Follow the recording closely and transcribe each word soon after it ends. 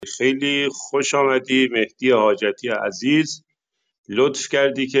خیلی خوش آمدی مهدی حاجتی عزیز. لطف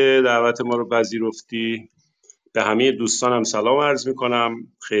کردی که دعوت ما رو پذیرفتی. به همه دوستانم سلام عرض میکنم،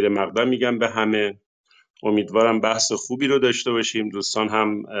 خیر مقدم میگم به همه. امیدوارم بحث خوبی رو داشته باشیم، دوستان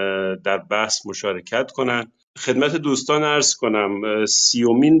هم در بحث مشارکت کنن. خدمت دوستان عرض کنم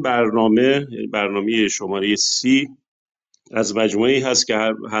سیومین برنامه شماره 30 از مجموعه هست که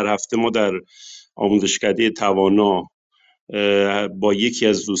هر هفته ما در آموزشکده توانا با یکی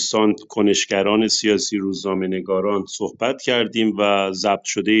از دوستان کنشگران سیاسی، روزنامه‌نگاران صحبت کردیم و ضبط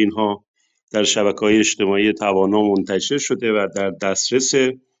شده اینها در شبکه‌های اجتماعی توانا منتشر شده و در دسترس.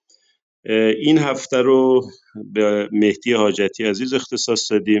 این هفته رو به مهدی حاجتی عزیز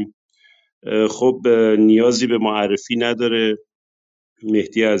اختصاص دادیم. خب نیازی به معرفی نداره.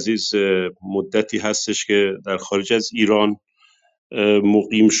 مهدی عزیز مدتی هستش که در خارج از ایران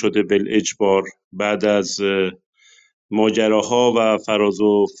مقیم شده بالاجبار، بعد از ماجراها و فراز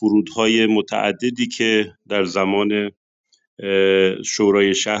و فرودهای متعددی که در زمان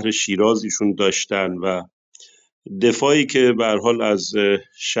شورای شهر شیراز ایشون داشتن و دفاعی که به هر حال از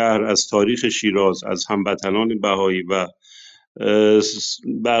شهر، از تاریخ شیراز، از هموطنان بهایی و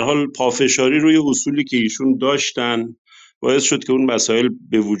به هر حال پافشاری روی اصولی که ایشون داشتن باعث شد که اون مسائل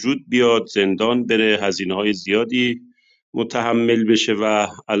به وجود بیاد، زندان بره، هزینه‌های زیادی متحمل بشه و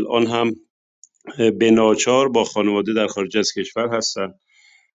الان هم به ناچار با خانواده در خارج از کشور هستن.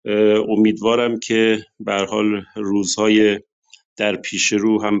 امیدوارم که به هر حال روزهای در پیش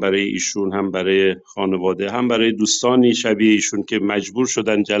رو هم برای ایشون، هم برای خانواده، هم برای دوستانی شبیه ایشون که مجبور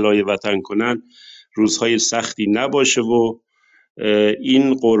شدن جلای وطن کنن، روزهای سختی نباشه و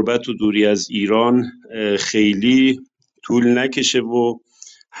این غربت و دوری از ایران خیلی طول نکشه و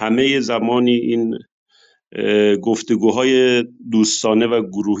همه زمانی این گفتگوهای دوستانه و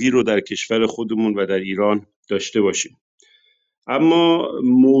گروهی رو در کشور خودمون و در ایران داشته باشیم. اما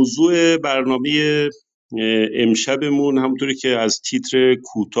موضوع برنامه امشبمون همونطوری که از تیتر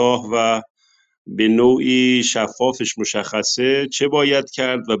کوتاه و به نوعی شفافش مشخصه، چه باید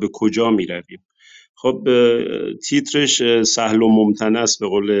کرد و به کجا می رویم. خب تیترش سهل و ممتنع است به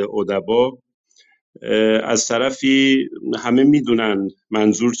قول ادبا. از طرفی همه میدونن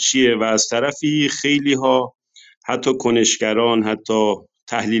منظور چیه و از طرفی خیلی ها، حتی کنشگران، حتی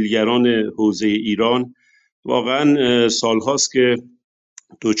تحلیلگران حوزه ایران، واقعا سالهاست که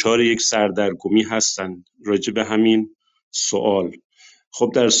دوچار یک سردرگمی هستند راجع به همین سوال.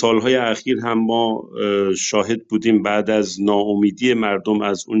 خب در سالهای اخیر هم ما شاهد بودیم بعد از ناامیدی مردم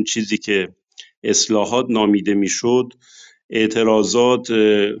از اون چیزی که اصلاحات نامیده میشد، اعتراضات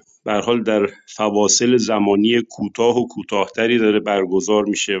به هر حال در فواصل زمانی کوتاه و کوتاهتری داره برگزار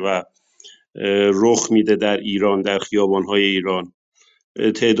میشه و رخ میده در ایران، در خیابان‌های ایران.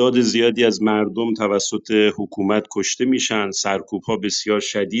 تعداد زیادی از مردم توسط حکومت کشته میشن، سرکوب ها بسیار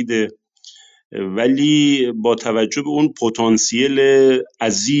شدیده، ولی با توجه به اون پتانسیل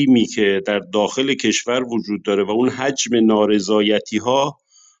عظیمی که در داخل کشور وجود داره و اون حجم نارضایتی ها،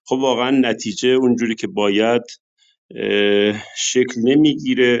 خب واقعا نتیجه اونجوری که باید شکل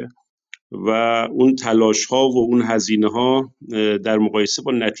نمیگیره و اون تلاش ها و اون هزینه ها در مقایسه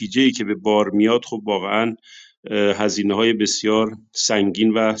با نتیجه‌ای که به بار میاد، خب واقعا هزینه های بسیار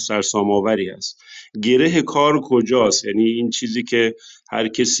سنگین و سرسام آوری است. گره کار کجاست؟ یعنی این چیزی که هر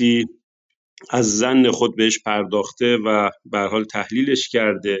کسی از ظن خود بهش پرداخته و به هر حال تحلیلش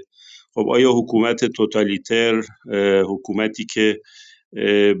کرده. خب آیا حکومت توتالیتر، حکومتی که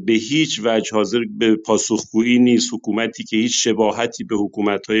به هیچ وجه حاضر به پاسخگویی نیست، حکومتی که هیچ شباهتی به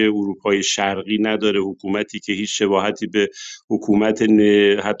حکومت‌های اروپای شرقی نداره، حکومتی که هیچ شباهتی به حکومت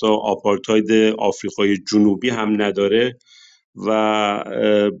حتی آپارتاید آفریقای جنوبی هم نداره و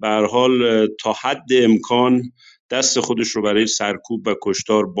به هر حال تا حد امکان دست خودش رو برای سرکوب و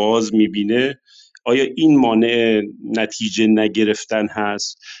کشتار باز میبینه، آیا این مانع نتیجه نگرفتن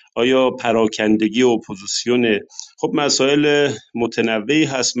هست؟ آیا پراکندگی اپوزیسیون؟ خب مسائل متنوعی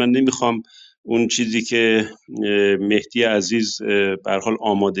هست. من نمیخوام اون چیزی که مهدی عزیز به هر حال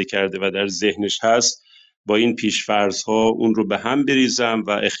آماده کرده و در ذهنش هست با این پیش‌فرض ها اون رو به هم بریزم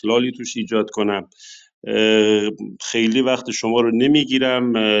و اخلالی توش ایجاد کنم. خیلی وقت شما رو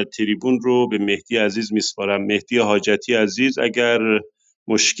نمیگیرم، تریبون رو به مهدی عزیز میسپارم. مهدی حاجتی عزیز، اگر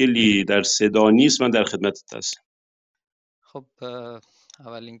مشکلی در صدا نیست من در خدمتت هستم. خب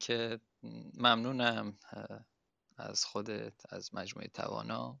اول اینکه ممنونم از خودت، از مجموعه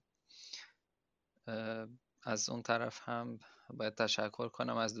توانا. از اون طرف هم باید تشکر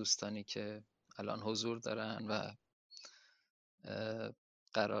کنم از دوستانی که الان حضور دارن و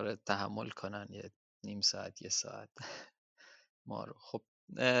قرار تحمل کنن یه نیم ساعت، یه ساعت ما رو. خب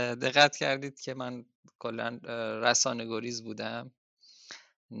دقت کردید که من کلا رسانه گریز بودم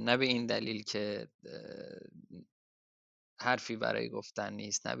نه به این دلیل که حرفی برای گفتن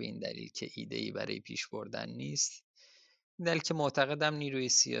نیست، نه به این دلیل که ایده‌ای برای پیش بردن نیست، این دلیل که معتقدم نیروی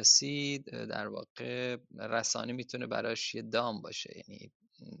سیاسی در واقع رسانه میتونه براش یه دام باشه، یعنی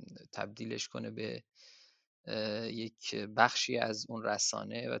تبدیلش کنه به یک بخشی از اون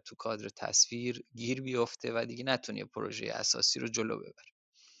رسانه و تو کادر تصویر گیر بیفته و دیگه نتونه یه پروژه اساسی رو جلو ببره.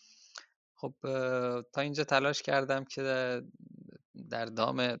 خب تا اینجا تلاش کردم که در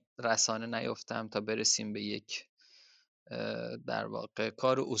دام رسانه نیفتم تا برسیم به یک در واقع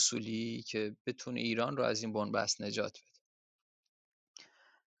کار اصولی که بتونه ایران رو از این بنبست نجات بده.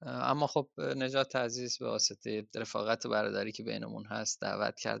 اما خب نجات عزیز به واسطه رفاقت و برادری که بینمون هست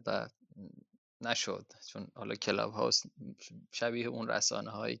دعوت کرد و نشد، چون حالا کلاب هاوس شبیه اون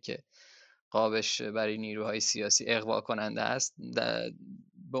رسانه هایی که قابش برای نیروهای سیاسی اغوا کننده است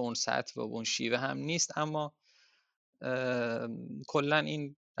به اون سطح و به اون شیوه هم نیست، اما کلا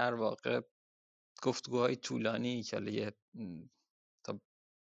این در واقع گفتگوهای طولانی که حالا تا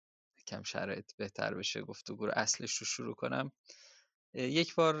کم شرایط بهتر بشه گفتگو رو اصلش رو شروع کنم.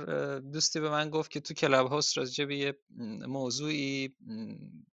 یک بار دوستی به من گفت که تو کلاب هاوس راجع به یه موضوعی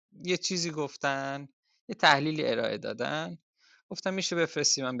یه چیزی گفتن، یه تحلیلی ارائه دادن، گفتم میشه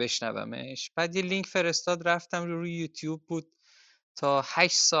بفرستی من بشنومش. بعد یه لینک فرستاد، رفتم روی یوتیوب بود تا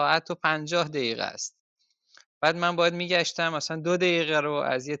 8 ساعت و 50 دقیقه است. بعد من باید میگشتم مثلا 2 دقیقه رو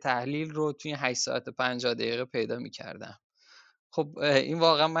از یه تحلیل رو توی 8 ساعت و 50 دقیقه پیدا میکردم. خب این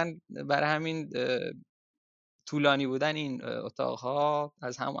واقعا من برای همین طولانی بودن این اتاقها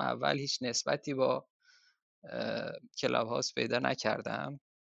از همون اول هیچ نسبتی با کلاب هاوس پیدا نکردم.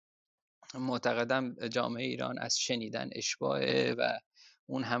 معتقدم جامعه ایران از شنیدن اشباعه و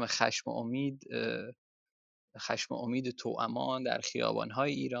اون همه خشم و امید توامان در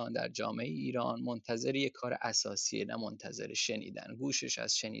خیابان‌های ایران، در جامعه ایران منتظر یک کار اساسیه، نه منتظر شنیدن. گوشش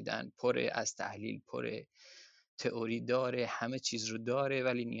از شنیدن پره، از تحلیل پره، تئوری داره، همه چیز رو داره،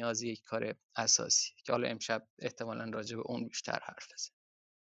 ولی نیازی یک کار اساسی که حالا امشب احتمالاً راجع به اون بیشتر حرف بزنیم.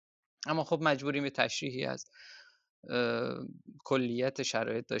 اما خب مجبوریم به تشریحی از کلیت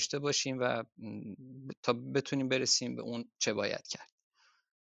شرایط داشته باشیم و تا بتونیم برسیم به اون چه باید کرد.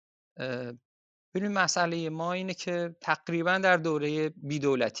 ببین مسئله ما اینه که تقریبا در دوره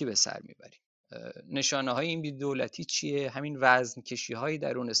بی‌دولتی به سر میبریم. نشانه های این بی‌دولتی چیه؟ همین وزن کشی های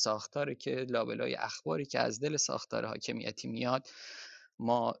درون ساختاره که لابلای اخباری که از دل ساختار حاکمیتی میاد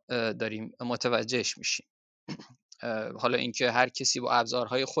ما داریم متوجهش میشیم. حالا اینکه هر کسی با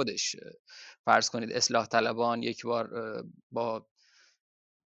ابزارهای خودش، فرض کنید اصلاح طلبان یک بار با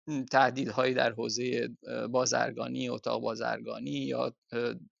تهدیدهایی در حوزه بازرگانی، اتاق بازرگانی، یا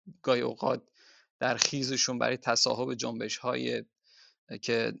گاهی اوقات در خیزشون برای تصاحب جنبش‌های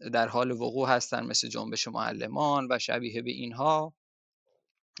که در حال وقوع هستن مثل جنبش معلمان و شبیه به اینها،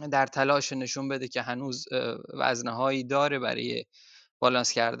 در تلاش نشون بده که هنوز وزنهایی داره برای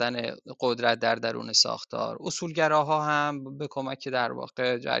بالانس کردن قدرت در درون ساختار. اصولگراها هم به کمک در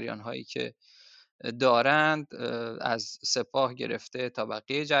واقع جریان‌هایی که دارند از سپاه گرفته تا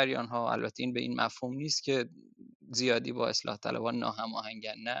بقیه جریان‌ها، البته این به این مفهوم نیست که زیادی با اصلاح طلبان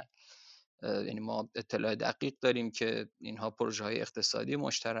ناهماهنگن، نه، یعنی ما اطلاع دقیق داریم که اینها پروژه‌های اقتصادی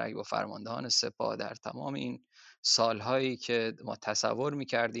مشترک با فرماندهان سپاه در تمام این سالهایی که ما تصور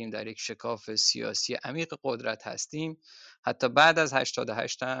می‌کردیم در یک شکاف سیاسی عمیق قدرت هستیم، حتی بعد از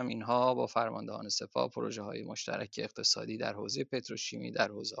 88 هم اینها با فرماندهان سپاه پروژه‌های مشترک اقتصادی در حوزه پتروشیمی، در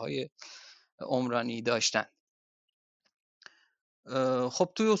حوزه‌های عمرانی داشتن.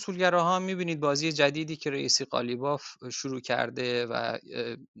 خب توی اصولگراها هم می‌بینید بازی جدیدی که رئیسی قالیباف شروع کرده و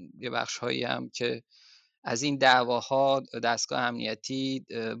یه بخش‌هایی هم که از این دعواها دستگاه امنیتی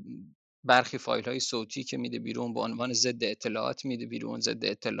برخی فایل‌های صوتی که میده بیرون به عنوان ضد اطلاعات میده بیرون. ضد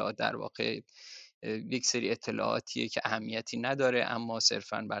اطلاعات در واقع یک سری اطلاعاتیه که اهمیتی نداره اما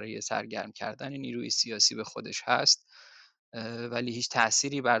صرفاً برای سرگرم کردن نیروی سیاسی به خودش هست، ولی هیچ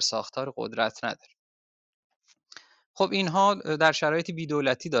تأثیری بر ساختار قدرت نداره. خب اینها در شرایط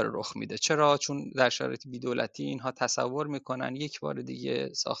بی‌دولتی داره رخ میده. چرا؟ چون در شرایط بی‌دولتی اینها تصور میکنن یک بار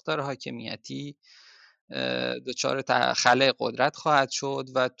دیگه ساختار حاکمیتی دچار خلأ قدرت خواهد شد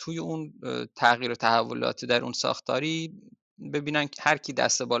و توی اون تغییر و تحولات در اون ساختاری ببینن که هر کی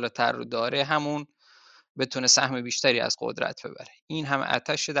دست بالاتر رو داره همون بتونه سهم بیشتری از قدرت ببره. این هم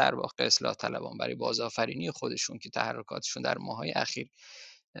آتش در واقع اصلاح طلبان برای بازآفرینی خودشون که تحرکاتشون در ماه‌های اخیر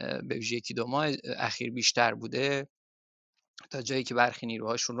به ویژه یکی دو ماه اخیر بیشتر بوده، تا جایی که برخی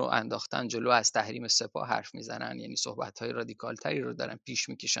نیروهاشون رو انداختن جلو از تحریم سپاه حرف میزنن، یعنی صحبت‌های رادیکال تری رو دارن پیش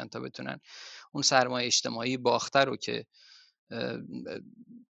میکشن تا بتونن اون سرمایه اجتماعی باخته رو که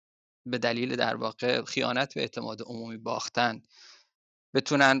به دلیل در واقع خیانت به اعتماد عمومی باختن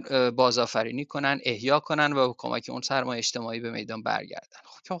بتونن بازآفرینی کنن، احیا کنن و با کمک اون سرمایه اجتماعی به میدان برگردن.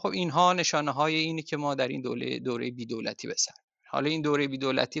 خب اینها نشانه های اینه که ما در این دوره بی‌دولتی به سر. حالا این دوره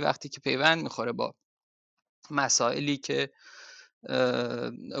بی‌دولتی وقتی که پیوند میخوره با مسائلی که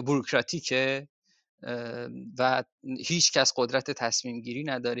بوروکراتیکه و هیچ کس قدرت تصمیم گیری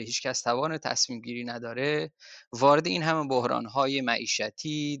نداره، هیچ کس توان تصمیم گیری نداره، وارد این همه بحران های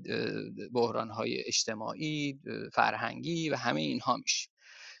معیشتی، بحران های اجتماعی، فرهنگی و همه اینها میشه.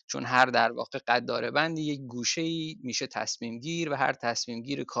 چون هر در واقع قداره بندی یک گوشه‌ای میشه تصمیم گیر و هر تصمیم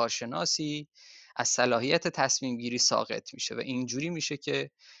گیر کارشناسی از صلاحیت تصمیم گیری ساقط میشه و اینجوری میشه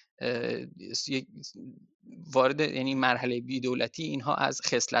که وارد یعنی مرحله بی‌دولتی اینها از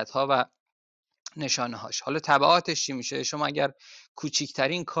خصلت‌ها و نشانه‌هاش. حالا تبعاتش چی میشه؟ شما اگر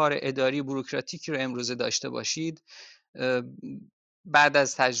کوچکترین کار اداری بوروکراتیکی رو امروزه داشته باشید، بعد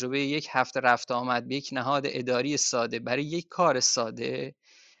از تجربه یک هفته رفت آمد به یک نهاد اداری ساده برای یک کار ساده،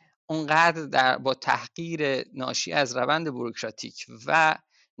 اونقدر با تحقیر ناشی از روند بوروکراتیک و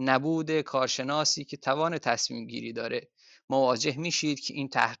نبود کارشناسی که توان تصمیم گیری داره مواجه میشید که این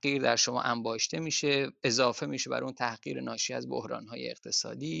تحقیر در شما انباشته میشه، اضافه میشه بر اون تحقیر ناشی از بحران‌های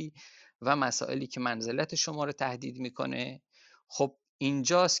اقتصادی و مسائلی که منزلت شما رو تهدید میکنه. خب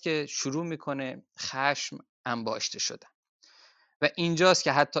اینجاست که شروع میکنه خشم انباشته شدن و اینجاست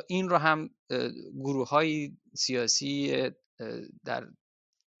که حتی این رو هم گروه‌های سیاسی در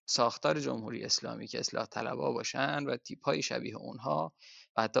ساختار جمهوری اسلامی که اصلاح طلبها باشن و تیپ‌های شبیه اونها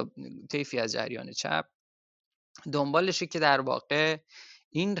و حتی طیفی از جریان چپ دنبالشه که در واقع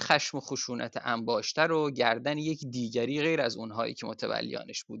این خشم و خشونت انباشته رو گردن یک دیگری غیر از اونهایی که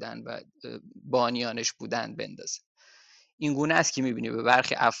متولیانش بودن و بانیانش بودن بندازه. این گونه است که می‌بینی به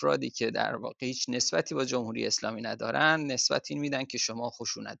برخی افرادی که در واقع هیچ نسبتی با جمهوری اسلامی ندارن نسبت این میدن که شما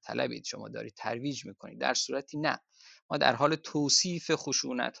خشونت طلبید، شما دارید ترویج میکنید، در صورتی نه، ما در حال توصیف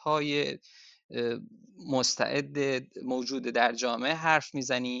خشونت‌های مستعد موجود در جامعه حرف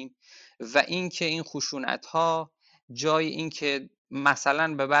میزنیم و اینکه این خشونت‌ها جای اینکه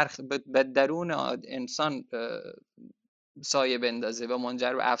مثلا به درون انسان سایه بندازه و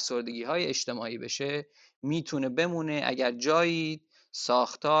منجر به افسردگی‌های اجتماعی بشه میتونه بمونه اگر جایی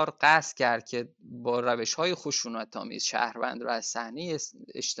ساختار قصد کرد که با روش‌های خشونت‌آمیز شهروند رو از صحنه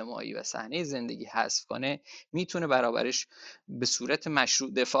اجتماعی و صحنه زندگی حذف کنه، میتونه برابرش به صورت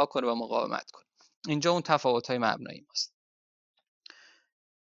مشروع دفاع کنه و مقاومت کنه. اینجا اون تفاوت‌های مبنایی ماست.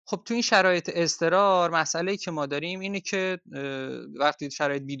 خب تو این شرایط اضطرار مسئله‌ای که ما داریم اینه که وقتی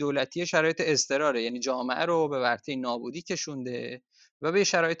شرایط بی‌دولتیه شرایط اضطراره، یعنی جامعه رو به ورطه نابودی کشونده و به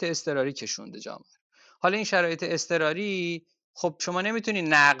شرایط اضطراری کشونده جامعه. حالا این شرایط اضطراری خب شما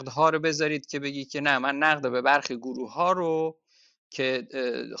نمیتونید نقدها رو بذارید که بگی که نه من نقد به برخی گروه‌ها رو که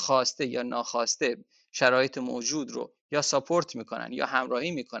خواسته یا ناخواسته شرایط موجود رو یا ساپورت میکنن یا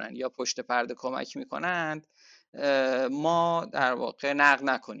همراهی میکنن یا پشت پرده کمک میکنند ما در واقع نقد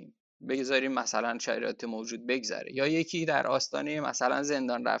نکنیم، بگذاریم مثلا شرایط موجود بگذره، یا یکی در آستانه مثلا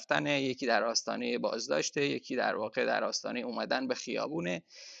زندان رفتنه، یکی در آستانه بازداشته، یکی در واقع در آستانه اومدن به خیابونه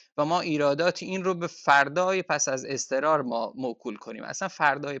و ما ایرادات این رو به فردای پس از اضطرار ما موکول کنیم. اصلا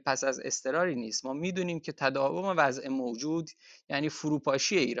فردای پس از اضطراری نیست. ما میدونیم که تداوم وضع موجود یعنی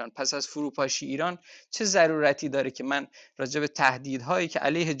فروپاشی ایران. پس از فروپاشی ایران چه ضرورتی داره که من راجع به تهدیدهایی که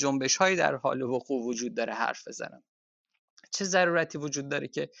علیه جنبش‌های در حال وقوع وجود داره حرف بزنم؟ چه ضرورتی وجود داره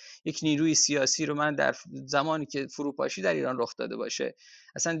که یک نیروی سیاسی رو من در زمانی که فروپاشی در ایران رخ داده باشه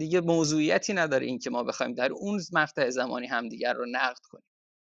اصلا دیگه موضوعیتی نداره این که ما بخوایم در اون مقطع زمانی همدیگر رو نقد کنیم.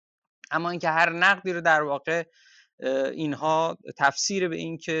 اما اینکه هر نقدی رو در واقع اینها تفسیر به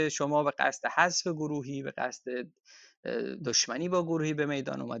این که شما به قصد حذف گروهی، به قصد دشمنی با گروهی به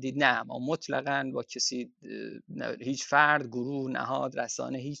میدان اومدید، نه، ما مطلقاً با کسی، هیچ فرد، گروه، نهاد،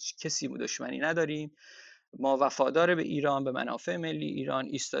 رسانه، هیچ کسی دشمنی نداریم. ما وفادار به ایران، به منافع ملی ایران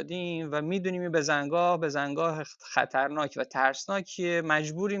ایستادیم و میدونیم به زنگاه خطرناک و ترسناکیه،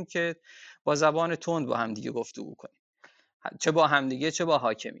 مجبوریم که با زبان تند با همدیگه گفتگو کنیم، چه با همدیگه چه با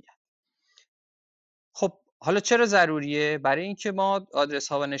حاکمیت. خب حالا چرا ضروریه؟ برای اینکه ما آدرس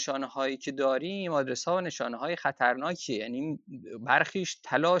ها و نشانه هایی که داریم آدرس ها و نشانه های خطرناکیه، یعنی برخیش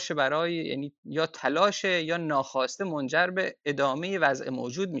تلاش برای، یعنی یا تلاش یا ناخواسته منجر به ادامه وضع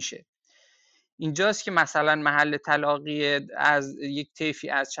موجود میشه. اینجاست که مثلا محل تلاقی از یک طیفی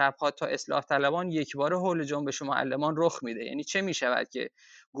از چپ ها تا اصلاح طلبان یک باره حول جنبش معلمان رخ میده. یعنی چه میشود که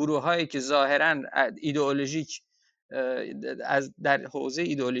گروه هایی که ظاهرا ایدئولوژیک از در حوزه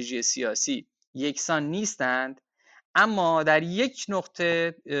ایدئولوژی سیاسی یکسان نیستند اما در یک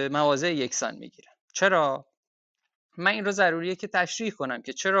نقطه مواضع یکسان میگیرن. چرا؟ من این رو ضروریه که تشریح کنم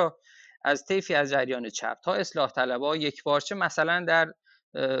که چرا از طیفی از جریان چپ تا اصلاح طلبها یکپارچه مثلا در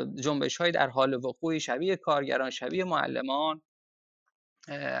جنبش‌های در حال وقوع شبیه کارگران، شبیه معلمان،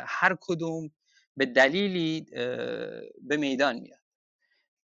 هر کدوم به دلیلی به میدان میاد.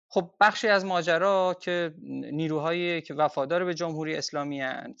 خب بخشی از ماجرا که نیروهایی که وفادار به جمهوری اسلامی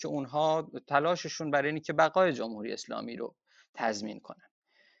هستند که اونها تلاششون برای اینه که بقای جمهوری اسلامی رو تضمین کنن.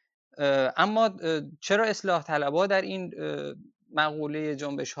 اما چرا اصلاح طلبها در این مقوله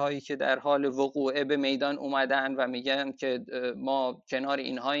جنبش هایی که در حال وقوع به میدان اومدن و میگن که ما کنار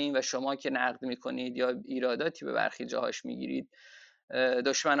اینهاییم و شما که نقد میکنید یا ایراداتی به برخی جاهاش میگیرید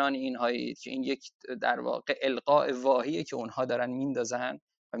دشمنان اینهایید، که این یک در واقع القاء واهیه که اونها دارن میندازن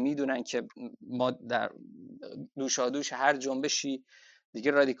و میدونن که ما در دوشادوش هر جنبشی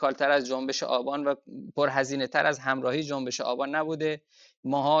دیگه رادیکال تر از جنبش آبان و پرهزینه تر از همراهی جنبش آبان نبوده.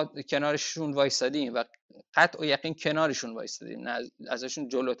 ماها کنارشون وایسادیم و قطع و یقین کنارشون وایسادیم، نه ازشون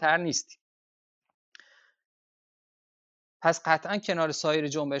جلوتر نیستیم. پس قطعا کنار سایر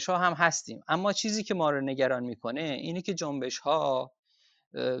جنبش ها هم هستیم. اما چیزی که ما رو نگران میکنه اینه که جنبش ها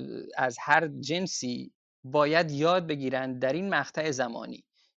از هر جنسی باید یاد بگیرن در این مقطع زمانی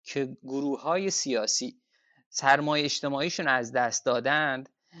که گروه های سیاسی سرمایه اجتماعیشون از دست دادند،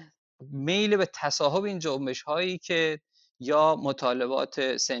 میل به تصاحب این جنبش هایی که یا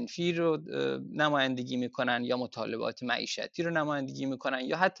مطالبات صنفی رو نمایندگی میکنن یا مطالبات معیشتی رو نمایندگی میکنن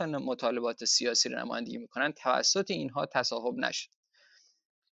یا حتی مطالبات سیاسی رو نمایندگی میکنن توسط اینها تصاحب نشه.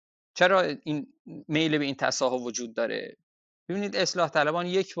 چرا این میل به این تصاحب وجود داره؟ ببینید اصلاح طلبان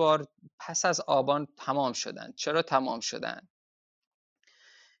یک بار پس از آبان تمام شدن. چرا تمام شدن؟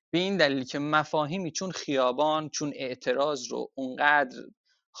 به این دلیل که مفاهیمی چون خیابان، چون اعتراض رو اونقدر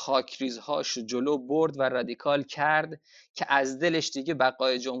خاکریزهاش جلو برد و رادیکال کرد که از دلش دیگه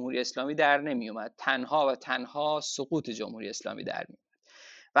بقای جمهوری اسلامی در نمی اومد. تنها و تنها سقوط جمهوری اسلامی در می اومد.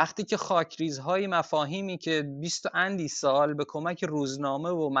 وقتی که خاکریزهای مفاهیمی که 20 اندی سال به کمک روزنامه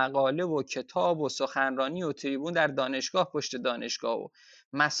و مقاله و کتاب و سخنرانی و تریبون در دانشگاه پشت دانشگاه و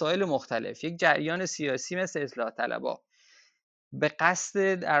مسائل مختلف، یک جریان سیاسی مثل اصلاح طلبها به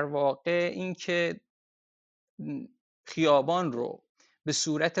قصد در واقع این که خیابان رو به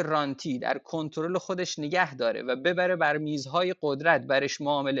صورت رانتی در کنترل خودش نگه داره و ببره بر میزهای قدرت برش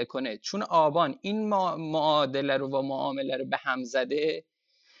معامله کنه، چون آبان این معادله رو و معامله رو به هم زده،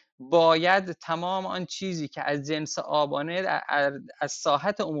 باید تمام آن چیزی که از جنس آبانه از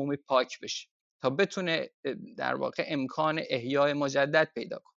ساحت عمومی پاک بشه تا بتونه در واقع امکان احیای مجدد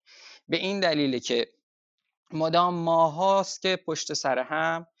پیدا کنه. به این دلیله که مدام ماهاست که پشت سر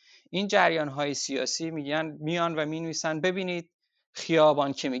هم این جریان‌های سیاسی میان و مینویسن ببینید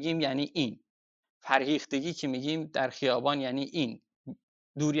خیابان که میگیم یعنی این، فرهیختگی که میگیم در خیابان یعنی این،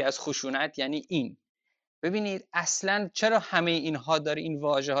 دوری از خشونت یعنی این. ببینید اصلا چرا همه اینها داره این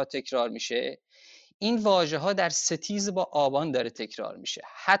واژه ها تکرار میشه؟ این واژه ها در ستیز با آبان داره تکرار میشه.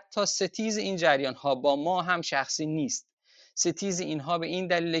 حتی ستیز این جریان ها با ما هم شخصی نیست. ستیز اینها به این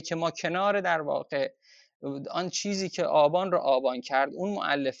دلیله که ما کنار در واقع آن چیزی که آبان رو آبان کرد اون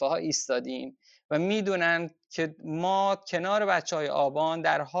مؤلفه ها ایستادیم و میدونن که ما کنار بچه های آبان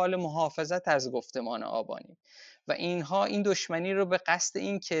در حال محافظت از گفتمان آبانیم و اینها این دشمنی رو به قصد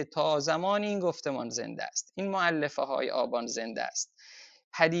این که تا زمان این گفتمان زنده است، این مؤلفه های آبان زنده است،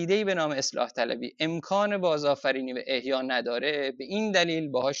 پدیده‌ای به نام اصلاح طلبی امکان بازآفرینی و احیا نداره، به این دلیل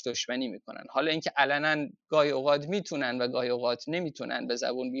باهاش دشمنی میکنن. حالا اینکه علنا گاهی اوقات میتونن و گاهی اوقات نمیتونن به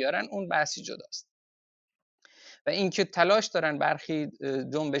زبون بیارن اون بحثی جداست. و اینکه تلاش دارن برخی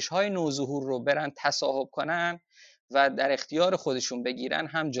جنبش‌های نوظهور رو برن تصاحب کنن و در اختیار خودشون بگیرن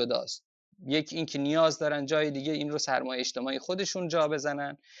هم جداست. یک اینکه نیاز دارن جای دیگه این رو سرمایه اجتماعی خودشون جا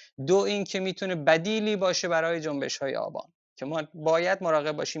بزنن، دو اینکه میتونه بدیلی باشه برای جنبش‌های آبان که ما باید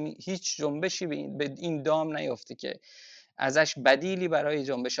مراقب باشیم هیچ جنبشی به این دام نیفته که ازش بدیلی برای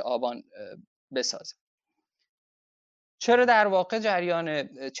جنبش آبان بسازه. چرا در واقع جریان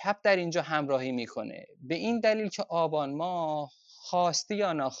چپ در اینجا همراهی میکنه؟ به این دلیل که آبان ما خواسته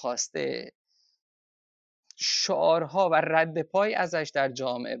یا ناخواسته شعارها و رد پای ازش در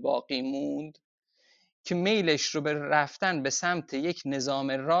جامعه باقی موند که میلش رو به رفتن به سمت یک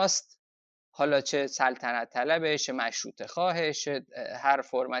نظام راست، حالا چه سلطنت طلبش، مشروطه خواهش، هر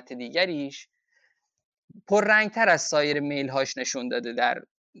فرمت دیگریش، پررنگتر از سایر میلهاش نشون داده در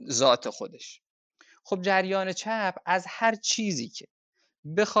ذات خودش. خب جریان چپ از هر چیزی که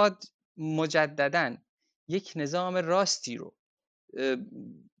بخواد مجدداً یک نظام راستی رو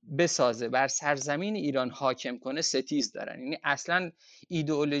بسازه، بر سرزمین ایران حاکم کنه ستیز دارن. یعنی اصلا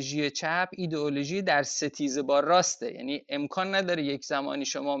ایدئولوژی چپ ایدئولوژی در ستیزه با راسته. یعنی امکان نداره یک زمانی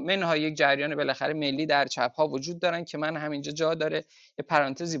شما منها یک جریان بالاخره ملی در چپ ها وجود دارن که من همینجا جا داره یه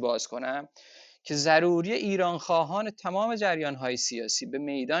پرانتزی باز کنم که ضروری ایران خواهان تمام جریان های سیاسی به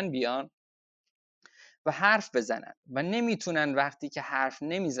میدان بیان و حرف بزنن و نمیتونن وقتی که حرف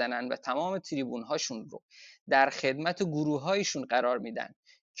نمیزنن و تمام تریبون هاشون رو در خدمت گروه هایشون قرار میدن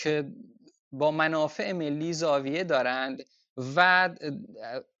که با منافع ملی زاویه دارند و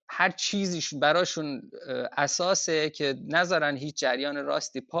هر چیزیش براشون اساسه که نذارن هیچ جریان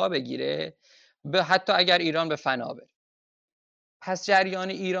راستی پا بگیره، حتی اگر ایران به فنا بره. پس جریان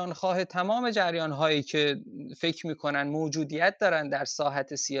ایران خواه تمام جریان هایی که فکر میکنن موجودیت دارن در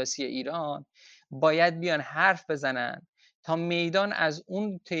ساحت سیاسی ایران باید بیان حرف بزنن تا میدان از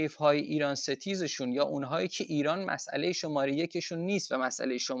اون طیف های ایران ستیزشون یا اونهایی که ایران مسئله شماره یکشون نیست و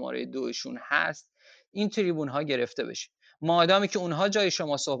مسئله شماره دوشون هست این تریبون ها گرفته بشه. مادامی که اونها جای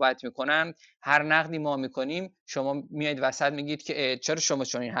شما صحبت میکنن، هر نقدی ما میکنیم شما میایید وسط میگید که چرا شما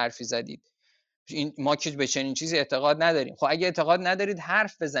چون این حرفی زدید، ما که به چنین چیزی اعتقاد نداریم. خب اگه اعتقاد ندارید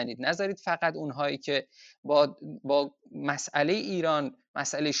حرف بزنید، نذارید فقط اونهایی که با مسئله ایران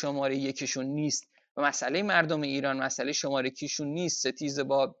مسئله شماره یکشون نیست و مسئله مردم ایران مسئله شماره کیشون نیست ستیز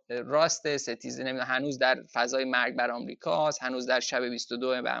با راست، ستیز نمیدونم هنوز در فضای مرگ بر آمریکاست، هنوز در شب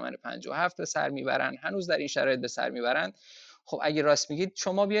 22 بهمن 57 به سر میبرن، هنوز در این شرایط به سر میبرن. خب اگه راست میگید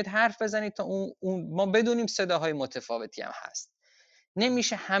شما بیاید حرف بزنید تا ما بدونیم صداهای متفاوتی هم هست.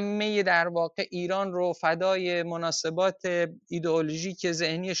 نمیشه همه در واقع ایران رو فدای مناسبات ایدئولوژیک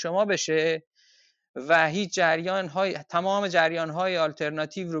ذهنی شما بشه و هیچ تمام جریان های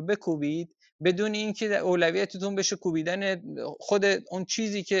آلترناتیو رو بکوبید بدون اینکه اولویتتون بشه کوبیدن خود اون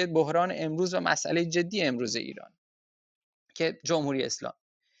چیزی که بحران امروز و مسئله جدی امروز ایران که جمهوری اسلامی.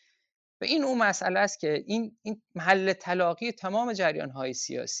 و این اون مسئله است که این محل تلاقی تمام جریان های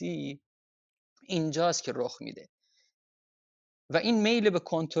سیاسی اینجاست که رخ میده و این میل به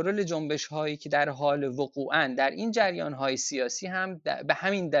کنترل جنبش هایی که در حال وقوعن در این جریان های سیاسی هم به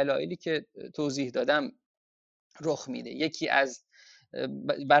همین دلایلی که توضیح دادم رخ میده. یکی از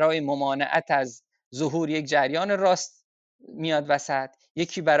برای ممانعت از ظهور یک جریان راست میاد وسط،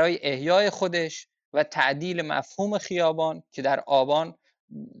 یکی برای احیای خودش و تعدیل مفهوم خیابان که در آبان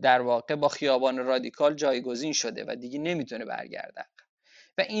در واقع با خیابان رادیکال جایگزین شده و دیگه نمیتونه برگرده.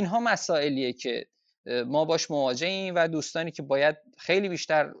 و اینها مسائلیه که ما باش مواجهیم و دوستانی که باید خیلی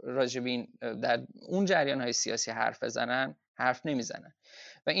بیشتر راجع به این در اون جریان‌های سیاسی حرف بزنن حرف نمیزنن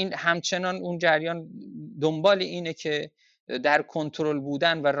و این همچنان اون جریان دنبال اینه که در کنترل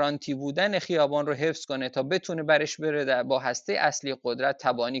بودن و رانتی بودن خیابان رو حفظ کنه تا بتونه برش بره با هسته اصلی قدرت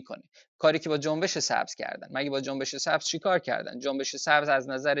تبانی کنه. کاری که با جنبش سبز کردن. مگه با جنبش سبز چیکار کردن؟ جنبش سبز از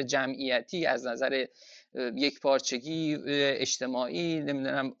نظر جمعیتی، از نظر یک پارچگی اجتماعی،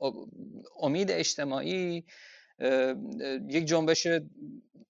 نمیدونم امید اجتماعی، یک جنبش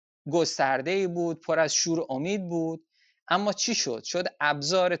گسترده‌ای بود، پر از شور امید بود. اما چی شد؟ شد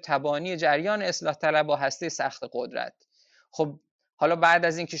ابزار تبانی جریان اصلاح طلب با هسته سخت قدرت. خب حالا بعد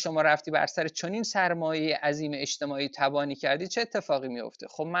از اینکه شما رفتی بر سر چنین سرمایه عظیم اجتماعی تبانی کردی چه اتفاقی میفته؟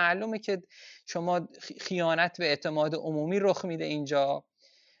 خب معلومه که شما خیانت به اعتماد عمومی رخ میده اینجا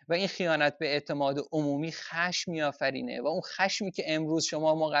و این خیانت به اعتماد عمومی خشم میآفرینه و اون خشمی که امروز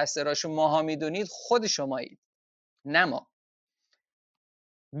شما مقصراشو ماها میدونید خود شمایید نه ما.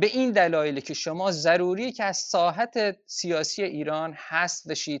 به این دلایل که شما ضروریه که از ساحت سیاسی ایران حذف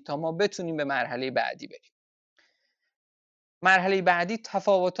بشید تا ما بتونیم به مرحله بعدی بریم. مرحله بعدی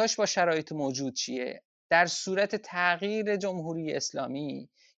تفاوتاش با شرایط موجود چیه؟ در صورت تغییر جمهوری اسلامی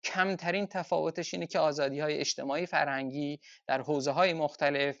کمترین تفاوتش اینه که آزادی‌های اجتماعی فرهنگی در حوزه‌های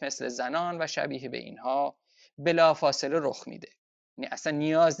مختلف مثل زنان و شبیه به اینها بلافاصله رخ میده. یعنی اصلا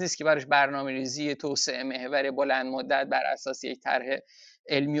نیاز نیست که براش برنامه‌ریزی توسعه محور بلند مدت بر اساس یک طرح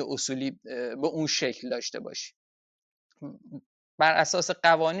علمی و اصولی به اون شکل داشته باشی. بر اساس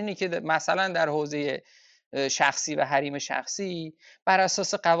قوانینی که مثلا در حوزه شخصی و حریم شخصی بر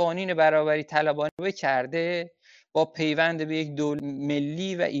اساس قوانین برابری طلبانه کرده با پیوند به یک دولت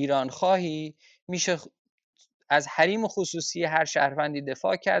ملی و ایران خواهی میشه از حریم خصوصی هر شهروندی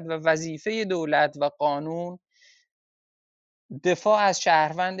دفاع کرد و وظیفه دولت و قانون دفاع از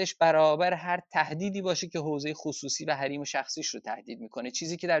شهروندش برابر هر تهدیدی باشه که حوزه خصوصی و حریم شخصیش رو تهدید میکنه.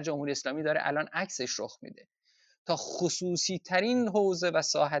 چیزی که در جمهوری اسلامی داره الان عکسش رخ میده. تا خصوصی ترین حوزه و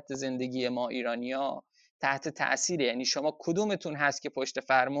ساحت زندگی ما ایرانیا تحت تأثیره. یعنی شما کدومتون هست که پشت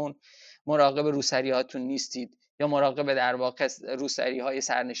فرمون مراقب روسریاتون نیستید یا مراقب در واقع روسری های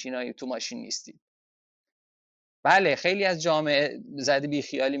سرنشینای تو ماشین نیستید؟ بله خیلی از جامعه زده بی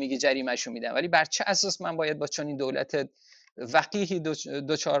خیالی میگه جریمه‌شو میدم، ولی بر چه اساس من باید با چنین دولت وقیحی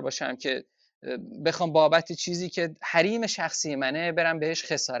دوچار باشم که بخوام بابت چیزی که حریم شخصی منه برم بهش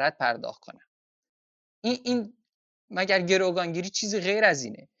خسارت پرداخت کنم؟ این مگر گروگانگیری چیزی غیر از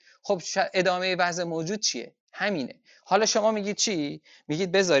اینه؟ خب ادامه وضع موجود چیه؟ همینه. حالا شما میگید چی؟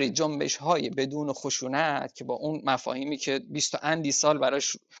 میگید بذارید جنبش های بدون خشونت که با اون مفاهیمی که 20 اندی سال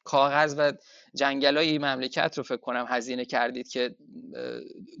براش کاغذ و جنگلای این مملکت رو فکر کنم هزینه کردید که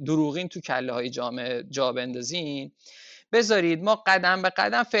دروغین تو کله های جامعه جا بندازین، بذارید ما قدم به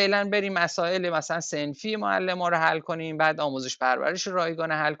قدم فعلا بریم مسائل مثلا صنفی معلم ها رو حل کنیم، بعد آموزش پرورش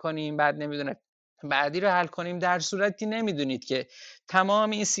رایگان حل کنیم، بعد نمیدونه بعدی رو حل کنیم. در صورتی نمیدونید که تمام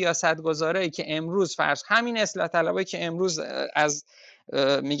این سیاستگزارایی که امروز فرض همین اصلاح طلبایی که امروز از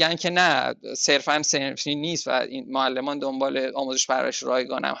میگن که نه صرفا صنفی نیست و این معلمان دنبال آموزش پرورش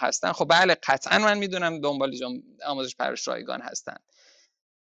رایگان هم هستن، خب بله قطعا من میدونم دنبال آموزش پرورش رایگان هستن.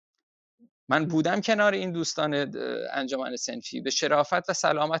 من بودم کنار این دوستان انجمن صنفی، به شرافت و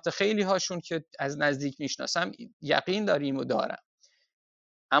سلامت خیلی هاشون که از نزدیک میشناسم یقین داریم و دارم.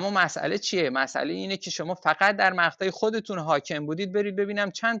 اما مسئله چیه؟ مسئله اینه که شما فقط در مقطع خودتون حاکم بودید برید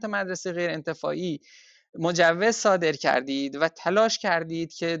ببینم چند تا مدرسه غیر انتفاعی مجوز صادر کردید و تلاش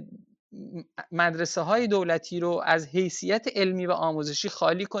کردید که مدرسه های دولتی رو از حیثیت علمی و آموزشی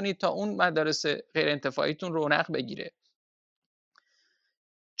خالی کنید تا اون مدارس غیر انتفاعیتون رونق بگیره.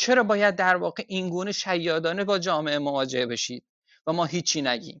 چرا باید در واقع اینگونه شیادانه با جامعه مواجه بشید و ما هیچی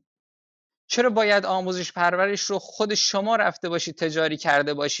نگیم؟ چرا باید آموزش پرورش رو خود شما رفته باشی تجاری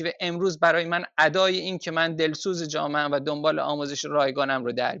کرده باشی و امروز برای من ادای این که من دلسوز جامعه و دنبال آموزش رایگانم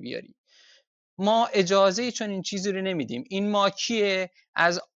رو در بیاری؟ ما اجازه چون این چیزی رو نمیدیم. این ما کیه؟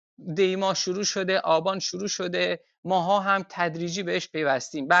 از دیما شروع شده، آبان شروع شده، ماها هم تدریجی بهش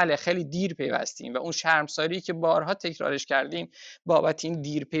پیوستیم. بله خیلی دیر پیوستیم و اون شرمساری که بارها تکرارش کردیم بابت این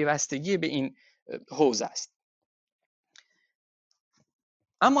دیر پیوستگی به این حوزه است.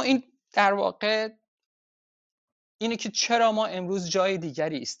 اما این در واقع اینه که چرا ما امروز جای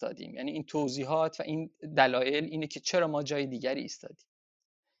دیگری ایستادیم، یعنی این توضیحات و این دلایل اینه که چرا ما جای دیگری ایستادیم.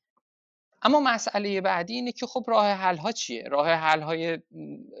 اما مسئله بعدی اینه که خب راه حل ها چیه؟ راه حل های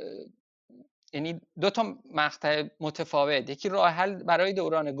یعنی دو تا مقطع متفاوت، یکی راه حل برای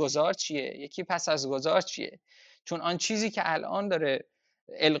دوران گذار چیه، یکی پس از گذار چیه. چون آن چیزی که الان داره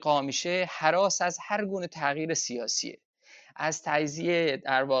القا میشه هراس از هر گونه تغییر سیاسیه، از تجزیه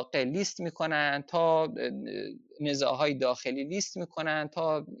در واقع لیست میکنن تا نزاعهای داخلی لیست میکنن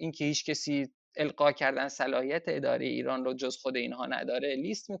تا اینکه هیچ کسی القا کردن صلاحیت اداره ایران رو جز خود اینها نداره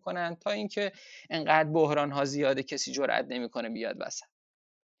لیست میکنن تا اینکه انقدر بحران ها زیاده کسی جرئت نمیکنه بیاد وسط.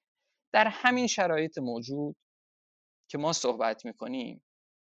 در همین شرایط موجود که ما صحبت میکنیم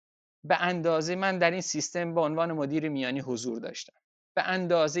به اندازه من در این سیستم به عنوان مدیر میانی حضور داشتم، به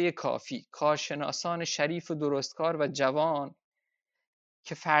اندازه کافی کارشناسان شریف و درستکار و جوان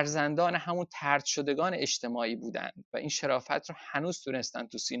که فرزندان همون طرد شدگان اجتماعی بودند و این شرافت رو هنوز تونستن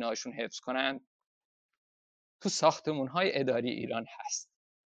تو سینه‌هاشون حفظ کنن تو ساختمان‌های اداری ایران هست،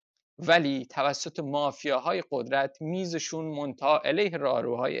 ولی توسط مافیاهای قدرت میزشون منتهی علیه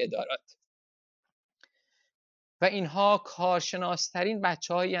راهروهای ادارات و اینها کارشناسترین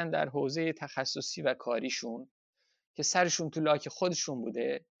بچه‌هایی هستند در حوزه تخصصی و کاریشون که سرشون تو لاک خودشون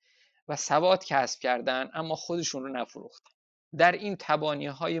بوده و سواد کسب کردن اما خودشون رو نفروختن. در این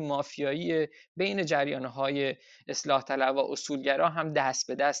تبانی‌های مافیایی بین جریان‌های اصلاح طلب و اصولگرا هم دست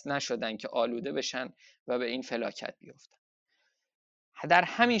به دست نشدن که آلوده بشن و به این فلاکت بیفتن. در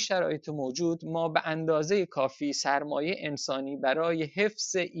همین شرایط موجود ما به اندازه کافی سرمایه انسانی برای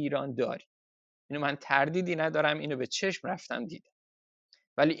حفظ ایران داریم. اینو من تردیدی ندارم، اینو به چشم رفتم دیدم.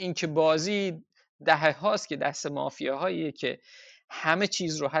 ولی اینکه بازی دهه هاست که دست مافیاهاییه که همه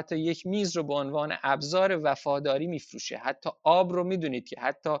چیز رو، حتی یک میز رو به عنوان ابزار وفاداری میفروشه. حتی آب رو میدونید که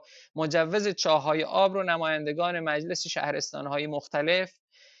حتی مجوز چاهای آب رو نمایندگان مجلس شهرستانهای مختلف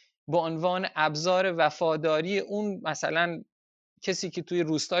به عنوان ابزار وفاداری اون مثلا کسی که توی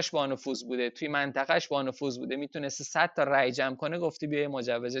روستاش با نفوذ بوده، توی منطقهش با نفوذ بوده، میتونسته 100 تا رأی جمع کنه، گفتی بیا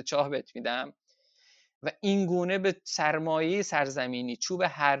مجوز چاه بهت میدم و این گونه به سرمایه سرزمینی چوب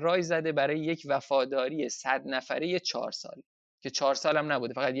هرای زده برای یک وفاداری 100 نفره 4 سال که 4 سال هم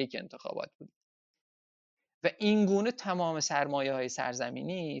نبوده، فقط یک انتخابات بود. و این گونه تمام سرمایه های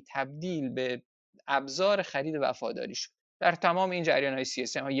سرزمینی تبدیل به ابزار خرید وفاداری شد. در تمام این جریان های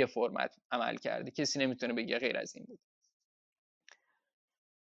سیاسی هم یه فرمت عمل کرده، کسی نمیتونه بگه غیر از این بود.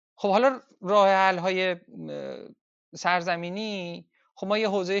 خب حالا راه حل های سرزمینی، خب ما یه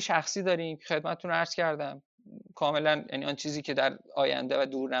حوزه شخصی داریم که خدمتتون عرض کردم کاملا، یعنی آن چیزی که در آینده و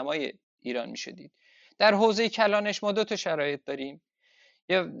دورنمای ایران میشه دید. در حوزه کلانش ما 2 تا شرایط داریم.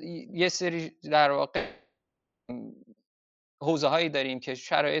 یه سری در واقع حوزه هایی داریم که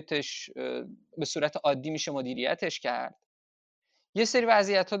شرایطش به صورت عادی میشه مدیریتش کرد. یه سری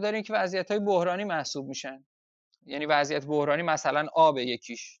وضعیت ها داریم که وضعیت های بحرانی محسوب میشن. یعنی وضعیت بحرانی مثلا آب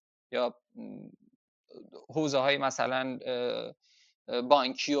یکیش، یا حوزه های مثلا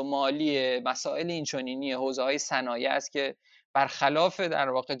بانکی و مالی، مسائل اینچنینی، حوزه های صنایع است که برخلاف در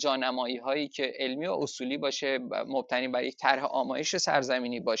واقع جانمایی هایی که علمی و اصولی باشه، مبتنی بر یک طرح آمایش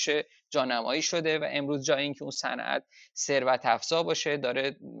سرزمینی باشه، جانمایی شده و امروز جای اینکه اون صنعت ثروت افزا باشه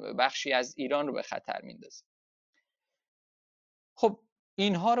داره بخشی از ایران رو به خطر میندازه. خب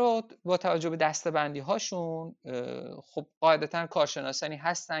اینها رو با توجه به دسته‌بندی هاشون خب قاعدتاً کارشناسانی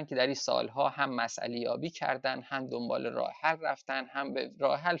هستن که در این سالها هم مسئله یابی کردن، هم دنبال راه حل رفتن، هم به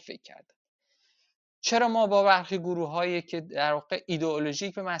راه حل فکر کردن. چرا ما با برخی گروه‌هایی که در واقع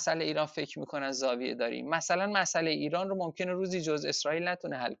ایدئولوژیک به مسئله ایران فکر میکنن زاویه داریم؟ مثلا مسئله ایران رو ممکنه روزی جز اسرائیل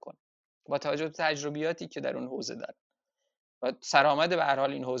نتونه حل کنه با توجه به تجربیاتی که در اون حوزه داره و سرآمد به هر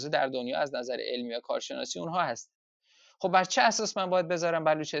حال این حوزه در دنیا از نظر علمی و کارشناسی اونها هست. خب بر چه اساس من باید بذارم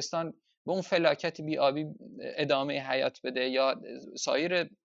بلوچستان به اون فلاکت بی‌آبی ادامه حیات بده یا سایر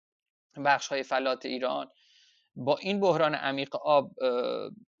بخش‌های فلات ایران با این بحران عمیق آب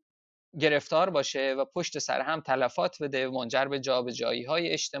گرفتار باشه و پشت سر هم تلفات بده، منجر به جابجایی‌های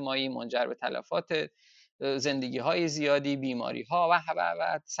اجتماعی، منجر به تلفات زندگی‌های زیادی، بیماری‌ها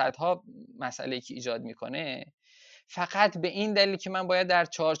و صدها مسئله که ایجاد میکنه، فقط به این دلیل که من باید در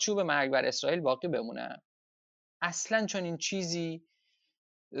چارچوب مرگ بر اسرائیل باقی بمونم؟ اصلاً چون این چیزی،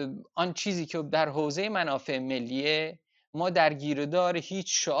 آن چیزی که در حوزه منافع ملیه، ما در گیرودار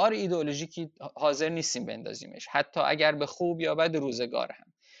هیچ شعار ایدئولوژیکی حاضر نیستیم بندازیمش، حتی اگر به خوب یا بد روزگار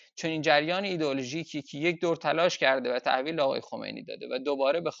هم. چون این جریان ایدئولوژیکی که یک دور تلاش کرده و تحویل آقای خمینی داده و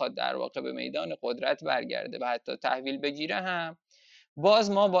دوباره بخواد در واقع به میدان قدرت برگرده و حتی تحویل بگیره هم،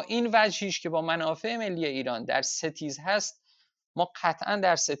 باز ما با این وجهیش که با منافع ملی ایران در ستیز هست، ما قطعا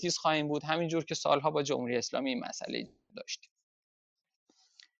در ستیز خواهیم بود، همینجور که سالها با جمهوری اسلامی این مسئله داشتیم.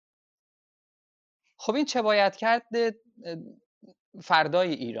 خب این چه باید کرد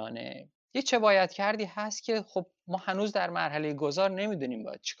فردای ایرانه. یه چه باید کردی هست که خب ما هنوز در مرحله گذار نمیدونیم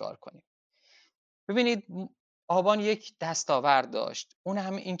باید چیکار کنیم. ببینید آبان یک دستاورد داشت، اون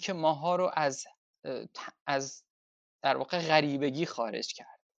هم این که ماها رو از در واقع غریبگی خارج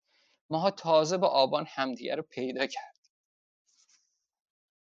کرد. ماها تازه با آبان همدیگه رو پیدا کرد،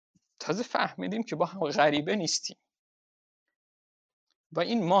 تازه فهمیدیم که با هم غریبه نیستیم و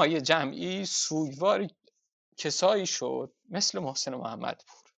این مایه جمعی سوگوار کسایی شد مثل محسن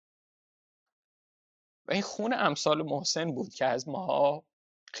محمدپور و این خون امثال محسن بود که از ماها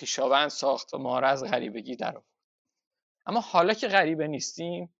خویشاوند ساخت و ما را از غریبگی در آورد. اما حالا که غریبه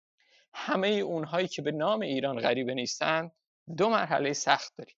نیستیم، همه اونهایی که به نام ایران غریبه نیستن 2 مرحله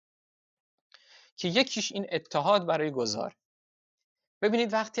سخت داریم که یکیش این اتحاد برای گذار.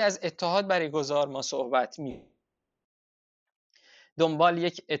 ببینید وقتی از اتحاد برای گذار ما صحبت دنبال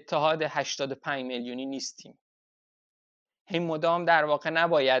یک اتحاد 85 میلیونی نیستیم. این مدام در واقع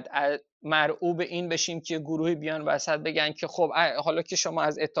نباید مرعوب این بشیم که گروهی بیان وسط بگن که خب حالا که شما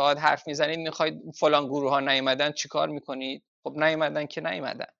از اتحاد حرف میزنید میخواید فلان گروه ها نیومدن چیکار میکنید؟ خب نیومدن که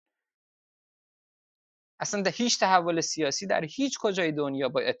نیومدن. اصلا در هیچ تحول سیاسی در هیچ کجای دنیا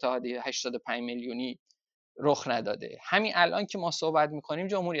با اتحاد 85 میلیونی رخ نداده. همین الان که ما صحبت میکنیم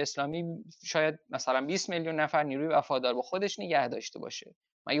جمهوری اسلامی شاید مثلا 20 میلیون نفر نیروی وفادار به خودش نگه داشته باشه.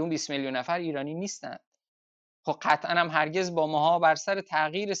 مگه اون 20 میلیون نفر ایرانی نیستن؟ خب قطعا هم هرگز با ماها بر سر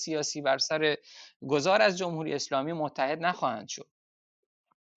تغییر سیاسی، بر سر گذار از جمهوری اسلامی متحد نخواهند شد،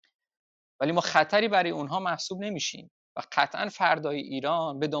 ولی ما خطری برای اونها محسوب نمیشیم و قطعا فردای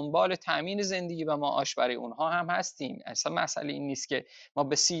ایران به دنبال تأمین زندگی و معاش برای اونها هم هستیم. اصلا مسئله این نیست که ما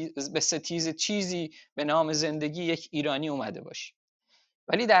به ستیز چیزی به نام زندگی یک ایرانی اومده باشیم،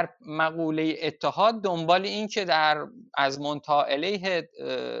 ولی در مقوله اتحاد دنبال این که از منتهی علیه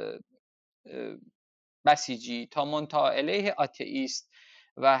بسیجی تا منتهی علیه آتئیست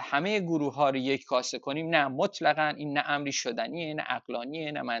و همه گروه ها رو یک کاسه کنیم، نه مطلقاً این نه امری شدنیه، نه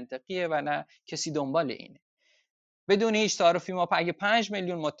عقلانیه، نه منطقیه و نه کسی دنبال اینه. بدون هیچ تعارفی ما اگه 5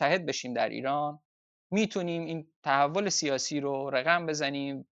 میلیون متحد بشیم در ایران، میتونیم این تحول سیاسی رو رقم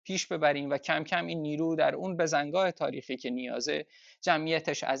بزنیم، پیش ببریم و کم کم این نیرو در اون بزنگاه تاریخی که نیازه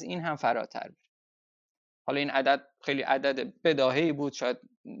جمعیتش از این هم فراتر بره. حالا این عدد خیلی عدد بداهه‌ای بود، شاید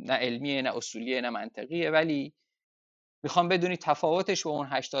نه علمیه، نه اصولیه، نه منطقیه، ولی میخوام بدونی تفاوتش با اون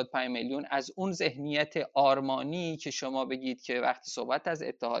 85 میلیون از اون ذهنیت آرمانی که شما بگید که وقتی صحبت از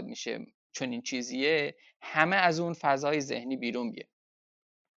اتحاد میشه چون این چیزیه، همه از اون فضای ذهنی بیرون بیه.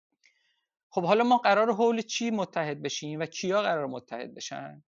 خب حالا ما قرار حول چی متحد بشیم و کیا قرار متحد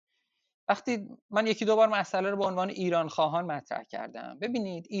بشن؟ وقتی من یکی دو بار مسئله رو به عنوان ایران خواهان مطرح کردم،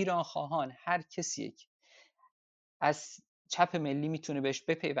 ببینید ایران خواهان هر کسی که از چپ ملی میتونه بهش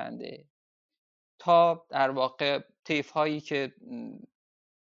بپیونده تا در واقع طیف هایی که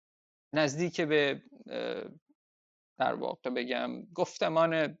نزدیک به در واقع بگم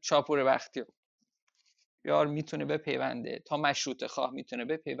گفتمان شاپور بختیار میتونه بپیونده، تا مشروطه خواه میتونه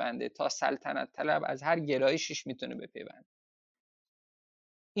بپیونده، تا سلطنت طلب از هر گرایشش میتونه بپیونده.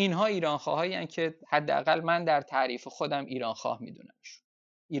 اینها ایران خواهایی هستند که حداقل من در تعریف خودم ایران خواه میدونمشون.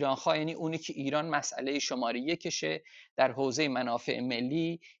 ایران خواه یعنی اونی که ایران مسئله شماره یکشه، در حوزه منافع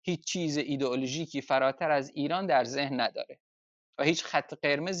ملی هیچ چیز ایدئولوژیکی فراتر از ایران در ذهن نداره و هیچ خط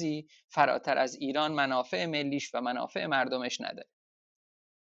قرمزی فراتر از ایران منافع ملیش و منافع مردمش نداره.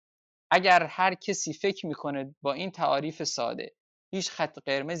 اگر هر کسی فکر میکنه با این تعاریف ساده هیچ خط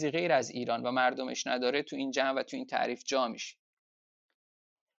قرمزی غیر از ایران و مردمش نداره، تو این جمع و تو این تعریف جا میشه.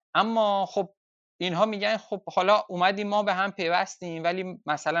 اما خب اینها میگن خب حالا اومدیم ما به هم پیوستیم، ولی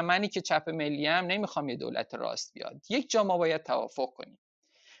مثلا منی که چپ ملی ام نمیخوام یه دولت راست بیاد. یک جا ما باید توافق کنیم.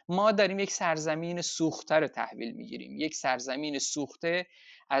 ما داریم یک سرزمین سوخته رو تحویل میگیریم، یک سرزمین سوخته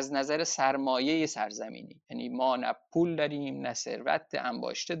از نظر سرمایه سرزمینی، یعنی ما نه پول داریم، نه ثروت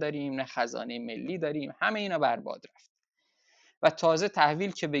انباشته داریم، نه خزانه ملی داریم، همه اینا برباد رفت. و تازه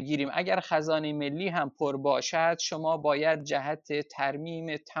تحویل که بگیریم اگر خزانه ملی هم پر باشد، شما باید جهت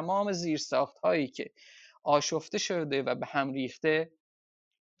ترمیم تمام زیرساخت‌هایی که آشفته شده و به هم ریخته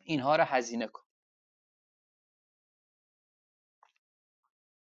اینها رو هزینه کن.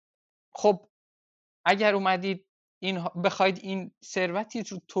 خب اگر اومدید بخواید این ثروتی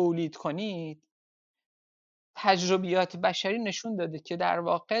رو تولید کنید، تجربیات بشری نشون داده که در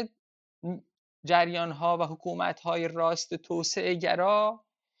واقع جریان‌ها و حکومت‌های راست توسعه گرا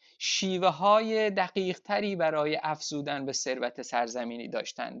شیوه های دقیق تری برای افزودن به ثروت سرزمینی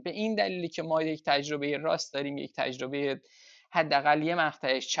داشتن. به این دلیلی که ما یک تجربه راست داریم، یک تجربه حداقل یه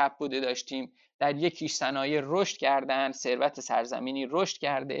مقطعش چپ بوده داشتیم، در یکیش صنایع رشد کردن، ثروت سرزمینی رشد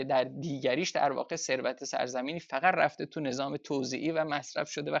کرده، در دیگریش در واقع ثروت سرزمینی فقط رفته تو نظام توزیعی و مصرف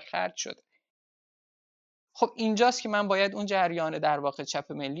شده و خرج شده. خب اینجاست که من باید اون جریان در واقع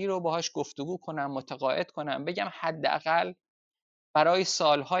چپ ملی رو باهاش گفتگو کنم، متقاعد کنم، بگم حداقل برای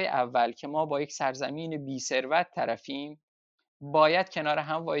سالهای اول که ما با یک سرزمین بی ثروت طرفیم، باید کنار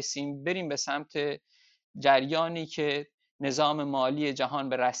هم وایسیم، بریم به سمت جریانی که نظام مالی جهان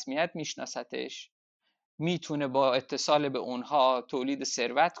به رسمیت میشناستش، میتونه با اتصال به اونها تولید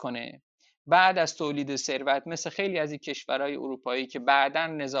ثروت کنه. بعد از تولید ثروت مثل خیلی از این کشورهای اروپایی که بعداً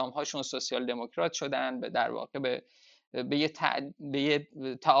نظامهاشون سوسیال دموکرات شدن، در واقع به یه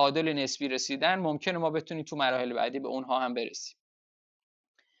تعادل نسبی رسیدن، ممکنه ما بتونیم تو مراحل بعدی به اونها هم برسیم.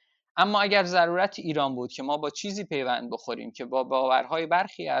 اما اگر ضرورت ایران بود که ما با چیزی پیوند بخوریم که با باورهای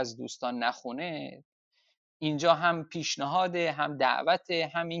برخی از دوستان نخونه، اینجا هم پیشنهاد، هم دعوت،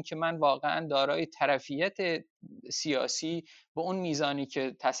 هم این که من واقعا دارای طرفیت سیاسی به اون میزانی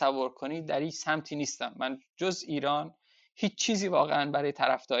که تصور کنید در هیچ سمتی نیستم. من جز ایران هیچ چیزی واقعا برای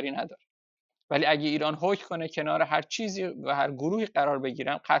طرفداری ندارم، ولی اگه ایران حکم کنه کنار هر چیزی و هر گروهی قرار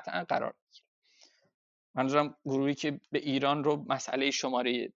بگیرم، قطعا قرار بگیرم. منظورم گروهی که به ایران رو مسئله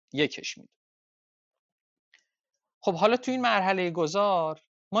شماره یکش میده. خب حالا تو این مرحله گذار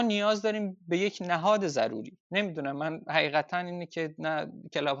ما نیاز داریم به یک نهاد ضروری. نمیدونم، من حقیقتا اینه که نه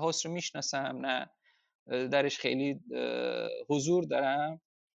کلاب هاوس رو میشناسم، نه درش خیلی حضور دارم.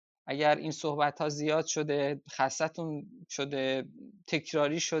 اگر این صحبت ها زیاد شده، خستتون شده،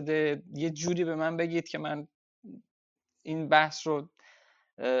 تکراری شده، یه جوری به من بگید که من این بحث رو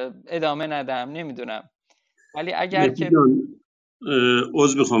ادامه ندم. نمیدونم، ولی اگر مهدی که جان،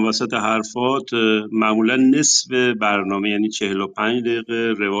 عذر میخوام وسط حرفات. معمولا نصف برنامه یعنی 45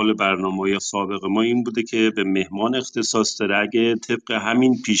 دقیقه روال برنامه یا سابق ما این بوده که به مهمان اختصاص داره. اگه طبق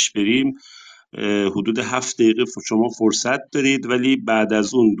همین پیش بریم حدود 7 دقیقه شما فرصت دارید، ولی بعد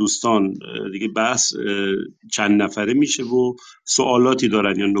از اون دوستان دیگه بحث چند نفره میشه و سوالاتی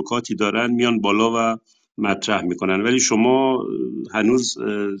دارن یا نکاتی دارن میان بالا و مطرح میکنن، ولی شما هنوز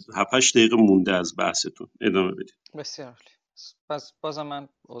 7 دقیقه مونده از بحثتون، ادامه بدید. بسیار عالی. پس بازم من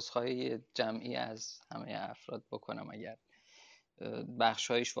عذرخواهی جمعی از همه افراد بکنم اگر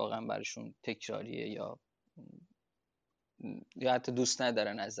بخشایش واقعا براشون تکراریه یا حتی دوست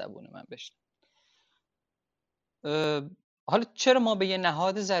ندارن از زبون من بشنن. حالا چرا ما به یه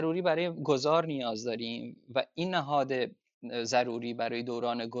نهاد ضروری برای گذار نیاز داریم و این نهاد ضروری برای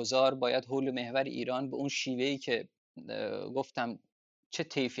دوران گذار باید حول محور ایران به اون شیوهی که گفتم چه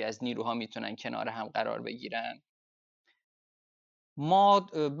طیفی از نیروها میتونن کنار هم قرار بگیرن؟ ما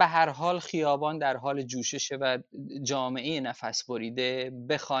به هر حال خیابان در حال جوششه و جامعه نفس بریده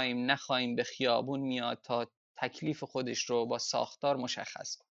بخوایم نخوایم به خیابون میاد تا تکلیف خودش رو با ساختار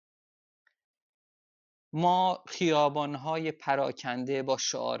مشخص کنه. ما خیابان‌های پراکنده با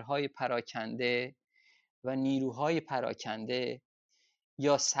شعارهای پراکنده و نیروهای پراکنده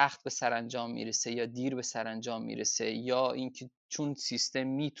یا سخت به سرانجام میرسه یا دیر به سرانجام میرسه، یا اینکه چون سیستم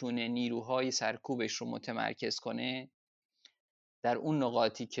میتونه نیروهای سرکوبش رو متمرکز کنه در اون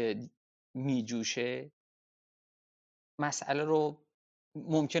نقاطی که میجوشه، مسئله رو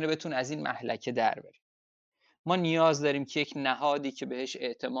ممکنه بتون از این مهلکه در بره. ما نیاز داریم که یک نهادی که بهش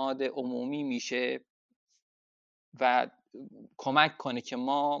اعتماد عمومی میشه و کمک کنه که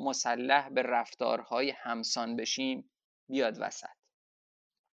ما مسلح به رفتارهای همسان بشیم بیاد وسط.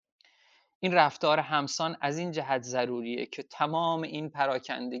 این رفتار همسان از این جهت ضروریه که تمام این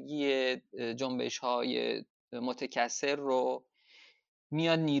پراکندگی جنبش‌های متکثر رو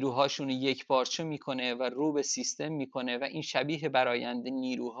میاد نیروهاشون رو یک پارچه میکنه و رو به سیستم میکنه و این شبیه برآیند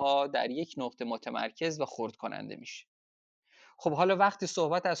نیروها در یک نقطه متمرکز و خرد کننده میشه. خب حالا وقتی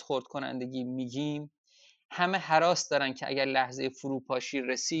صحبت از خرد کنندگی میگیم، همه هراس دارن که اگر لحظه فروپاشی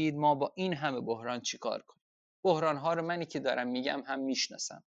رسید ما با این همه بحران چیکار کنیم. بحران ها رو منی که دارم میگم هم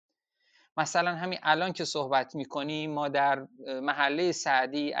میشناسم. مثلا همین الان که صحبت میکنیم ما در محله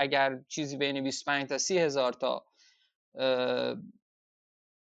سعدی اگر چیزی بین 25 تا 30 هزار تا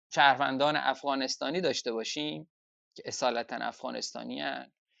شهروندان افغانستانی داشته باشیم که اصالتا افغانستانی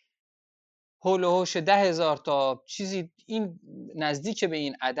هستند، حول و حوش 10,000 تا چیزی این نزدیک به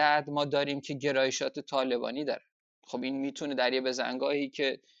این عدد ما داریم که گرایشات طالبانی داره. خب این میتونه در یه بزنگاهی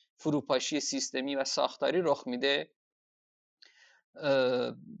که فروپاشی سیستمی و ساختاری رخ میده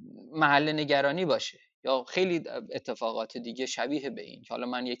محل نگرانی باشه، یا خیلی اتفاقات دیگه شبیه به این که حالا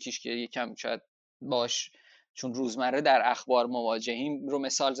من یکیش که یکم شاید باش چون روزمره در اخبار مواجهیم رو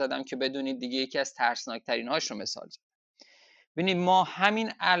مثال زدم که بدونید دیگه یکی از ترسناکترین هاش رو مثال زدم. ببینید ما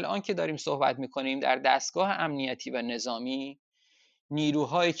همین الان که داریم صحبت میکنیم در دستگاه امنیتی و نظامی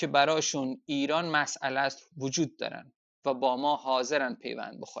نیروهایی که براشون ایران مسئله است وجود دارن و با ما حاضرن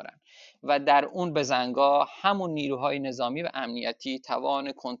پیوند بخورن و در اون بزنگاه همون نیروهای نظامی و امنیتی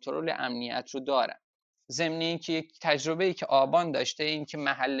توان کنترل امنیت رو دارن. ضمن اینکه یک تجربه‌ای که آبان داشته این که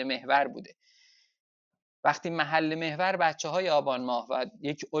محل محور بوده. وقتی محل محور بچه‌های آبان ماه و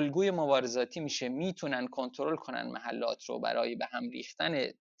یک الگوی مبارزاتی میشه میتونن کنترل کنن محلات رو برای به هم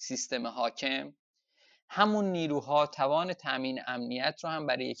ریختن سیستم حاکم، همون نیروها توان تامین امنیت رو هم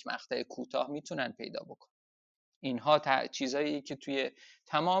برای یک مقطع کوتاه میتونن پیدا بکنن. اینها چیزایی که توی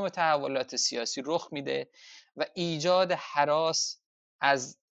تمام تحولات سیاسی رخ میده و ایجاد هراس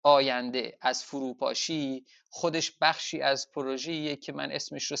از آینده، از فروپاشی، خودش بخشی از پروژه‌ایه که من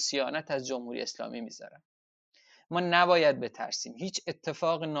اسمش رو صیانت از جمهوری اسلامی میذارم. ما نباید بترسیم. هیچ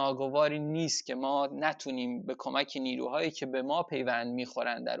اتفاق ناگواری نیست که ما نتونیم به کمک نیروهایی که به ما پیوند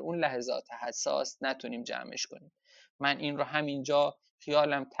میخورن در اون لحظات حساس نتونیم جمعش کنیم. من این رو همینجا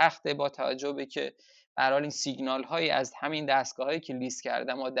خیالم تخته با توجه به که به هر حال این سیگنال هایی از همین دستگاه هایی که لیست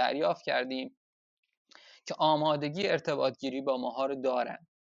کردم ما دریافت کردیم که آمادگی ارتباط گیری با ماها رو دارن.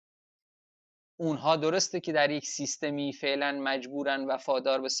 اونها درسته که در یک سیستمی فعلا مجبورن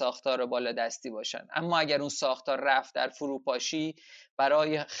وفادار به ساختار بالادستی باشن، اما اگر اون ساختار رفت در فروپاشی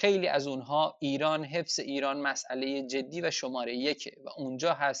برای خیلی از اونها ایران، حفظ ایران مسئله جدی و شماره یکه و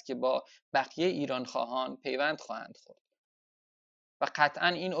اونجا هست که با بقیه ایران خواهان پیوند خواهند خورد و قطعا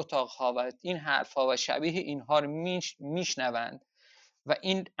این اتاقها و این حرفها و شبیه اینها رو میشنوند و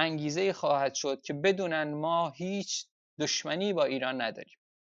این انگیزه خواهد شد که بدونن ما هیچ دشمنی با ایران نداریم.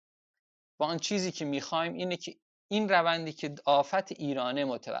 با آن چیزی که میخوایم اینه که این روندی که آفت ایرانه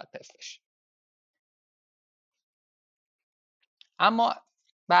متوقف بشه. اما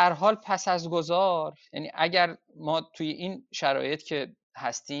به هر حال پس از گذار، یعنی اگر ما توی این شرایط که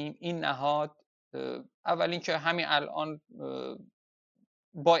هستیم این نهاد اول اینکه همین الان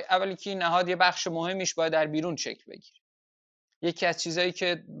اول که این نهاد یه بخش مهمیش باید در بیرون شکل بگیره. یکی از چیزایی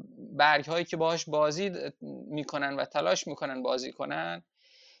که برگ‌هایی که باهاش بازی میکنن و تلاش میکنن بازی کنن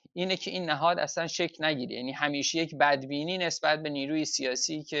اینه که این نهاد اصلا شکل نگیره، یعنی همیشه یک بدبینی نسبت به نیروی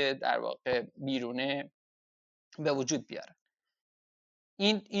سیاسی که در واقع بیرونه به وجود بیارن.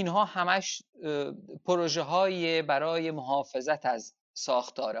 اینها همش پروژه های برای محافظت از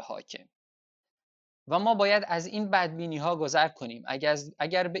ساختار حاکم و ما باید از این بدبینی ها گذر کنیم.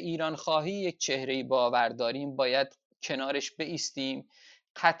 اگر به ایران خواهی یک چهره باور داریم باید کنارش بایستیم.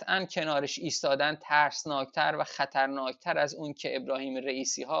 قطعا کنارش ایستادن ترسناکتر و خطرناکتر از اون که ابراهیم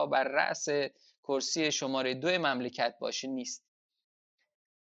رئیسی ها بر رأس کرسی شماره 2 مملکت باشه نیست.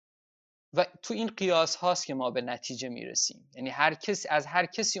 و تو این قیاس هاست که ما به نتیجه میرسیم. یعنی از هر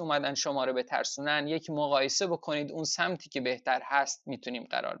کسی اومدن شما رو بترسونن، یک مقایسه بکنید اون سمتی که بهتر هست میتونیم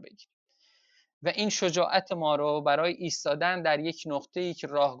قرار بگیریم. و این شجاعت ما رو برای ایستادن در یک نقطه‌ای که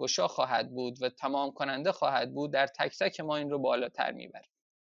راهگشا خواهد بود و تمام کننده خواهد بود، در تک تک ما این رو بالاتر میبره.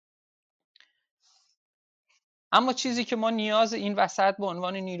 اما چیزی که ما نیاز این وسط به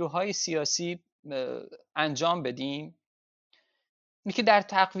عنوان نیروهای سیاسی انجام بدیم، اینه که در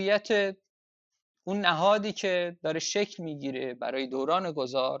تقویت اون نهادی که داره شکل میگیره برای دوران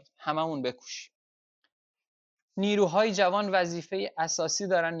گذار هممون بکوشیم. نیروهای جوان وظیفه اساسی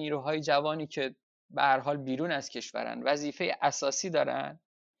دارن، نیروهای جوانی که به هر حال بیرون از کشورن وظیفه اساسی دارن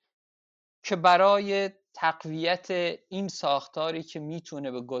که برای تقویت این ساختاری که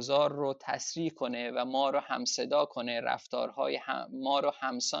میتونه به گذار رو تسریع کنه و ما رو همصدا کنه، رفتارهای ما رو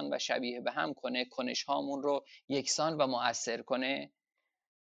همسان و شبیه به هم کنه، کنش هامون رو یکسان و مؤثر کنه،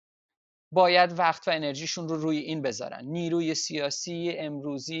 باید وقت و انرژیشون رو روی این بذارن. نیروی سیاسی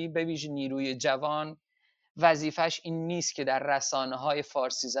امروزی به ویژه نیروی جوان وظیفش این نیست که در رسانه‌های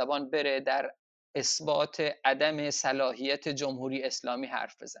فارسی زبان بره در اثبات عدم صلاحیت جمهوری اسلامی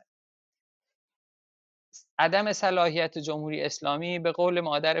حرف بزنه. عدم صلاحیت جمهوری اسلامی به قول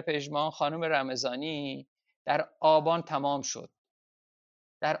مادر پژمان خانم رمضانی در آبان تمام شد.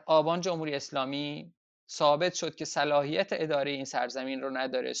 در آبان جمهوری اسلامی ثابت شد که صلاحیت اداره این سرزمین رو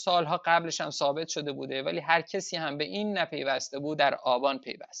نداره. سالها قبلش هم ثابت شده بوده، ولی هر کسی هم به این نپیوسته بود در آبان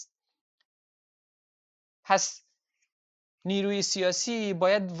پیوست. پس نیروی سیاسی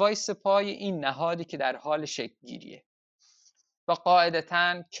باید وایس پای این نهادی که در حال شکل گیریه و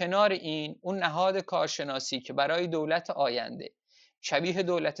قاعدتاً کنار این اون نهاد کارشناسی که برای دولت آینده شبیه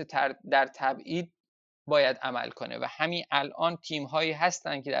دولت در تبعید باید عمل کنه و همین الان تیم هایی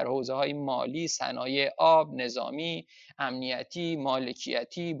هستن که در حوزه های مالی، صنایع آب، نظامی، امنیتی،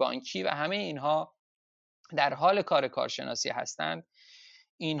 مالکیتی، بانکی و همه اینها در حال کار کارشناسی هستند.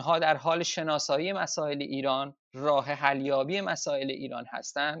 اینها در حال شناسایی مسائل ایران، راه حلیابی مسائل ایران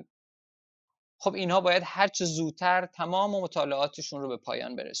هستند. خب اینها باید هرچه زودتر تمام مطالعاتشون رو به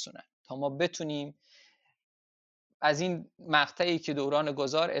پایان برسونن تا ما بتونیم از این مقطعی که دوران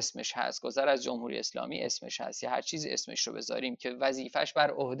گذار اسمش هست، گذر از جمهوری اسلامی اسمش هست یا هر چیزی اسمش رو بذاریم که وظیفش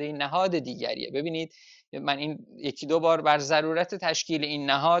بر عهده نهاد دیگریه. ببینید من این یکی دو بار بر ضرورت تشکیل این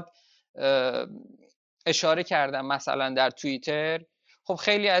نهاد اشاره کردم، مثلا در توییتر. خب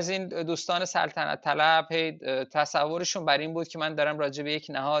خیلی از این دوستان سلطنت طلب تصورشون بر این بود که من دارم راجع به یک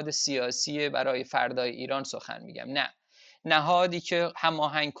نهاد سیاسی برای فردای ایران سخن میگم. نه، نهادی که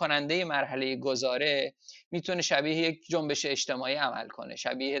هماهنگ کننده مرحله گذاره میتونه شبیه یک جنبش اجتماعی عمل کنه،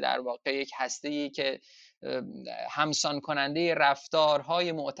 شبیه در واقع یک هسته‌ای که همسان کننده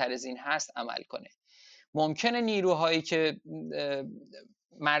رفتارهای معترضین هست عمل کنه. ممکنه نیروهایی که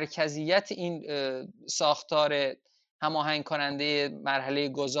مرکزیت این ساختار هماهنگ کننده مرحله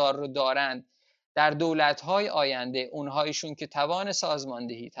گذار رو دارند در دولت‌های آینده، اونهایشون که توان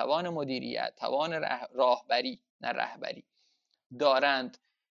سازماندهی، توان مدیریت، توان راهبری نه رهبری دارند،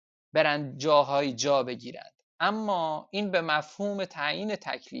 برند جاهای جا بگیرند. اما این به مفهوم تعیین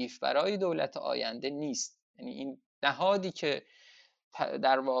تکلیف برای دولت آینده نیست. یعنی این نهادی که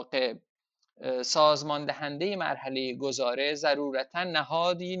در واقع سازمان دهنده مرحله گذاره ضرورتاً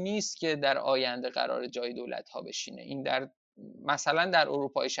نهادی نیست که در آینده قرار جای دولت ها بشینه. این در مثلا در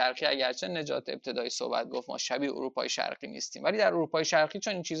اروپای شرقی، اگرچه نجات ابتدایی صحبت گفت ما شبیه اروپای شرقی نیستیم، ولی در اروپای شرقی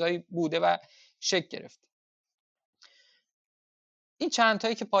چون این چیزایی بوده و شکل گرفته. این چند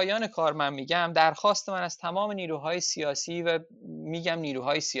تایی که پایان کار من میگم درخواست من از تمام نیروهای سیاسی و میگم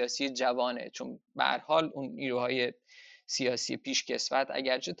نیروهای سیاسی جوانه، چون به هر حال اون نیروهای سیاسی پیشکسوت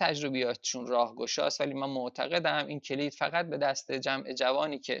اگرچه تجربیاتشون راهگشاست، ولی من معتقدم این کلید فقط به دست جمع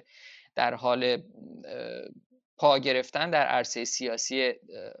جوانی که در حال پا گرفتن در عرصه سیاسی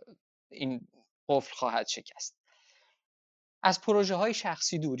این قفل خواهد شکست. از پروژه های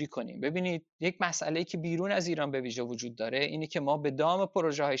شخصی دوری کنیم. ببینید یک مسئله که بیرون از ایران به ویژه وجود داره اینه که ما به دام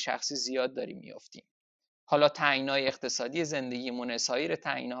پروژه های شخصی زیاد داریم میافتیم. حالا تعیین‌های اقتصادی زندگیمونه، سایر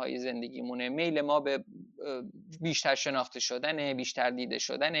تعیین‌های زندگیمونه، میل ما به بیشتر شناخته شدن، بیشتر دیده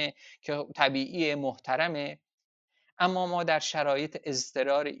شدن که طبیعی محترمه. اما ما در شرایط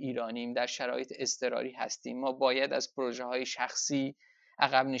اضطرار ایرانیم، در شرایط اضطراری هستیم. ما باید از پروژه های شخصی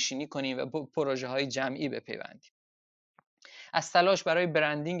عقب نشینی کنیم و پروژه های جمعی بپیوندیم. از تلاش برای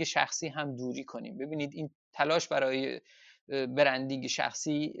برندینگ شخصی هم دوری کنیم. ببینید این تلاش برای برندینگ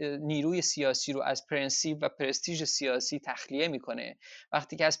شخصی نیروی سیاسی رو از پرنسیپ و پرستیژ سیاسی تخلیه میکنه.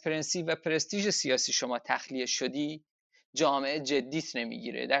 وقتی که از پرنسیپ و پرستیژ سیاسی شما تخلیه شدی، جامعه جدیت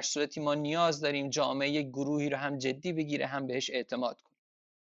نمیگیره. در صورتی ما نیاز داریم جامعه یک گروهی رو هم جدی بگیره هم بهش اعتماد کنه.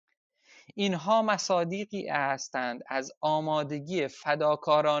 اینها مصادیقی هستند از آمادگی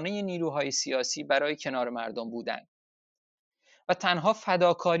فداکارانه نیروهای سیاسی برای کنار مردم بودن و تنها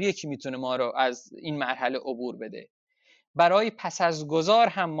فداکاریه که میتونه ما رو از این مرحله عبور بده. برای پس از گذار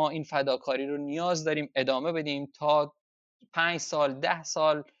هم ما این فداکاری رو نیاز داریم ادامه بدیم تا 5 سال 10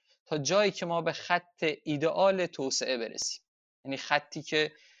 سال، تا جایی که ما به خط ایدئال توسعه برسیم، یعنی خطی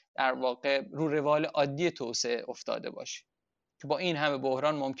که در واقع رو روال عادی توسعه افتاده باشه، که با این همه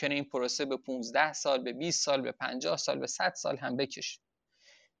بحران ممکنه این پروسه به 15 سال، به 20 سال، به 50 سال، به 100 سال هم بکشه.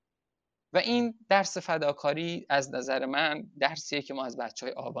 و این درس فداکاری از نظر من درسیه که ما از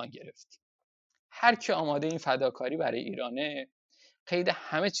بچهای آبان گرفتیم. هر کی آماده این فداکاری برای ایرانه، قید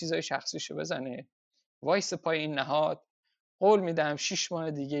همه چیزای شخصیشو بزنه، وایس پای این نهاد، قول میدم 6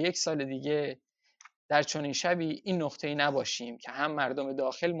 ماه دیگه، 1 سال دیگه در چنین شبی این نقطه‌ای نباشیم که هم مردم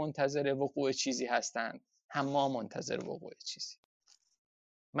داخل منتظر وقوع چیزی هستند، هم ما منتظر وقوع چیزی.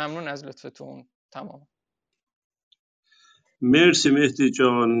 ممنون از لطفتون. تمام. مرسی مهدی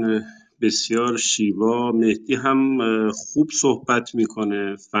جان، بسیار شیوا. مهدی هم خوب صحبت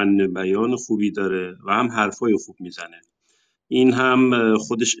میکنه، فن بیان خوبی داره و هم حرفای خوب میزنه. این هم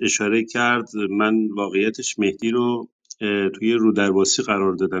خودش اشاره کرد. من واقعیتش مهدی رو توی رودرواسی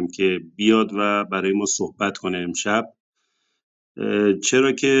قرار دادم که بیاد و برای ما صحبت کنه امشب،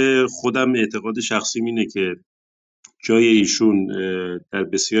 چرا که خودم اعتقاد شخصیم اینه که جای ایشون در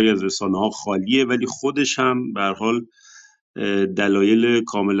بسیاری از رسانه‌ها خالیه، ولی خودش هم به هر حال دلایل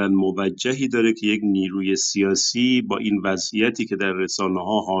کاملا موجهی داره که یک نیروی سیاسی با این وضعیتی که در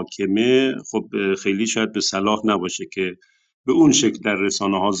رسانه‌ها حاکمه، خب خیلی شاید به صلاح نباشه که به اون شکل در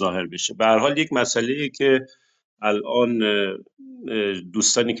رسانه‌ها ظاهر بشه. به هر حال یک مسئله‌ای که الان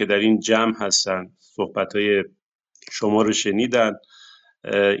دوستانی که در این جمع هستن صحبت‌های شما رو شنیدن،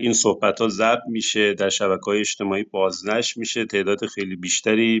 این صحبت ها ضبط میشه، در شبکه‌های اجتماعی بازنشر میشه، تعداد خیلی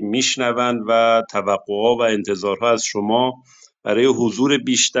بیشتری میشنون و توقعها و انتظارها از شما برای حضور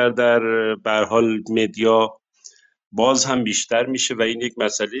بیشتر در به هر حال مدیا باز هم بیشتر میشه و این یک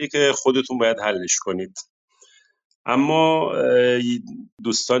مسئله‌ای که خودتون باید حلش کنید. اما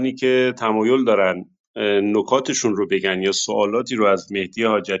دوستانی که تمایل دارن نکاتشون رو بگن یا سوالاتی رو از مهدی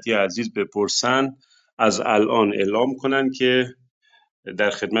حاجتی عزیز بپرسن، از الان اعلام کنن که در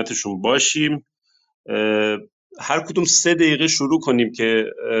خدمتشون باشیم. هر کدوم 3 دقیقه شروع کنیم که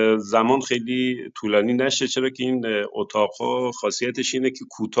زمان خیلی طولانی نشه، چرا که این اتاقها خاصیتش اینه که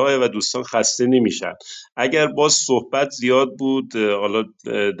کوتاه و دوستان خسته نمیشن. اگر باز صحبت زیاد بود حالا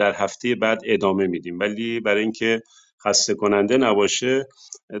در هفته بعد ادامه میدیم، ولی برای اینکه خسته کننده نباشه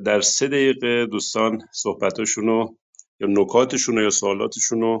در 3 دقیقه دوستان صحبتاشونو یا نکاتشونو یا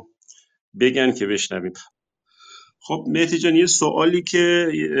سوالاتشونو بگن که بشنویم. خب مهدی جان، یه سوالی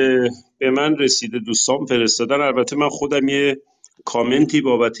که به من رسیده، دوستان فرستادن، البته من خودم یه کامنتی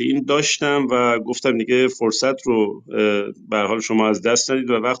بابت این داشتم و گفتم دیگه فرصت رو به هر حال شما از دست ندید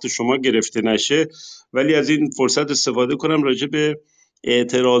و وقت شما گرفته نشه، ولی از این فرصت استفاده کنم راجع به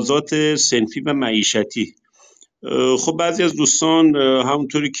اعتراضات صنفی و معیشتی. خب بعضی از دوستان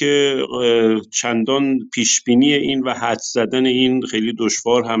همونطوری که چندان پیشبینی این و حدس زدن این خیلی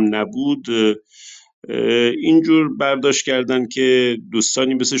دشوار هم نبود، اینجور برداشت کردن که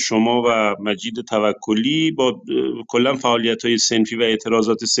دوستانی مثل شما و مجید توکلی با کلا فعالیت‌های صنفی و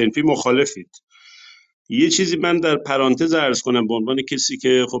اعتراضات صنفی مخالفید. یه چیزی من در پرانتز عرض کنم به عنوان کسی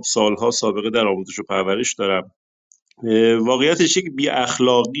که خب سالها سابقه در آموزش و پرورش دارم. واقعیتش یک بی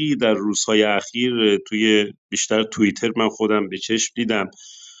اخلاقی در روزهای اخیر توی بیشتر توییتر من خودم به چشم دیدم.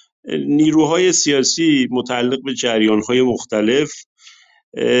 نیروهای سیاسی متعلق به جریان‌های مختلف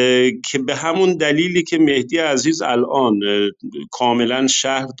که به همون دلیلی که مهدی عزیز الان کاملا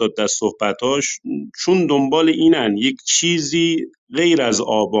شرح داد در صحبتاش، چون دنبال اینن یک چیزی غیر از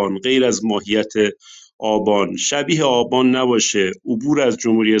آبان، غیر از ماهیت آبان، شبیه آبان نباشه، عبور از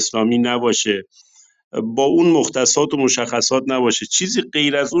جمهوری اسلامی نباشه، با اون مختصات و مشخصات نباشه، چیزی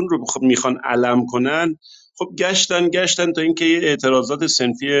غیر از اون رو میخوان علم کنن. خب گشتن تا اینکه یه اعتراضات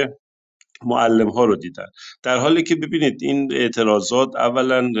صنفی معلم ها رو دیدن، در حالی که ببینید این اعتراضات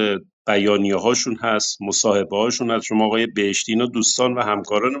اولا بیانیه هاشون هست، مصاحبه هاشون هست. شما آقای بهشتی اینا دوستان و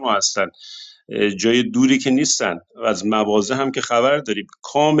همکاران ما هستن، جای دوری که نیستن، از مواضع هم که خبر داریم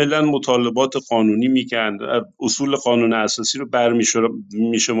کاملا مطالبات قانونی میکنن، اصول قانون اساسی رو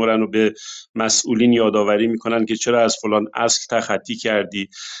برمیشمرن و به مسئولین یادآوری میکنن که چرا از فلان اصل تخطی کردی.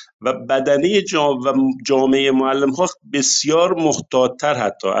 و بدنه جامعه معلم ها بسیار محتاط‌تر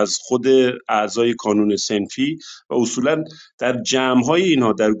حتی از خود اعضای کانون صنفی و اصولا در جمع های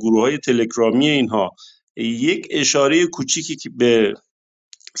اینها، در گروه های تلگرامی اینها یک اشاره کوچیکی که به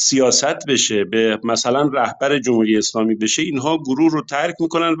سیاست بشه، به مثلا رهبر جمهوری اسلامی بشه، اینها گروه رو ترک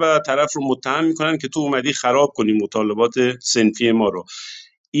میکنن و طرف رو متهم میکنن که تو اومدی خراب کنی مطالبات صنفی ما رو.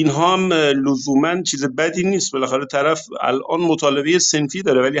 اینها هم لزوما چیز بدی نیست، بالاخره طرف الان مطالبه صنفی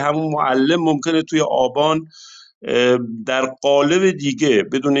داره، ولی همون معلم ممکنه توی آبان در قالب دیگه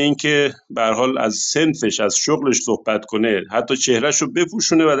بدون اینکه به هر حال از صنفش از شغلش صحبت کنه حتی چهرهش رو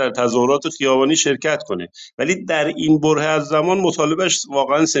بپوشونه و در تظاهرات خیابانی شرکت کنه، ولی در این بره از زمان مطالبهش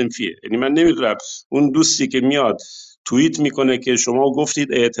واقعا صنفیه. یعنی من نمیدونم اون دوستی که میاد توییت میکنه که شما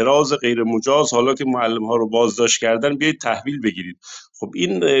گفتید اعتراض غیر مجاز، حالا که معلم ها رو بازداشت کردن بیایید تحویل بگیرید، خب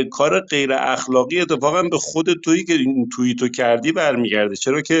این کار غیر اخلاقی اتفاقا به خود تویی که این توییتو کردی برمیگرده.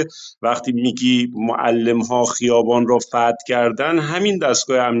 چرا که وقتی میگی معلم ها خیابان رو فتح کردن، همین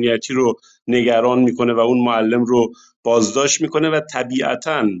دستگاه امنیتی رو نگران میکنه و اون معلم رو بازداشت میکنه و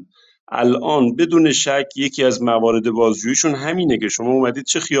طبیعتاً الان بدون شک یکی از موارد بازجوییشون همینه که شما اومدید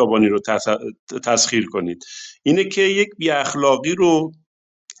چه خیابانی رو تسخیر کنید. اینه که یک بی اخلاقی رو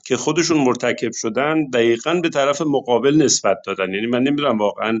که خودشون مرتکب شدن دقیقاً به طرف مقابل نسبت دادن. یعنی من نمیدونم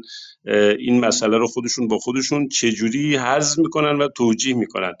واقعاً این مسئله رو خودشون با خودشون چجوری هضم میکنن و توجیه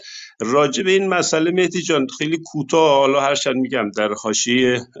میکنن. راجع به این مسئله مهدی جان خیلی کوتاه، حالا هرچند میگم در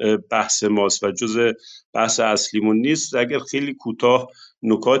حاشیه بحث ماست و جزء بحث اصلیمون نیست، اگر خیلی کوتاه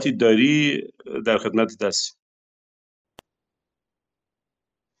نکاتی داری در خدمت هستیم.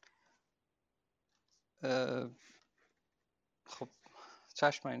 خب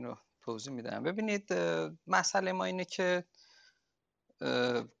چشم، این رو توضیح میدم. ببینید مسئله ما اینه که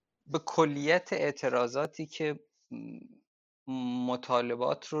به کلیت اعتراضاتی که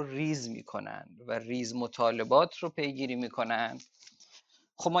مطالبات رو ریز میکنن و ریز مطالبات رو پیگیری میکنن،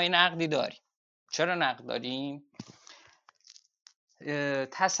 خب ما این نقدی داریم. چرا نقد داریم؟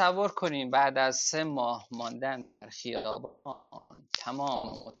 تصور کنیم بعد از 3 ماه ماندن در خیابان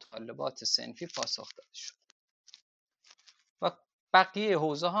تمام مطالبات صنفی پاسخ داده شد و بقیه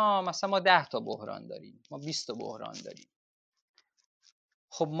حوزه ها مثلا ما 10 تا بحران داریم، ما 20 تا بحران داریم.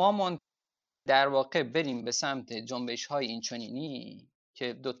 خب ما در واقع بریم به سمت جنبش های اینچنینی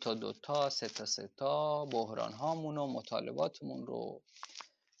که 2 تا 3 تا بحران هامون و مطالباتمون رو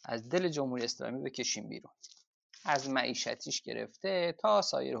از دل جمهوری اسلامی بکشیم بیرون، از معیشتیش گرفته تا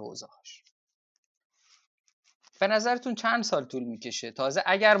سایر حوزه هاش. به نظرتون چند سال طول میکشه تازه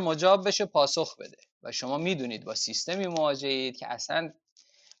اگر مجاب بشه پاسخ بده؟ و شما میدونید با سیستمی مواجهید که اصلا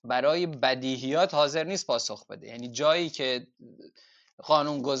برای بدیهیات حاضر نیست پاسخ بده. یعنی جایی که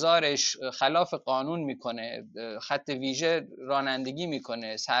قانونگذارش خلاف قانون میکنه، خط ویژه رانندگی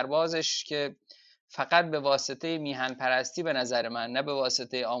میکنه، سربازش که فقط به واسطه میهن پرستی، به نظر من نه به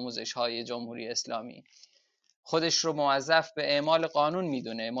واسطه آموزش های جمهوری اسلامی، خودش رو موظف به اعمال قانون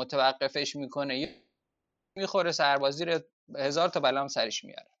میدونه، متوقفش میکنه، میخوره سربازی رو 1000 تا بلام سرش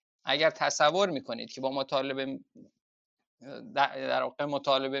میاره. اگر تصور میکنید که با مطالبه در واقع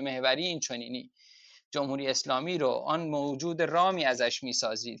مطالبه محوری این چنینی جمهوری اسلامی رو آن موجود رامی ازش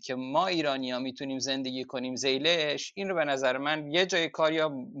میسازید که ما ایرانی ها میتونیم زندگی کنیم زیلش، این رو به نظر من یه جای کار یا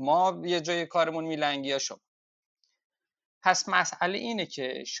ما یه جای کارمون میلنگی یا شما. پس مسئله اینه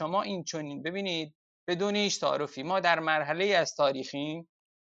که شما این چنین ببینید، بدون هیچ تعارفی ما در مرحله از تاریخیم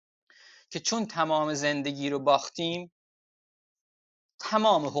که چون تمام زندگی رو باختیم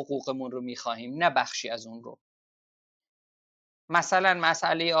تمام حقوقمون رو میخواهیم، نه بخشی از اون رو. مثلا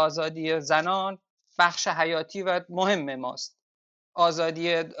مسئله آزادی زنان بخش حیاتی و مهم ماست،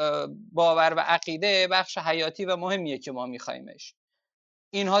 آزادی باور و عقیده بخش حیاتی و مهمیه که ما میخوایمش.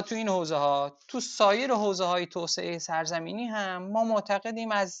 اینها تو این حوزه ها، تو سایر حوزه های توسعه سرزمینی هم ما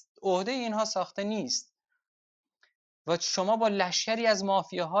معتقدیم از عهده اینها ساخته نیست و شما با لشکری از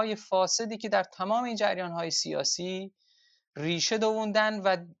مافیاهای فاسدی که در تمام این جریان های سیاسی ریشه دووندن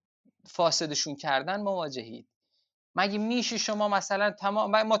و فاسدشون کردن مواجهید. مگه میشه شما مثلا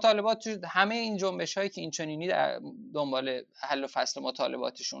تمام مطالبات همه این جنبش هایی که این چنینی در دنبال حل و فصل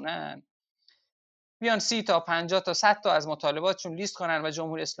مطالباتشونن بیان 30 تا 50 تا 100 تا از مطالباتشون لیست کنن و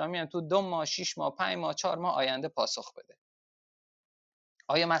جمهوری اسلامی هم تو 2 ماه 6 ماه 5 ماه 4 ماه آینده پاسخ بده؟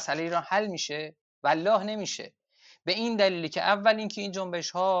 آیا مسئله ایران حل میشه؟ والله نمیشه. به این دلیلی که اول اینکه این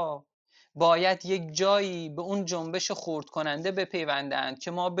جنبش ها باید یک جایی به اون جنبش خرد کننده بپیوندند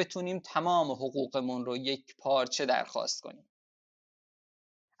که ما بتونیم تمام حقوقمون رو یک پارچه درخواست کنیم.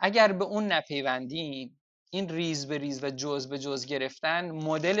 اگر به اون نپیوندیم، این ریز به ریز و جز به جز گرفتن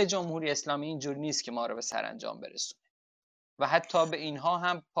مدل جمهوری اسلامی اینجور نیست که ما رو به سرانجام برسونه و حتی به اینها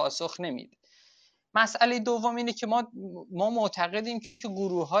هم پاسخ نمیده. مسئله دوم اینه که ما معتقدیم که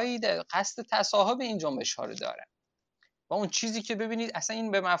گروه‌هایی قصد تصاحب این جنبش ها رو دارن و اون چیزی که ببینید اصلا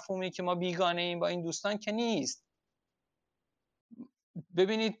این به مفهومی که ما بیگانه ایم با این دوستان که نیست.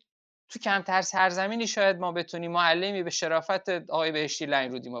 ببینید تو کمتر سرزمینی شاید ما بتونیم معلمی به شرافت آقای بهشتی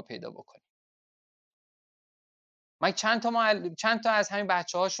لنگرودی ما پیدا بکنیم. من چند تا از همین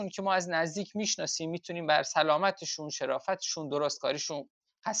بچه‌هاشون که ما از نزدیک میشناسیم میتونیم بر سلامتشون، شرافتشون، درستکاریشون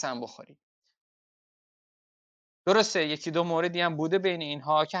قسم بخوریم. درسته یکی دو موردی هم بوده بین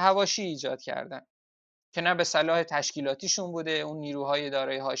اینها که حواشی ایجاد کردن که نه به صلاح تشکیلاتیشون بوده اون نیروهای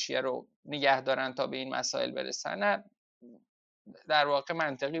دارای حاشیه رو نگه دارن تا به این مسائل برسن، نه در واقع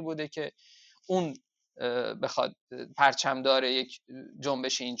منطقی بوده که اون بخواد پرچمدار یک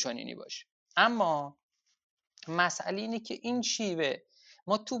جنبش این چنینی باشه. اما مسئله اینه که این شیوه،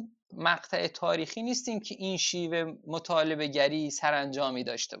 ما تو مقطع تاریخی نیستیم که این شیوه مطالبه گری سرانجامی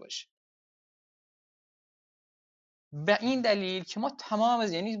داشته باشه. به این دلیل که ما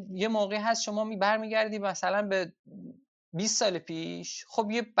تمام یعنی یه موقعی هست شما برمیگردی مثلا به 20 سال پیش،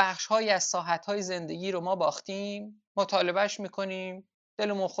 خب یه بخش‌هایی از ساحت‌های زندگی رو ما باختیم، مطالبهش میکنیم،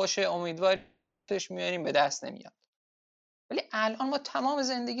 دلمون خوشه، امیدوارش میاریم، به دست نمیاد. ولی الان ما تمام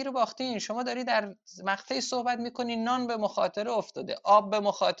زندگی رو باختیم. شما داری در مقطعی صحبت میکنی نان به مخاطره افتاده، آب به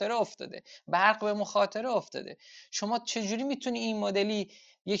مخاطره افتاده، برق به مخاطره افتاده. شما چجوری میتونی این مدلی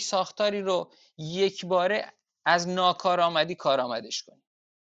یک ساختاری رو یک باره از ناکارآمدی کارآمدش کنی؟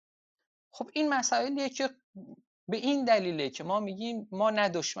 خب این مسائلیه که به این دلیله که ما میگیم ما نه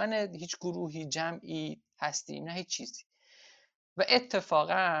دشمن هیچ گروهی جمعی هستیم نه هیچ چیزی. و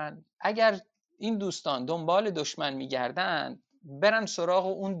اتفاقا اگر این دوستان دنبال دشمن میگردن، برن سراغ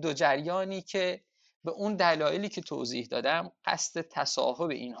اون دو جریانی که به اون دلایلی که توضیح دادم قصد تصاحب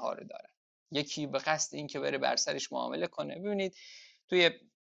اینها رو دارن. یکی به قصد این که بره بر سرش معامله کنه. ببینید توی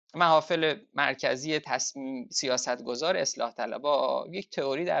محافل مرکزی تصمیم سیاستگزار اصلاح طلبها یک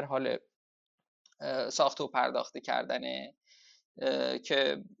تئوری در حال ساخته و پرداخته کردنه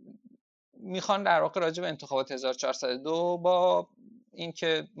که میخوان در واقع راجع به انتخابات 1402 با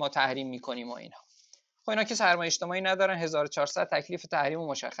اینکه ما تحریم میکنیم و اینها، خب اینا که سرمایه اجتماعی ندارن، 1400 تکلیف تحریم رو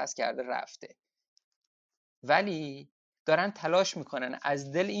مشخص کرده رفته، ولی دارن تلاش میکنن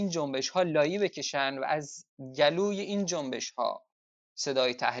از دل این جنبش ها لایی بکشن و از گلوی این جنبش ها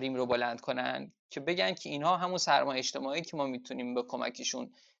صدای تحریم رو بلند کنن که بگن که اینها همون سرمایه اجتماعی که ما میتونیم به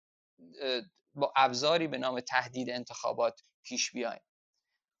کمکشون با ابزاری به نام تهدید انتخابات پیش بیایم.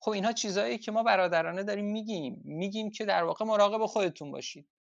 خب اینها چیزایی که ما برادرانه داریم میگیم که در واقع مراقب خودتون باشید.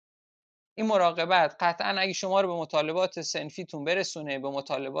 این مراقبت قطعا اگه شما رو به مطالبات صنفیتون برسونه، به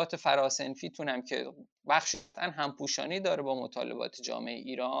مطالبات فراسنفیتون هم که بخشاً همپوشانی داره با مطالبات جامعه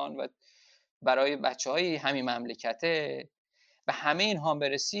ایران و برای بچه‌های همین مملکته، به همه اینها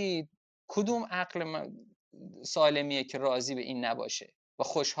برسید، کدوم عقل سالمیه که راضی به این نباشه و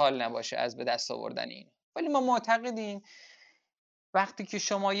خوشحال نباشه از به دست آوردن این؟ ولی ما معتقدیم وقتی که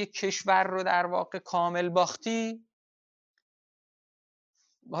شما یک کشور رو در واقع کامل باختی،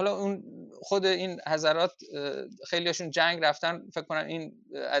 حالا اون خود این حضرات خیلیاشون جنگ رفتن، فکر کنم این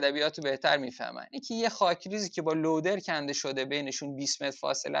ادبیات رو بهتر میفهمن، اینکه یه خاکریزی که با لودر کنده شده بینشون 20 متر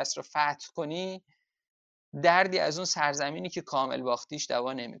فاصله است رو فتح کنی، دردی از اون سرزمینی که کامل باختیش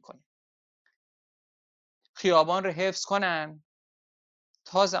دوا نمیکنه. خیابان رو حفظ کنن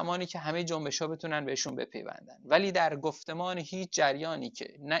تا زمانی که همه جنبش‌ها بتونن بهشون بپیوندن، ولی در گفتمان هیچ جریانی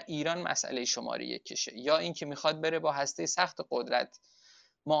که نه ایران مسئله شماره یکشه یا این که میخواد بره با هسته سخت قدرت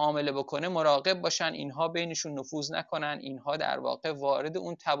معامله بکنه، مراقب باشن اینها بینشون نفوذ نکنن، اینها در واقع وارد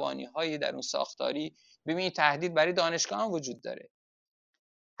اون تبانی‌های در اون ساختاری. ببینید تهدید برای دانشگاه هم وجود داره،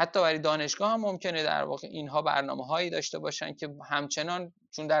 حتی برای دانشگاه هم ممکنه در واقع اینها برنامه‌هایی داشته باشن که همچنان،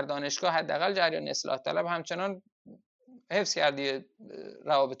 چون در دانشگاه حداقل جریان اصلاح طلب همچنان حفظ کرده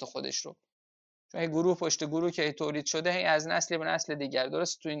روابط خودش رو، چون گروه پشت گروه که تولید شده هی از نسل به نسل دیگر،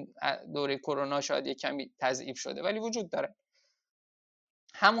 درست تو این دوره کرونا شاید یک کمی تضعیف شده ولی وجود داره.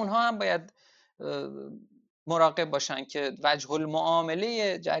 همونها هم باید مراقب باشن که وجه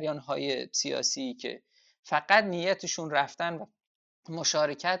المعامله جریان‌های سیاسی که فقط نیتشون رفتن و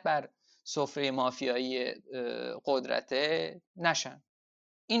مشارکت بر سفره مافیایی قدرته نشن.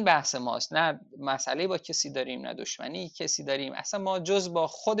 این بحث ماست، نه مسئله با کسی داریم نه دشمنی کسی داریم، اصلا ما جز با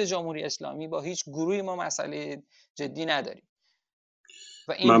خود جمهوری اسلامی با هیچ گروهی ما مسئله جدی نداریم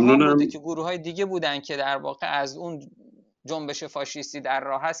و اینها بوده که گروه‌های دیگه بودن که در واقع از اون جنبش فاشیستی در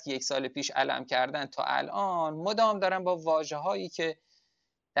راه هست که 1 سال پیش علم کردن تا الان مدام دارن با واژه‌هایی که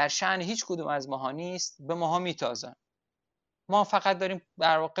در شأن هیچ کدوم از ماها نیست به ماها میتازن. ما فقط داریم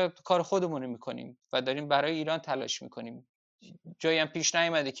در واقع کار خودمون رو میکنیم و داریم برای ایران تلاش میکنیم. جایی هم پیش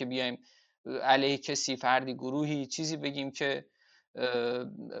نیامده که بیایم علیه کسی، فردی، گروهی چیزی بگیم که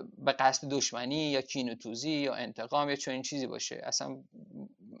به قصد دشمنی یا کینه‌توزی یا انتقام یا چنین چیزی باشه. اصلا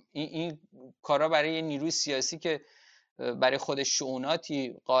این کارا برای نیروی سیاسی که برای خودش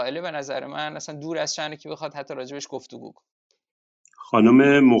شؤوناتی قائله، به نظر من اصلا دور از شأنه که بخواد حتی راجبش گفتگو کنه.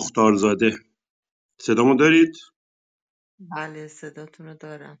 خانم مختارزاده، صدامو دارید؟ بله صداتون رو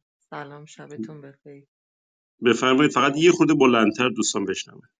دارم. سلام، شبتون بخیر. بفرمایید، فقط یه خورده بلندتر دوستان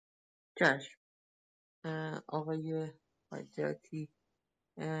بشنوم. چشم. آقای حاجتی،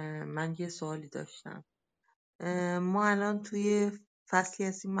 من یه سوالی داشتم. ما الان توی فصلی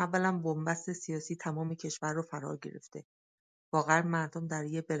هستیم، اولا بنبست سیاسی تمام کشور رو فرا گرفته. واقعا مردم در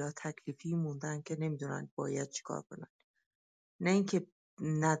یه بلا تکلیفی موندن که نمیدونن باید چیکار کنن. نه اینکه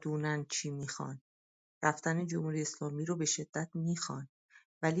ندونن چی میخوان. رفتن جمهوری اسلامی رو به شدت میخوان.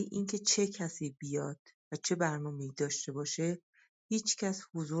 ولی اینکه چه کسی بیاد و چه برنامه‌ای داشته باشه، هیچکس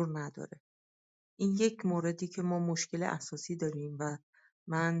حضور نداره. این یک موردی که ما مشکل اساسی داریم و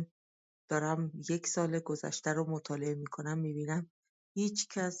من دارم 1 سال گذشته رو مطالعه میکنم، میبینم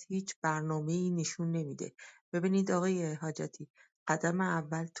هیچکس هیچ برنامه‌ای نشون نمیده. ببینید آقای حاجتی، قدم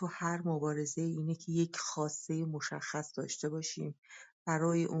اول تو هر مبارزه اینه که یک خواسته مشخص داشته باشیم.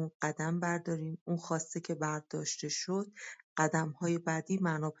 برای اون قدم برداریم. اون خواسته که برداشته شد، قدم‌های بعدی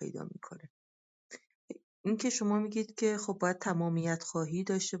معنا پیدا میکنه. اینکه شما میگید که خب باید تمامیت خواهی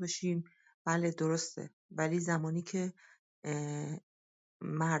داشته باشیم، بله درسته، ولی زمانی که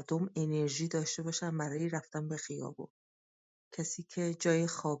مردم انرژی داشته باشن برای رفتن به خیابون، کسی که جای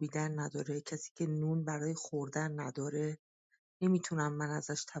خوابیدن نداره، کسی که نون برای خوردن نداره، نمیتونم من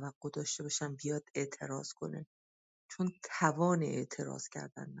ازش توقع داشته باشم بیاد اعتراض کنه، چون توان اعتراض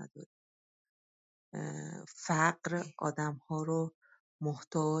کردن نداره. فقر آدم‌ها رو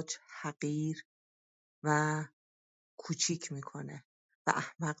محتاج، حقیر و کوچیک میکنه و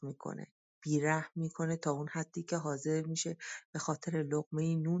احمق میکنه، بی‌رحم میکنه تا اون حدی که حاضر میشه به خاطر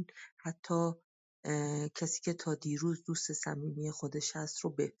لقمه نون حتی کسی که تا دیروز دوست صمیمی خودش هست رو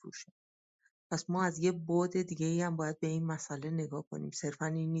بفروشه. پس ما از یه بعد دیگه ای هم باید به این مسئله نگاه کنیم. صرفا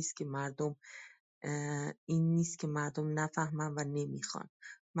این نیست که مردم نفهمن و نمیخوان.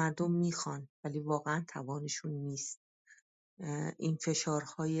 مردم میخوان ولی واقعا توانشون نیست. این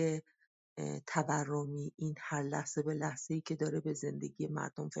فشارهای تورمی، این هر لحظه به لحظه‌ای که داره به زندگی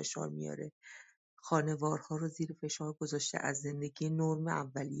مردم فشار میاره، خانوارها رو زیر فشار گذاشته، از زندگی نرم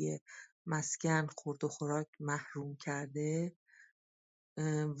اولیه، مسکن، خورد و خوراک محروم کرده.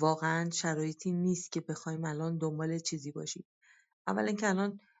 واقعا شرایطی نیست که بخوایم الان دنبال چیزی باشیم. اولا که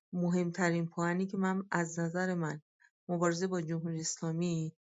الان مهمترین پوانی که من از نظر من مبارزه با جمهوری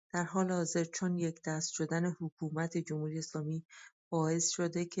اسلامی در حال حاضر، چون یک دست شدن حکومت جمهوری اسلامی باعث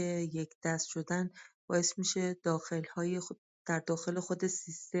شده که یک دست شدن باعث میشه در داخل خود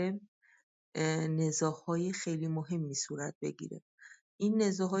سیستم نزاع‌های خیلی مهمی صورت بگیره. این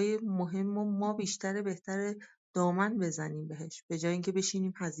نزاع‌های مهم رو ما بهتره دامن بزنیم بهش، به جای اینکه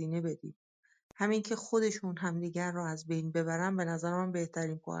بشینیم هزینه بدیم. همین که خودشون همدیگر رو از بین ببرن به نظر من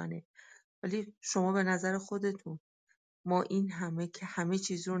بهترین پوانه. ولی شما به نظر خودتون ما این همه که همه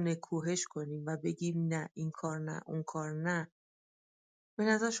چیز رو نکوهش کنیم و بگیم نه این کار نه اون کار نه، به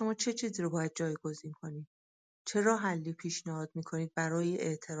نظر شما چه چیزی رو باید جایگزین کنیم؟ چه راه حلی پیشنهاد میکنید برای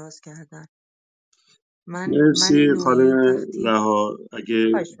اعتراض کردن؟ من مرسی لایه خانم تحتیم. رها،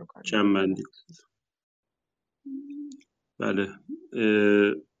 اگه خواهش میکنم جمع. ببخشید. بله.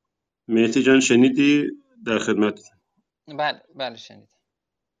 مهدی جان شنیدی؟ در خدمت. بله شنیدم.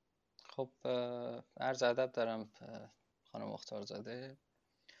 خب عرض ادب دارم خانم مختارزاده.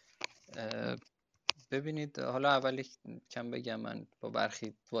 ببینید، حالا اولی کم بگم، من با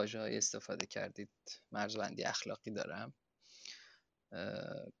برخی واژه‌های استفاده کردید، مرزبندی اخلاقی دارم.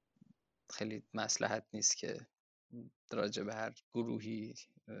 خیلی مصلحت نیست که راجع به هر گروهی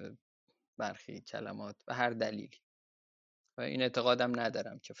برخی کلمات و هر دلیلی، و این اعتقادم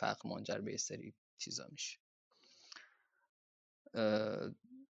ندارم که فقر منجر به یه سری چیزا میشه.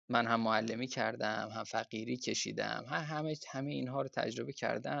 من هم معلمی کردم، هم فقیری کشیدم، همه اینها رو تجربه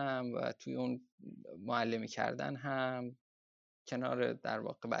کردم و توی اون معلمی کردن هم کنار در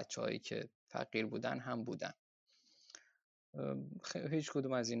واقع بچه‌هایی که فقیر بودن هم بودن. هیچ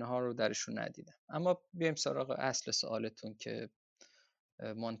کدوم از اینها رو درشون ندیدم. اما بیایم سراغ اصل سوالتون که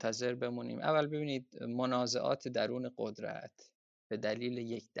منتظر بمونیم. اول ببینید، منازعات درون قدرت به دلیل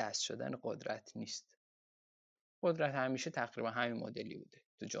یک دست شدن قدرت نیست. قدرت همیشه تقریبا همین مدلی بوده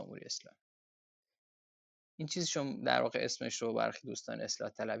تو جمهوری اسلامی. این چیزی چون در واقع اسمش رو برخی دوستان اصلاح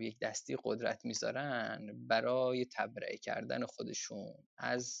طلب یک دستی قدرت میذارن، برای تبرئه کردن خودشون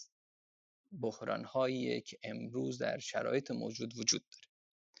از بحران‌هایی که امروز در شرایط موجود وجود داره.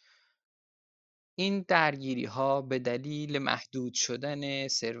 این درگیری‌ها به دلیل محدود شدن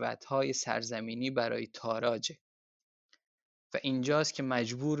ثروت‌های سرزمینی برای تاراجه. و اینجاست که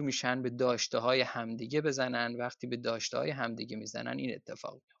مجبور میشن به داشته‌های همدیگه بزنن. وقتی به داشته‌های همدیگه میزنن این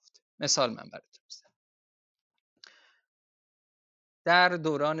اتفاق میفته. مثال من براتون میزنم. در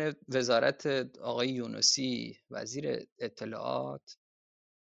دوران وزارت آقای یونسی وزیر اطلاعات،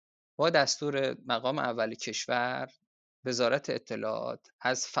 با دستور مقام اول کشور، وزارت اطلاعات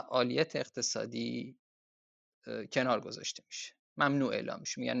از فعالیت اقتصادی کنار گذاشته میشه، ممنوع اعلام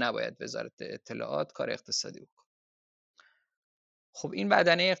میشه، میگن نباید وزارت اطلاعات کار اقتصادی بکنه. خب این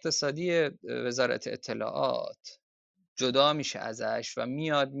بدنه اقتصادی وزارت اطلاعات جدا میشه ازش و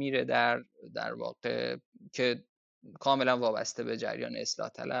میاد میره در واقع که کاملا وابسته به جریان اصلاح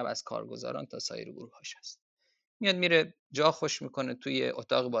طلب از کارگزاران تا سایر گروهاش هست، میاد میره جا خوش میکنه توی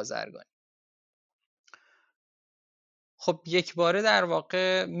اتاق بازرگانی. خب یک باره در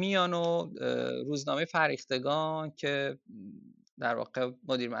واقع میان و روزنامه فرهیختگان که در واقع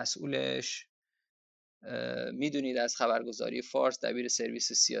مدیر مسئولش میدونید از خبرگزاری فارس دبیر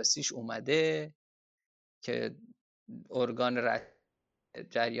سرویس سیاسیش اومده که ارگان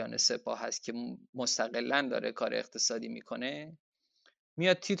جریان سپاه هست که مستقلاً داره کار اقتصادی میکنه،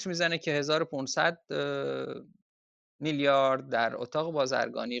 میاد تیتر میزنه که 1500 میلیارد در اتاق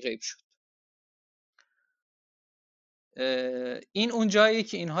بازرگانی غیب شد. این اون جایی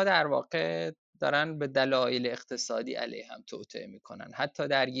که اینها در واقع دارن به دلایل اقتصادی علیه هم توطئه میکنن. حتی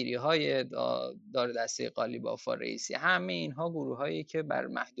درگیری های دار دسته قالیباف و رئیسی، همه اینها گروه هایی که بر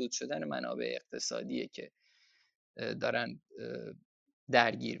محدود شدن منابع اقتصادیه که دارن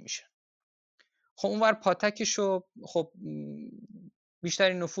درگیر میشن. خب اونور پاتکشو خب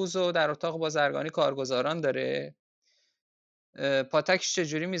بیشترین نفوذ رو در اتاق بازرگانی کارگزاران داره. پاتکش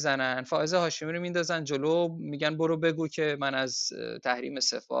چجوری میزنن؟ فائزه هاشمی رو میندازن جلو، میگن برو بگو که من از تحریم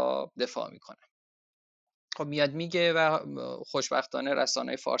سپاه دفاع میکنم. خب میاد میگه و خوشبختانه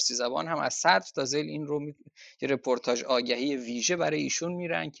رسانه‌های فارسی زبان هم از صدر تا ذیل این رو یه رپورتاج آگهی ویژه برای ایشون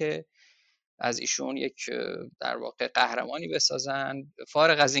میرن که از ایشون یک در واقع قهرمانی بسازن،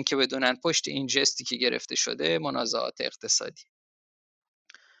 فارغ از این که بدونن پشت این جستی که گرفته شده منازعات اقتصادی.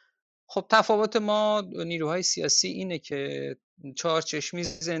 خب تفاوت ما نیروهای سیاسی اینه که چهارچشمی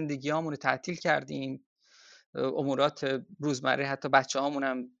زندگیامون رو تعطیل کردیم، امورات روزمره حتی بچه‌هامون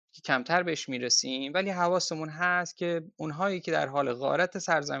هم کمتر بهش میرسیم، ولی حواسمون هست که اونهایی که در حال غارت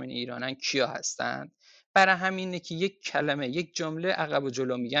سرزمین ایرانن کیا هستن. برای همینه که یک کلمه، یک جمله عقب و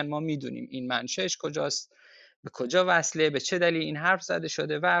جلو میگن ما میدونیم این منشأش کجاست، به کجا وصله، به چه دلیل این حرف زده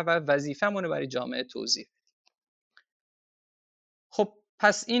شده و وظیفه‌مونه برای جامعه توضیح. خب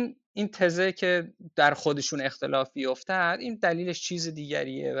پس این تزه که در خودشون اختلاف بیفتد، این دلیلش چیز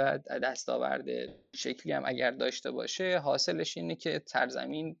دیگریه و دستاورد شکلی هم اگر داشته باشه حاصلش اینه که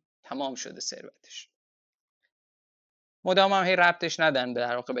سرزمین تمام شده ثروتش. مدام هم هی ربطش ندن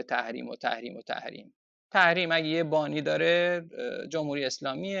در واقع به تحریم و تحریم و تحریم. تحریم اگه یه بانی داره جمهوری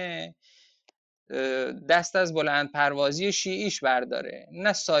اسلامیه، دست از بلند پروازی شیعیش برداره،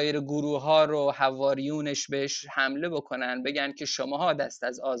 نه سایر گروه ها رو حواریونش بهش حمله بکنن بگن که شماها دست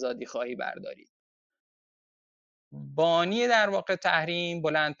از آزادی خواهی بردارید. بانی در واقع تحریم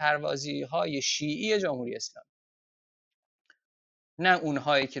بلند پروازی های شیعی جمهوری اسلامی، نه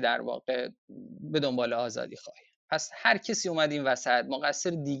اونهایی که در واقع به دنبال آزادی خواهی. پس هر کسی اومد این وسط مقصر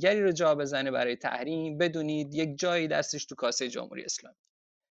دیگری رو جا بزنه برای تحریم، بدونید یک جایی دستش تو کاسه جمهوری اسلامی.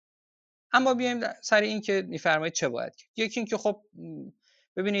 اما بیایم سر این که میفرمایید چه باید کرد. یکی این که خب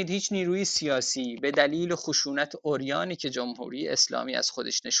ببینید هیچ نیروی سیاسی به دلیل خشونت عریانی که جمهوری اسلامی از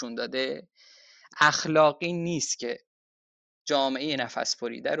خودش نشون داده اخلاقی نیست که جامعه نفس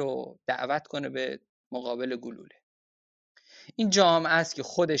بریده رو دعوت کنه به مقابل گلوله. این جامعه است که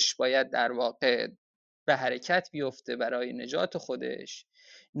خودش باید در واقع به حرکت بیفته برای نجات خودش.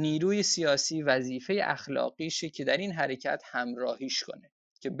 نیروی سیاسی وظیفه اخلاقیشه که در این حرکت همراهیش کنه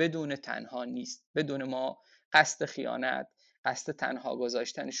که بدون تنها نیست. بدون ما قصد خیانت، قصد تنها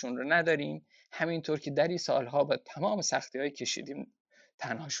گذاشتنشون رو نداریم، همینطور که در این سالها با تمام سختی‌های کشیدیم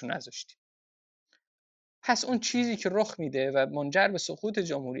تنهاشون نذاشتیم. پس اون چیزی که رخ میده و منجر به سقوط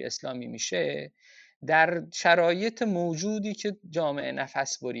جمهوری اسلامی میشه در شرایط موجودی که جامعه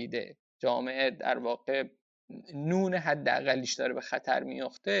نفس بریده، جامعه در واقع نون حداقلیش داره به خطر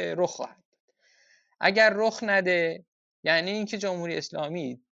میفته رخ خواهد داد. اگر رخ نده یعنی اینکه جمهوری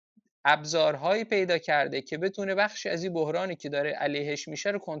اسلامی ابزارهایی پیدا کرده که بتونه بخشی از این بحرانی که داره علیهش میشه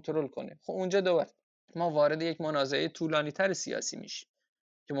رو کنترل کنه. خب اونجا دوباره ما وارد یک منازعه طولانی‌تر سیاسی میشیم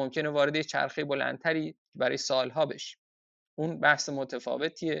که ممکنه وارد یک چرخه بلندتری برای سالها بشیم. اون بحث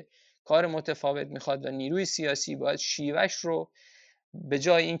متفاوتیه، کار متفاوت میخواد و نیروی سیاسی باید شیوهش رو به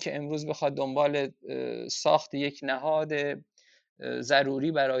جای اینکه امروز بخواد دنبال ساخت یک نهاد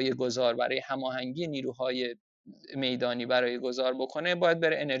ضروری برای هماهنگی نیروهای میدانی برای گذار بکنه، باید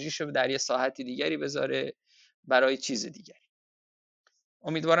بره انرژیشو در یه ساحت دیگری بذاره برای چیز دیگری.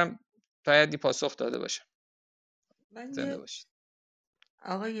 امیدوارم باید پاسخ داده باشه. من زنده یه باشید.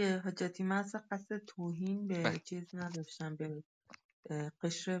 آقای حاجتی، من اصلا قصد توهین بله. به چیز نداشتم، به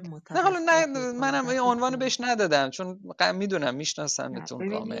قشر نه حالا متوسط یا نه، پایین منم این دست عنوانو شما. بهش ندادم چون میدونم نه میشناسمتون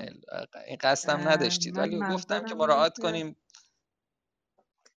کامل، ببینید، این قصدم نداشتید، من ولی گفتم که منظورم اینه مراعات که کنیم.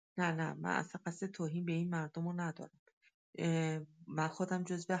 نه من اصلا قصد توهین به این مردم رو ندارم. من خودم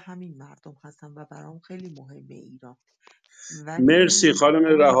جزو همین مردم هستم و برام خیلی مهمه ایران، مرسی ولی خانم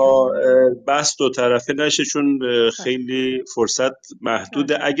رها. اونجایی بحث دو طرفه نشه چون خیلی فرصت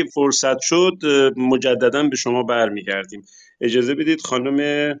محدوده. اگه فرصت شد مجددا به شما برمیگردیم. اجازه بدید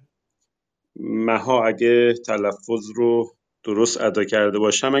خانم مها، اگه تلفظ رو درست ادا کرده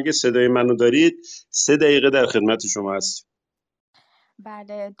باشم، اگه صدای منو دارید 3 دقیقه در خدمت شما هستیم.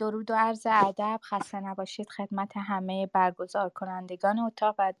 بله، درود و عرض ادب، خسته نباشید خدمت همه برگزار کنندگان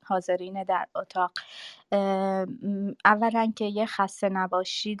اتاق و حاضرین در اتاق. اولا که یه خسته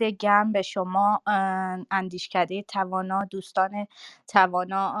نباشید گرم به شما اندیشکده توانا، دوستان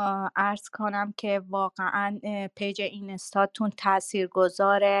توانا عرض کنم که واقعا پیج اینستاتون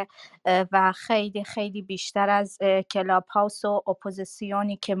تاثیرگذاره و خیلی خیلی بیشتر از کلاب هاوس و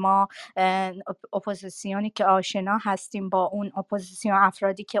اپوزیسیونی که ما اپوزیسیونی که آشنا هستیم با اون اپوزیسیون،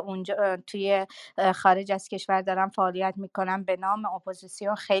 افرادی که اونجا توی خارج از کشور دارن فعالیت میکنن به نام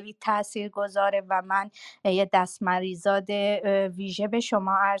اپوزیسیون خیلی تاثیرگذاره و من یه دستمریزاد ویژه به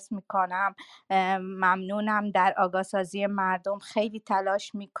شما عرض میکنم. ممنونم، در آگاهسازی مردم خیلی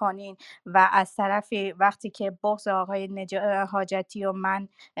تلاش میکنین و از طرفی وقتی که بغض آقای حاجتی و من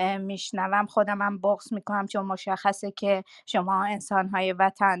میشنوم خودم هم بغض میکنم، چون مشخصه که شما انسانهای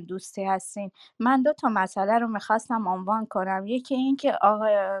وطن دوستی هستین. من 2 تا مسئله رو میخواستم عنوان کنم. یکی این که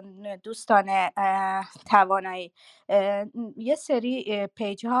آقای دوستان توانایی، یه سری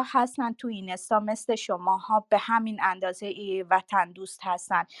پیج ها هستن تو اینستا مثل شماها به همین اندازه وطن دوست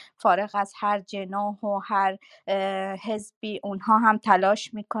هستن، فارغ از هر جناح و هر حزبی اونها هم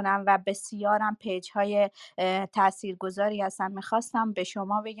تلاش میکنن و بسیارم پیج های تاثیرگذاری هستن. میخواستم به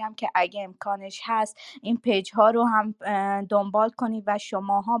شما بگم که اگه امکانش هست این پیج ها رو هم دنبال کنید و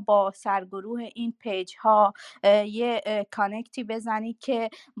شماها با سرگروه این پیج ها یه کانکتی بزنید که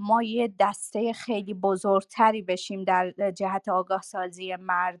ما یه دسته خیلی بزرگتری بشیم در جهت آگاه سازی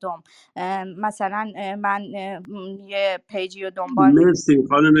مردم. مثلا من یه پیجی رو دنبال مرسی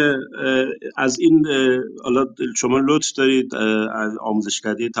خانم. از این حالا شما لطف دارید، از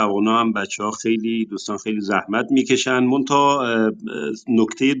آموزشکده توانا هم بچه ها خیلی دوستان خیلی زحمت میکشن. منتها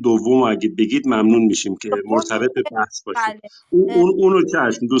نکته دوم اگه بگید ممنون میشیم که میکنم. مرتبط به بحث باشه. بله. اونو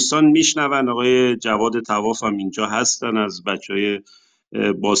چشم دوستان میشنون. آقای جواد طواف هم اینجا هستن از بچه های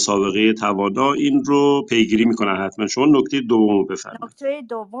با سابقه توانا، این رو پیگیری میکنن حتما. شما نکته دوم بفرمایید. نکته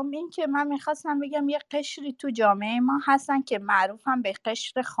دوم این که من میخواستم بگم یه قشری تو جامعه ما هستن که معروف هم به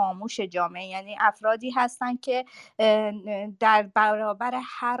قشر خاموش جامعه، یعنی افرادی هستن که در برابر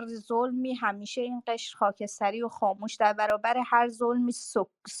هر ظلمی همیشه این قشر خاکستری و خاموش، در برابر هر ظلمی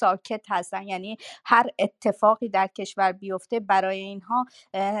ساکت هستن، یعنی هر اتفاقی در کشور بیفته برای اینها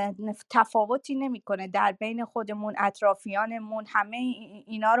تفاوتی نمیکنه. در بین خودمون، اطرافیانمون، همه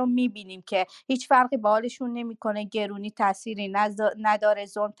اینا رو میبینیم که هیچ فرقی با حالشون نمیکنه، گرونی تأثیری نداره،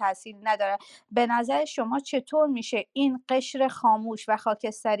 ظلم تأثیری نداره. به نظر شما چطور میشه این قشر خاموش و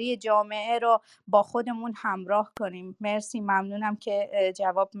خاکستری جامعه رو با خودمون همراه کنیم؟ مرسی، ممنونم که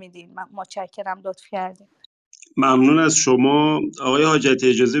جواب میدین. متشکرم، لطف کردین. ممنون از شما. آقای حاجتی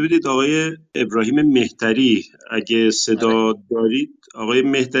اجازه بدید آقای ابراهیم مهدی اگه آره. صدا دارید، آقای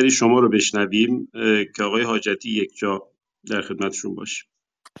مهدی شما رو بشنویم که آقای حاجتی یک جا در خدمتشون باشیم.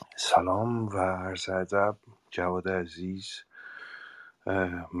 سلام و عرض ادب جواد عزیز،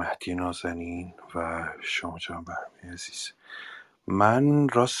 مهدی نازنین و شما جان برمی عزیز. من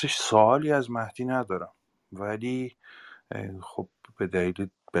راستش سوالی از مهدی ندارم، ولی خب به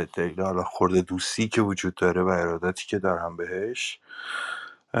دلیل حالا خورده دوستی که وجود داره و ارادتی که دارم بهش،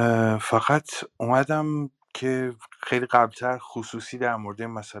 فقط اومدم که خیلی قبلتر خصوصی در مورد این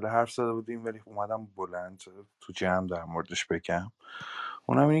مسئله حرف زده بودیم، ولی اومدم بلند تو جمع در موردش بگم.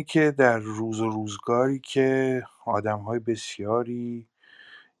 اونم اینه که در روز و روزگاری که آدم‌های بسیاری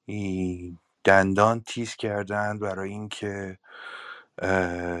دندان تیز کردند برای اینکه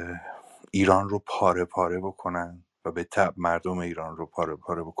ایران رو پاره پاره بکنن و به تبع مردم ایران رو پاره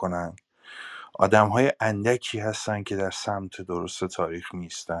پاره بکنن، آدم‌های اندکی هستن که در سمت درست تاریخ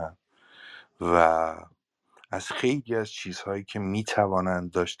نیستن و از خیلی از چیزهایی که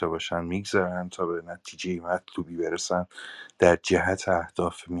میتوانند داشته باشن میگذرن تا به نتیجه مطلوبی برسن در جهت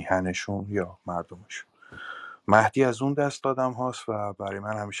اهداف میهنشون یا مردمشون. مهدی از اون دست آدم هاست و برای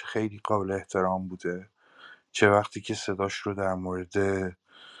من همیشه خیلی قابل احترام بوده، چه وقتی که صداش رو در مورد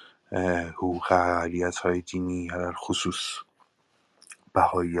حقوق اقلیت‌های دینی علل خصوص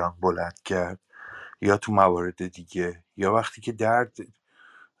بهاییان بلند کرد، یا تو موارد دیگه، یا وقتی که درد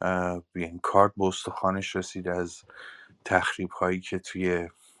این کارت به استخوانش رسید از تخریب هایی که توی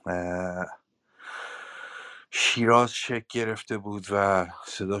شیراز شکل گرفته بود و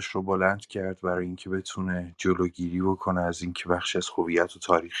صداش رو بلند کرد برای اینکه بتونه جلوگیری بکنه از اینکه بخش از هویت و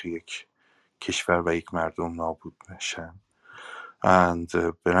تاریخ یک کشور و یک مردم نابود بشن.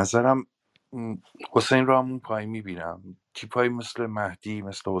 به نظرم حسین رو همون پای میبینم، تیپایی مثل مهدی،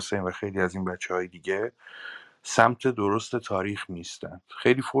 مثل حسین و خیلی از این بچه های دیگه سمت درست تاریخ نیستند،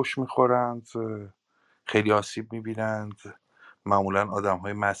 خیلی فحش میخورند، خیلی آسیب میبینند، معمولا آدم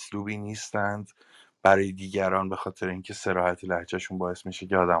های مطلوبی نیستند برای دیگران، به خاطر اینکه صراحت لهجهشون باعث میشه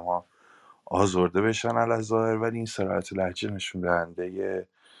که آدم ها آزرده بشن علی‌ظاهر، ولی این صراحت لهجه نشون دهنده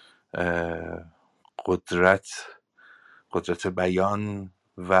قدرت بیان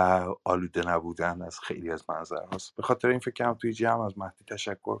و آلوده نبودن از خیلی از منظر هاست. به خاطر این فکرم توی جمع از مهدی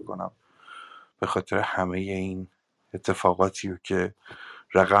تشکر کنم، به خاطر همه این اتفاقاتی رو که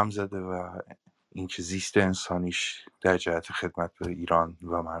رقم زده و اینکه زیست انسانیش در جهت خدمت به ایران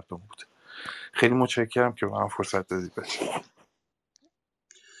و مردم بود. خیلی متشکرم که به من فرصت دادید.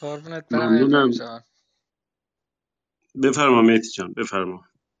 قربونت برم ایران ممنونم. جان. بفرما مهدی جان، بفرما.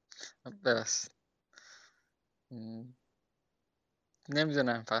 بس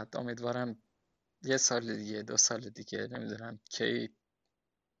نمیدونم، فقط امیدوارم 1 سال دیگه 2 سال دیگه نمیدونم کی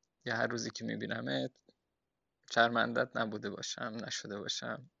یا هر روزی که میبینمت شرمندت نبوده باشم، نشده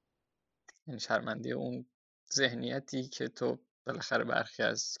باشم. این شرمنده اون ذهنیتی که تو بالاخره برخی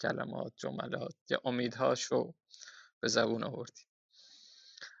از کلمات، جملات یا امیدهاشو به زبون آوردی.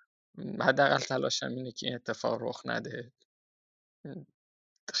 حداقل تلاشم اینه که این اتفاق رخ نده.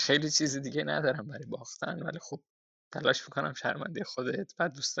 خیلی چیز دیگه ندارم برای باختن، ولی خب تلاش میکنم شرمنده خودت و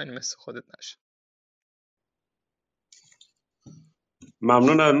دوستانی مثل خودت نشه.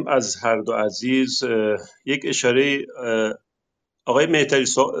 ممنونم از هر دو عزیز. یک اشاره، آقای مهدی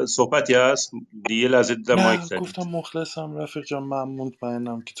صحبتی هست؟ یه لحظه دیدم مایک نه، زدید. گفتم مخلصم رفیق جان، من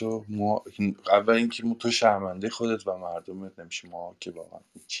مطمئنم که تو اول اینکه تو شرمنده خودت و مردمت نمیشه، ما که واقعا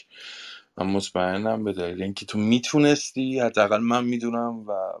هیچ. من مطمئنم به دلیل اینکه تو میتونستی، حداقل من میدونم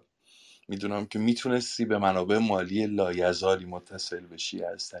و میدونم که میتونستی به منابع مالی لایزالی متصل بشی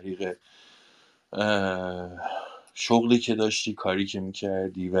از طریق شغلی که داشتی، کاری که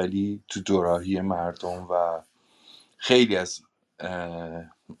میکردی، ولی تو دوراهی مردم و خیلی از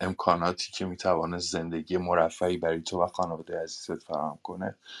امکاناتی که میتوانست زندگی مرفهی برای تو و خانواده عزیزت فراهم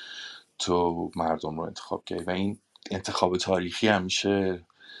کنه، تو مردم رو انتخاب کردی و این انتخاب تاریخی همیشه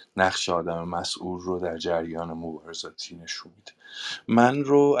نقش آدم مسئول رو در جریان مبارزاتی نشون میده. من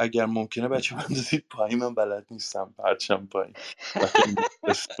رو اگر ممکنه بچه بندازید پایین، من بلد نیستم پرچم پایین و خیلی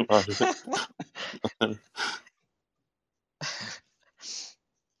مخلصم.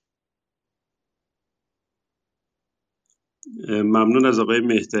 ممنون از آقای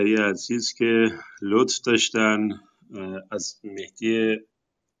مهدی عزیز که لطف داشتن. از مهدی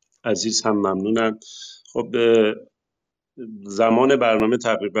عزیز هم ممنونم. خب زمان برنامه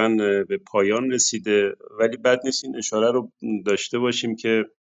تقریبا به پایان رسیده، ولی بد نیست این اشاره رو داشته باشیم که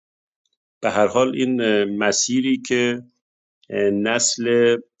به هر حال این مسیری که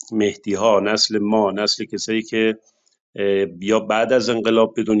نسل مهدی ها، نسل ما، نسل کسایی که یا بعد از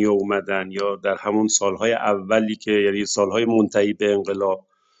انقلاب به دنیا اومدن یا در همون سالهای اولی که یعنی سالهای منتهی به انقلاب،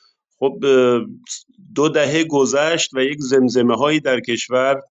 خب 2 دهه گذشت و یک زمزمه هایی در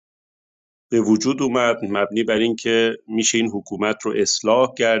کشور به وجود اومد مبنی بر این که میشه این حکومت رو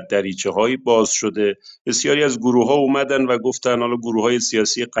اصلاح کرد، دریچه هایی باز شده. بسیاری از گروه ها اومدن و گفتن، حالا گروه های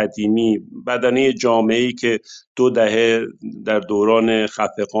سیاسی قدیمی، بدنه جامعه‌ای که 2 دهه در دوران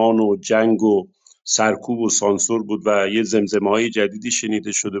خفقان و جنگ و سرکوب و سانسور بود و یه زمزمه های جدیدی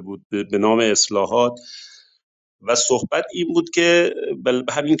شنیده شده بود به نام اصلاحات، و صحبت این بود که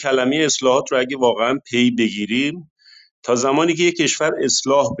همین کلمه اصلاحات رو اگه واقعا پی بگیریم تا زمانی که یک کشور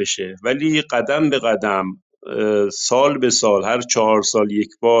اصلاح بشه، ولی قدم به قدم، سال به سال، هر 4 سال یک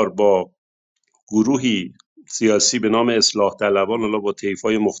بار با گروهی سیاسی به نام اصلاح طلبان، حالا با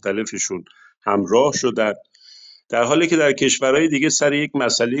طیف‌های مختلفشون همراه شدن، در حالی که در کشورهای دیگه سر یک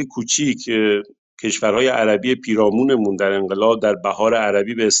مسئله کوچیک، کشورهای عربی پیرامونمون در انقلاب، در بهار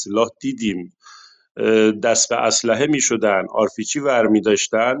عربی به اصطلاح دیدیم، دست به اسلحه می شدن، آرپیجی ور می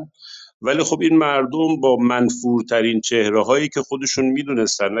داشتن ولی خب این مردم با منفورترین چهره هایی که خودشون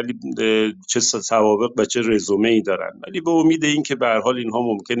میدونستن ولی چه سوابق و چه رزومه ای دارن، ولی به امید این که به هر حال اینها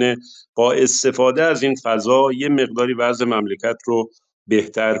ممکنه با استفاده از این فضا یه مقداری وضع مملکت رو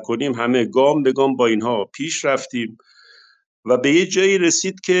بهتر کنیم، همه گام به گام با اینها پیش رفتیم و به یه جایی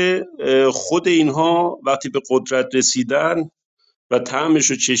رسید که خود اینها وقتی به قدرت رسیدن و طعمش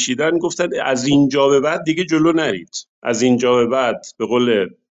رو چشیدن گفتن از اینجا به بعد دیگه جلو نرید، از اینجا به بعد به قول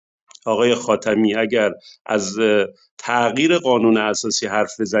آقای خاتمی اگر از تغییر قانون اساسی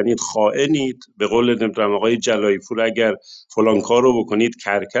حرف بزنید خائنید، به قول نمیدونم آقای جلایی پور اگر فلان کار رو بکنید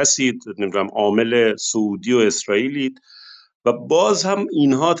کرکسید، نمیدونم عامل سعودی و اسرائیلید و باز هم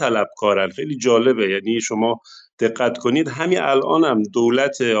اینها طلبکارن. خیلی جالبه، یعنی شما دقت کنید همین الان هم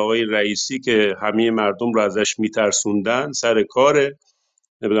دولت آقای رئیسی که همه مردم رو ازش میترسوندن سر کاره،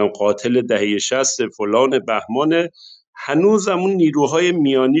 نمیدونم قاتل دهه 60 فلان بهمانه، هنوز همون نیروهای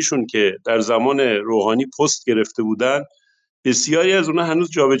میانیشون که در زمان روحانی پست گرفته بودن بسیاری از اونها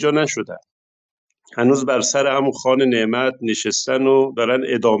هنوز جابجا نشدن، هنوز بر سر همون خوان نعمت نشستن و دارن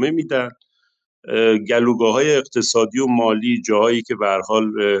ادامه میدن. گلوگاه‌های اقتصادی و مالی جاهایی که به هر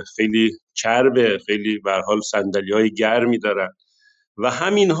حال خیلی چربه، خیلی به هر حال صندلی‌های گرمی دارن و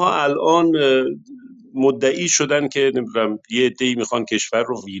همینها الان مدعی شدن که نمیدونم یه عده‌ای میخوان کشور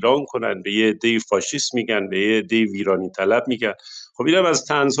رو ویران کنن، به یه عده‌ای فاشیست میگن، به یه عده‌ای ویرانی طلب میگن. خب اینم از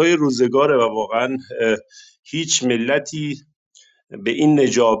طنزهای روزگاره و واقعا هیچ ملتی به این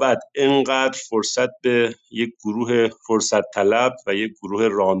نجابت انقدر فرصت به یک گروه فرصت طلب و یک گروه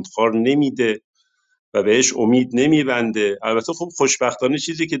راندخار نمیده و بهش امید نمیبنده. البته خب خوشبختانه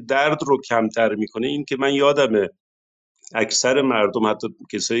چیزی که درد رو کمتر میکنه این که من یادمه اکثر مردم، حتی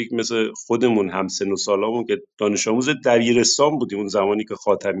کسایی که مثل خودمون هم سن و سالامون که دانش آموز دبیرستان بودیم اون زمانی که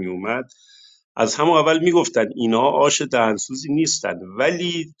خاتمی اومد، از همون اول میگفتن اینها آش دهنسوزی نیستن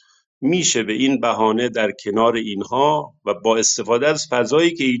ولی میشه به این بهانه در کنار اینها و با استفاده از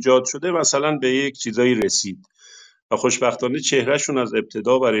فضایی که ایجاد شده مثلا به یک چیزایی رسید و خوشبختانه چهرهشون از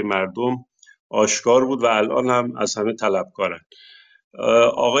ابتدا برای مردم آشکار بود و الان هم از همه طلبکارن.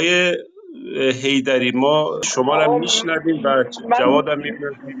 آقای حیدری ما شما رو هم آقا میشنویم و من جوادم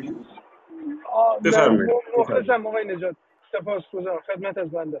میبینم. بفرمایید بفرمایید. مخلصم آقای نجات، سپاسگزارم، خدمت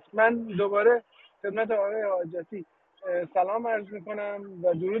از بنده است. من دوباره خدمت آقای حاجتی سلام عرض میکنم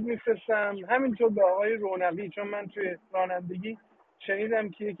و درود میفرستم، همینطور به آقای رونقی، چون من توی رانندگی شنیدم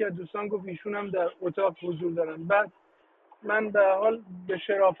که یکی از دوستان گفت ایشون هم در اتاق حضور دارن. بعد من به حال به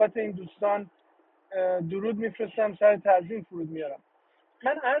شرافت این دوستان درود میفرستم، سر تعظیم فرود میارم.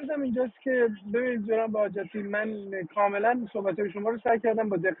 من عرضم اینجاست که ببینید جناب حاجتی، من کاملا صحبت‌های شما رو سعی کردم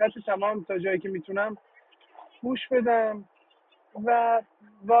با دقت تمام تا جایی که میتونم گوش بدم و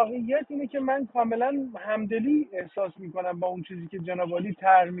واقعیت اینه که من کاملا همدلی احساس میکنم با اون چیزی که جناب عالی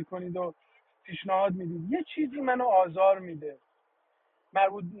طرح میکنید و پیشنهاد میدید. یه چیزی منو آزار میده،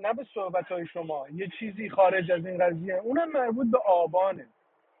 مربوط نه به صحبت‌های شما، یه چیزی خارج از این قضیه، اونم مربوط به آبانه.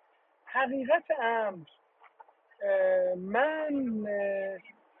 حقیقت امر من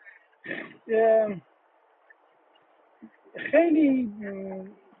خیلی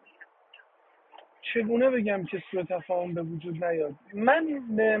چگونه بگم که سوء تفاهم به وجود نیاد، من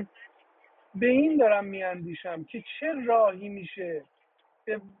به این دارم میاندیشم که چه راهی میشه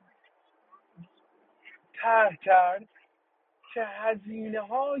طرح کرد که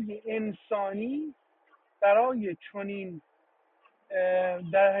هزینه‌های انسانی برای چنین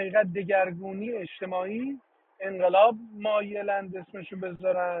در حقیقت دگرگونی اجتماعی، انقلاب مایلند اسمشو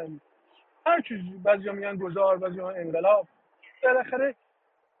بذارن، هر چیزی، بعضیا میگن گذار، بعضیا انقلاب، بالاخره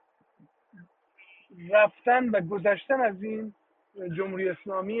رفتن و گذشتن از این جمهوری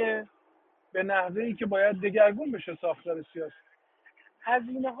اسلامی به نحوهی که باید دگرگون بشه ساختار سیاسی.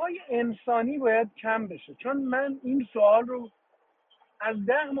 هزینه‌های انسانی باید کم بشه، چون من این سوال رو از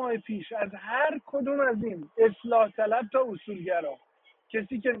 10 ماه پیش از هر کدوم از این اصلاح طلب تا اصولگرا،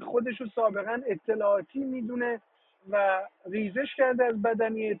 کسی که خودش رو سابقا اطلاعاتی میدونه و ریزش کرده از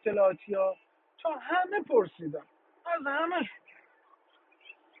بدنی اطلاعاتی ها، تا همه پرسیدم، از همش،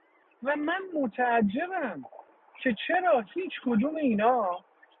 و من متعجبم که چرا هیچ کدوم اینا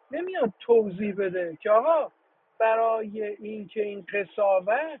نمیاد توضیح بده که آقا برای اینکه این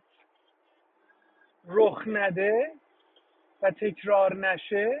قساوت رخ نده و تکرار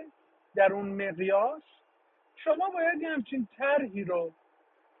نشه در اون مقیاس، شما باید یه همچین طرحی رو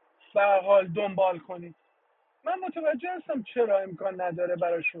به هر حال دنبال کنید. من متوجه هستم چرا امکان نداره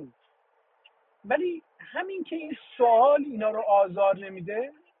براشون، ولی همین که این سوال اینا رو آزار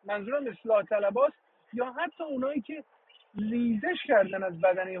نمیده، منظورم اصلاح طلباست یا حتی اونایی که لیزش کردن از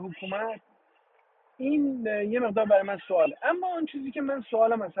بدنه حکومت، این یه مقدار برای من سواله. اما اون چیزی که من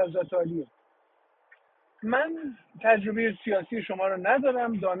سوالم از حضرت عالیه، من تجربه سیاسی شما رو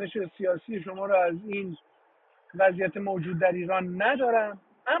ندارم، دانش سیاسی شما رو از این وضعیت موجود در ایران ندارم،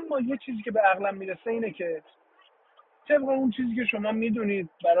 اما یه چیزی که به عقلم میرسه اینه که طبق اون چیزی که شما میدونید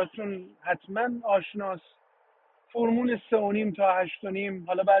براتون حتما آشناست، فرمول 3.5 تا 8.5،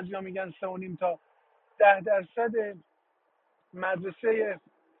 حالا بعضیا میگن 3.5 تا 10% مدرسه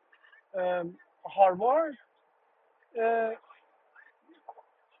هاروارد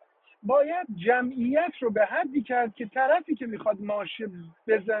باید جمعیت رو به حدی کرد که طرفی که میخواد ماشه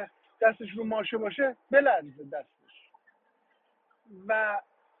دستش رو ماشه باشه بلرزه دستش، و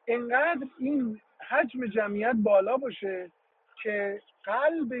انقدر این حجم جمعیت بالا باشه که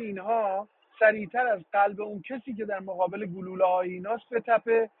قلب اینها سریعتر از قلب اون کسی که در مقابل گلوله های ایناست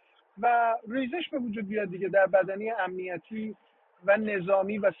بتپه و ریزش به وجود بیاد دیگه در بدنی امنیتی و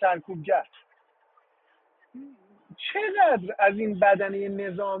نظامی و سرکوبگر. چقدر از این بدنه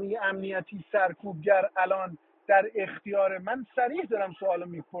نظامی امنیتی سرکوبگر الان در اختیار من؟ صریح دارم سوالو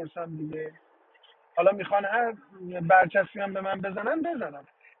میپرسم دیگه، حالا میخوان هر برچسبی هم به من بزنم.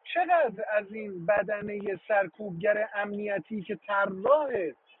 چقدر از این بدنه سرکوبگر امنیتی که طراح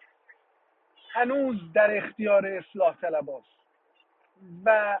هنوز در اختیار اصلاح طلباست؟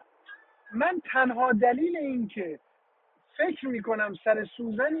 و من تنها دلیل این که فکر میکنم سر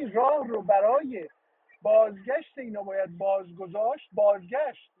سوزنی راه رو برای بازگشت اینا باید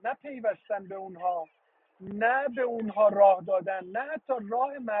بازگشت، نه پیوستن به اونها، نه به اونها راه دادن، نه حتی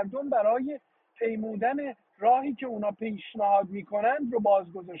راه مردم برای پیمودن راهی که اونا پیشنهاد میکنن رو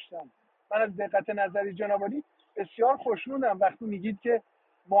بازگذاشتن. من از دقت نظری جناب عالی بسیار خوشنودم وقتی میگید که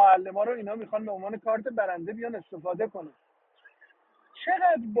معلما رو اینا میخوان به عنوان کارت برنده بیان استفاده کنن.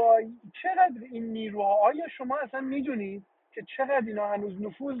 چقدر این نیروها، آیا شما اصلا میدونید که چقدر اینا هنوز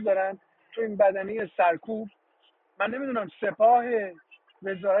نفوذ دارن تو این بدنه سرکوب؟ من نمیدونم، سپاه،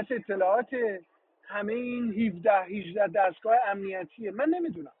 وزارت اطلاعات، همه این 17-18 دستگاه امنیتیه، من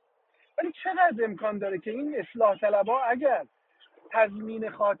نمیدونم، ولی چقدر امکان داره که این اصلاح طلبها اگر تضمین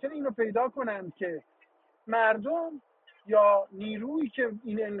خاطر اینو پیدا کنند که مردم یا نیرویی که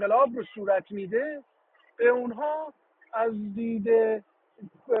این انقلاب رو صورت میده به اونها از دید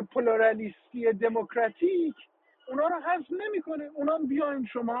پلورالیستی دموکراتیک اونا رو حذف نمیکنه، اونا بیاین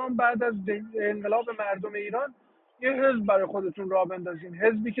شما هم بعد از انقلاب مردم ایران یه حزب برای خودتون راه بندازین،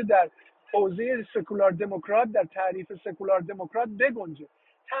 حزبی که در حوزه سکولار دموکرات، در تعریف سکولار دموکرات بگنجه.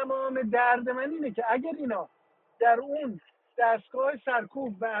 تمام درد من اینه که اگر اینا در اون دستگاه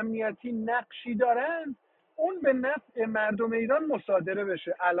سرکوب و امنیتی نقشی دارن، اون به نفع مردم ایران مصادره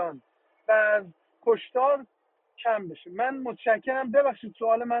بشه الان و از کشتار کم بشه. من متشکرم، ببخشید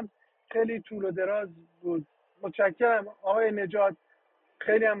سوال من خیلی طول و دراز بود. متشکرم آقای نجات،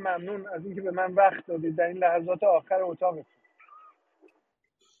 خیلی هم ممنون از اینکه به من وقت دادید در این لحظات آخر اتاق.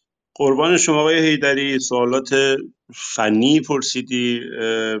 قربان شما آقای حیدری، سوالات فنی پرسیدی.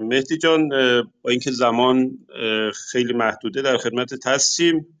 مهدی جان، با اینکه زمان خیلی محدوده در خدمتت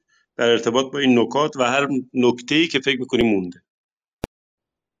هستیم در ارتباط با این نکات و هر نکته‌ای که فکر می‌کنی مونده.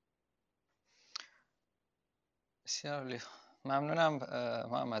 بسیار عالی، ممنونم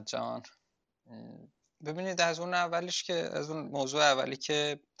محمد جان. ببینید از اون موضوع اولی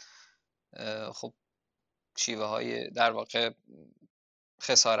که خب شیوه های در واقع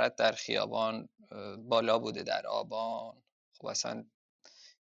خسارت در خیابان بالا بوده در آبان، خب اصلا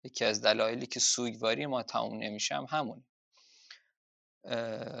یکی از دلایلی که سوگواری ما تموم نمیشه هم همونه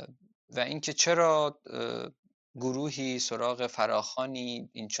و اینکه چرا گروهی سراغ فراخوانی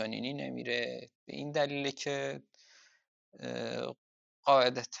اینچنینی نمیره، به این دلیله که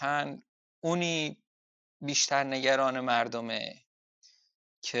قاعدتاً اونی بیشتر نگران مردمه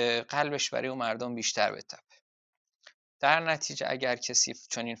که قلبش برای اون مردم بیشتر بتپه. در نتیجه اگر کسی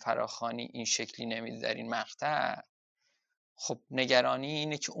چنین فراخوانی این شکلی نمیده در این مقطع، خب نگرانی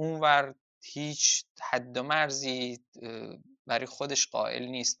اینه که اونور هیچ حد و مرزی برای خودش قائل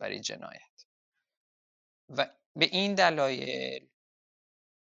نیست برای جنایت و به این دلایل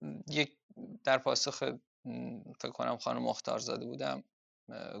یک در پاسخ فکر کنم خانم مختارزاده بودم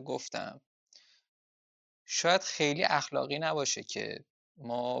گفتم شاید خیلی اخلاقی نباشه که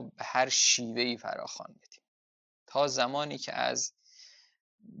ما به هر شیوهی فراخوان بدیم تا زمانی که از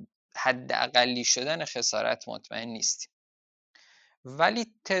حد اقلی شدن خسارت مطمئن نیستیم. ولی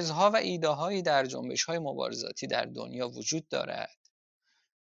تزها و ایده هایی در جنبش های مبارزاتی در دنیا وجود دارد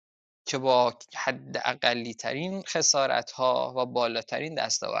که با حد اقلی ترین خسارت ها و بالاترین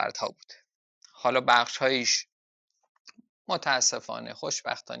دستاورد ها بود. حالا بخش هایش متاسفانه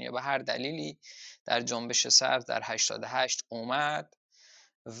خوشبختانه به هر دلیلی در جنبش سبز در 88 اومد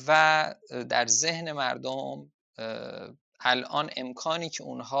و در ذهن مردم الان امکانی که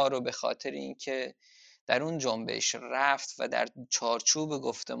اونها رو به خاطر اینکه در اون جنبش رفت و در چارچوب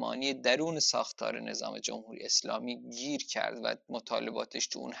گفتمانی درون ساختار نظام جمهوری اسلامی گیر کرد و مطالباتش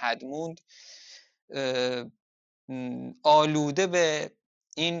تو اون حد موند، آلوده به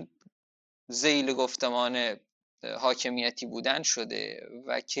این ذیل گفتمان حاکمیتی بودن شده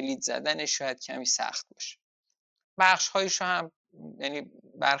و کلید زدنش شاید کمی سخت باشه. بخش‌هایش هم، یعنی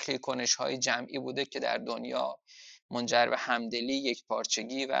برخی کنش‌های جمعی بوده که در دنیا منجر به همدلی، یک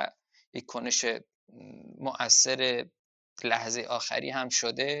پارچگی و یک کنش مؤثر لحظه آخری هم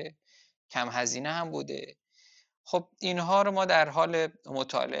شده، کم هزینه هم بوده. خب اینها رو ما در حال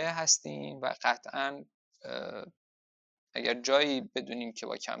مطالعه هستیم و قطعاً اگر جایی بدونیم که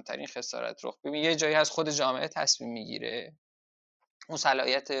با کمترین خسارت رخ ببین، یه جایی از خود جامعه تصمیم میگیره، اون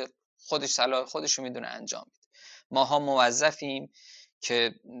صلاحیت خودش رو میدونه انجام میده. ماها موظفیم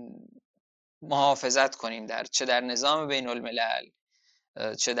که محافظت کنیم چه در نظام بین الملل،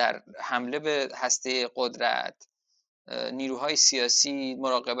 چه در حمله به هسته قدرت. نیروهای سیاسی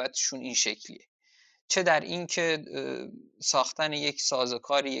مراقبتشون این شکلیه، چه در این که ساختن یک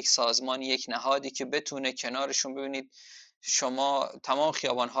سازوکار، یک سازمان، یک نهادی که بتونه کنارشون، ببینید شما تمام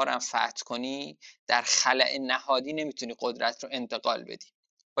خیابان‌ها رو هم فتح کنی، در خلأ نهادی نمیتونی قدرت رو انتقال بدی.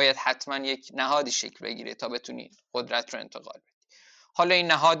 باید حتما یک نهادی شکل بگیره تا بتونی قدرت رو انتقال بدی. حالا این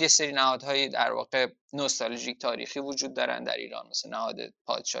نهاد، یه سری نهادهای در واقع نوستالژیک تاریخی وجود دارن در ایران، مثل نهاد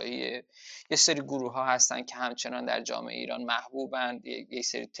پادشاهی. یه سری گروه ها هستن که همچنان در جامعه ایران محبوبند. یک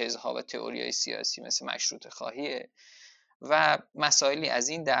سری تزها و تئوریای سیاسی مثل مشروطه خواهیه و مسائلی از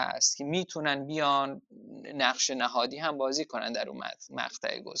این دست که میتونن بیان نقش نهادی هم بازی کنن در اون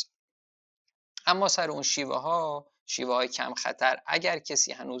مقطع گذار. اما سر اون شیوه های کم خطر، اگر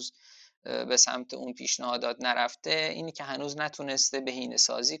کسی هنوز به سمت اون پیشنهادات نرفته، اینی که هنوز نتونسته بهینه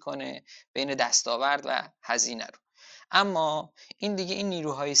سازی کنه بین دستاورد و هزینه رو. اما این دیگه این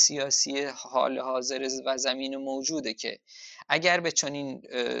نیروهای سیاسی حال حاضر و زمین موجوده که اگر به چنین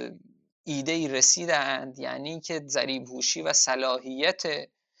ایده‌ای رسیدند، یعنی که ذریب‌هوشی و صلاحیت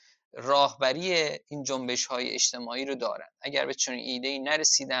راهبری این جنبش‌های اجتماعی رو دارن. اگر به چنین ایده‌ای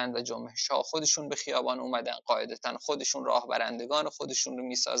نرسیدن و جنبش‌ها خودشون به خیابان اومدن، قاعدتاً خودشون راهبرندگان خودشون رو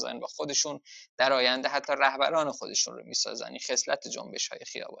میسازن و خودشون در آینده حتی رهبران خودشون رو میسازن. این خصلت جنبش‌های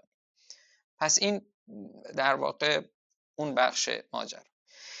خیابانی. پس این در واقع اون بخش ماجرا.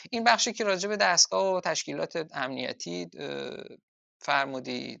 این بخشی که راجع به دستگاه و تشکیلات امنیتی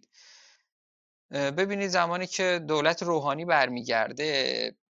فرمودید، ببینید زمانی که دولت روحانی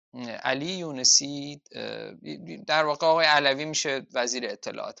برمیگرده، علی یونسی در واقع آقای علوی میشه وزیر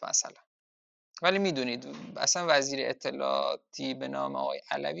اطلاعات مثلا، ولی میدونید اصلا وزیر اطلاعاتی به نام آقای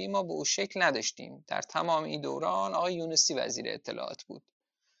علوی ما به اون شکل نداشتیم. در تمام این دوران آقای یونسی وزیر اطلاعات بود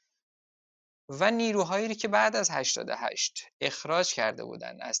و نیروهایی که بعد از 88 اخراج کرده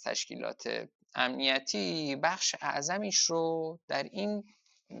بودن از تشکیلات امنیتی، بخش اعظمیش رو در این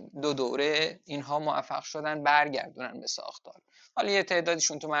دو دوره اینها موفق شدن برگردونن به ساختار. حالا یه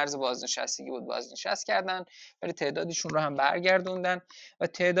تعدادیشون تو مرز بازنشستگی بود، بازنشست کردن، ولی تعدادیشون رو هم برگردوندن و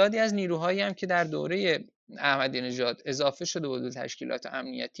تعدادی از نیروهایی هم که در دوره احمدی نژاد اضافه شده بود به تشکیلات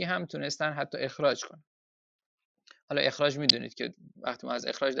امنیتی هم تونستن حتی اخراج کنن. حالا اخراج میدونید که وقتی ما از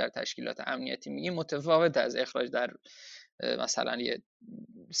اخراج در تشکیلات امنیتی میگیم متفاوت از اخراج در مثلا یه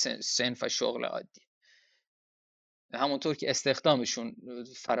صنف شغل عادی، همونطور که استخدامشون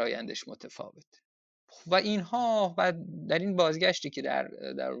فرایندش متفاوت. و اینها و در این بازگشتی که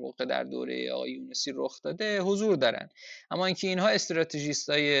در واقع در دوره آقای یونسی رخ داده حضور دارن. اما اینکه اینها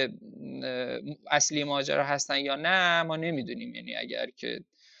استراتژیستای اصلی ماجرا هستن یا نه ما نمیدونیم. یعنی اگر که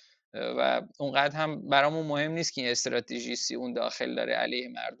و اونقدر هم برامون مهم نیست که این استراتژیستی اون داخل داره علیه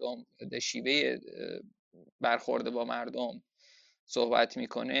مردم به شیوه برخورد با مردم صحبت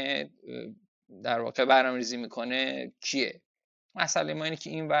میکنه، در واقع برنامه‌ریزی میکنه، کیه. مسئله ما اینه که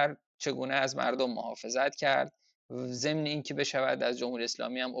این ور چگونه از مردم محافظت کرد، ضمن این که بشود از جمهوری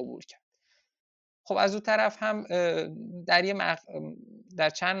اسلامی هم عبور کرد. خب از اون طرف هم در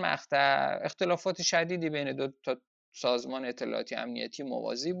چند مقطع اختلافات شدیدی بین دو تا سازمان اطلاعاتی امنیتی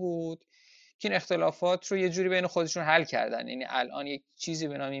موازی بود که این اختلافات رو یه جوری بین خودشون حل کردن. یعنی الان یک چیزی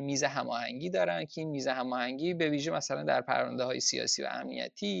به نام میز هماهنگی دارن که این میز هماهنگی به ویژه مثلا در پرونده‌های سیاسی و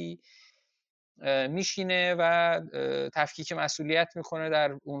امنیتی میشینه و تفکیک مسئولیت میکنه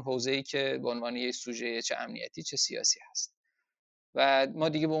در اون حوزه‌ای که به عنوان یک سوژه چه امنیتی چه سیاسی هست و ما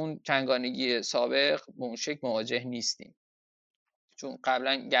دیگه به اون چنگانگی سابق به اون شکل مواجه نیستیم، چون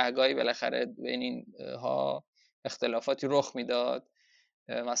قبلا گهگاهی بالاخره بین اینها اختلافاتی رخ میداد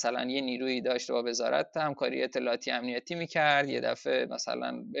مثلا یه نیرویی داشت با وزارت همکاری اطلاعاتی امنیتی میکرد، یه دفعه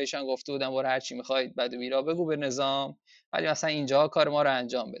مثلا بهشان گفته بودن برو هر چی میخواید بد و بیرا بگو به نظام، ولی مثلا اینجا کار ما رو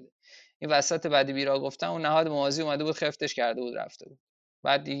انجام بده. این وسط بد و بیرا گفتن اون نهاد موازی اومده بود خفتش کرده بود رفته بود.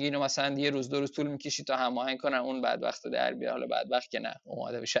 بعد دیگه اینو مثلا یه روز دو روز طول میکشید تا هماهنگ کنن اون بدبختو در بیاره. حالا بدبخت که نه،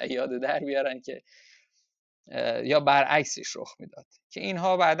 اومده به شیاد در بیارن که یا برعکسش رخ میداد که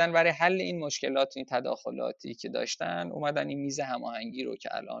اینها بعداً برای حل این مشکلات، این تداخلاتی که داشتن، اومدن این میز هماهنگی رو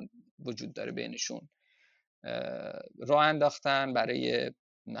که الان وجود داره بینشون راه انداختن برای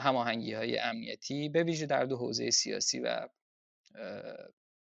هماهنگی‌های امنیتی، به ویژه در دو حوزه سیاسی و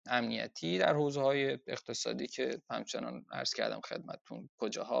امنیتی. در حوزه‌های اقتصادی که همچنان عرض کردم خدمتتون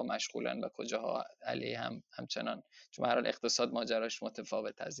کجاها مشغولن و کجاها علیه همچنان، چون هر حال اقتصاد ماجراش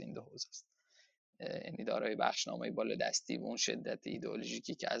متفاوت از این دو حوزه است. یعنی دارای بخشنامه بالادستی و اون شدت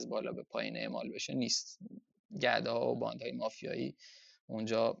ایدئولوژیکی که از بالا به پایین اعمال بشه نیست. گردها و باندهای مافیایی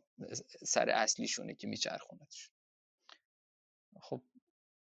اونجا سر اصلیشونه که میچرخونتش. خب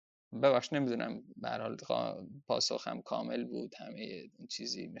ببخش نمیدونم به هر حال پاسخم کامل بود، همه اون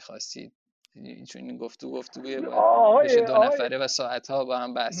چیزی میخواستید، چون این گفتگوی باید بشه دو نفره و ساعتها با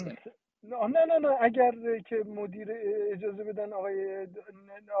هم بحث کنیم. نه اگر که مدیر اجازه بدن،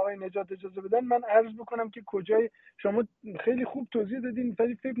 آقای نجات اجازه بدن، من عرض بکنم که کجای شما خیلی خوب توضیح دادین،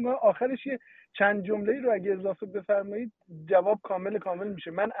 ولی فکر می‌کنم آخرش یه چند جمله‌ای رو اگه اضافه بفرمایید جواب کامل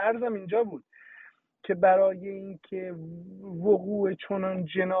میشه. من عرضم اینجا بود که برای اینکه وقوع چنان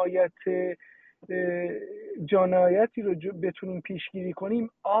جنایتی رو بتونیم پیشگیری کنیم،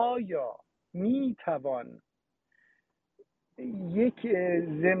 آیا میتوان یک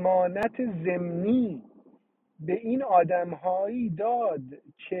ضمانت ضمنی به این آدم‌هایی داد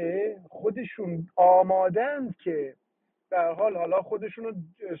که خودشون آمادند که به هر حال حالا خودشون رو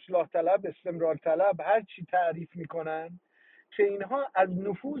اصلاح طلب، استمرار طلب، هر چی تعریف میکنن، که اینها از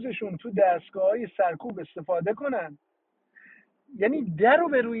نفوذشون تو دستگاه‌های سرکوب استفاده کنن؟ یعنی در رو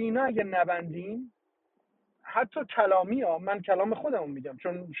به روی اینا اگه نبندیم، حتی کلامی ها، من کلام خودمو میگم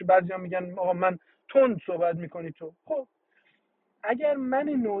چون بعضی ها میگن آقا من تند صحبت میکنی تو، خب اگر من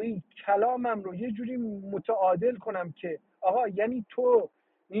نوعی کلامم رو یه جوری متعادل کنم که آقا یعنی تو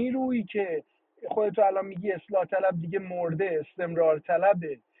نیرویی که خودتو الان میگی اصلاح طلب دیگه مرده، استمرار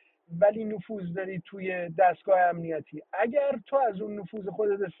طلبه، ولی نفوذ داری توی دستگاه امنیتی، اگر تو از اون نفوذ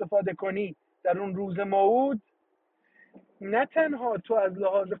خودت استفاده کنی در اون روز موعود، نه تنها تو از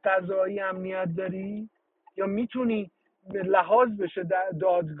لحاظ قضایی امنیت داری، یا میتونی لحاظ بشه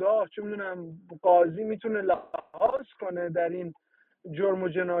دادگاه، چه میدونم قاضی میتونه لحاظ کنه در این جرم و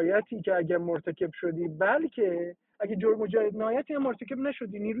جنایتی که اگر مرتکب شدی، بلکه اگه جرم و جنایتی هم مرتکب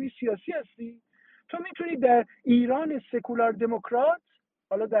نشدی، نیروی سیاسی هستی، تو میتونی در ایران سکولار دموکرات،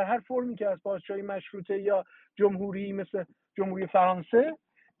 حالا در هر فرمی که از پادشاهی مشروطه یا جمهوری مثل جمهوری فرانسه،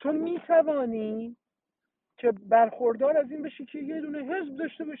 تو میتوانی که برخوردار از این بشی که یه دونه حزب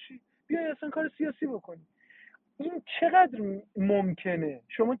داشته باشی، بیای اصلا کار سیاسی بکنی. این چقدر ممکنه؟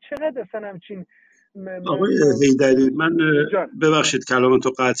 شما چقدر اصلا همچین آقای حیدری، من ببخشید کلامتو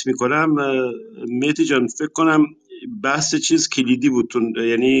قطع میکنم. مهدی جان فکر کنم بحث چیز کلیدی بود،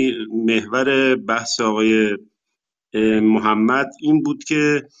 یعنی محور بحث آقای محمد این بود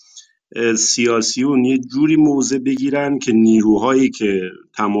که سیاسیون یه جوری موضع بگیرن که نیروهایی که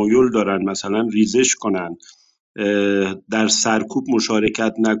تمایل دارن مثلا ریزش کنن، در سرکوب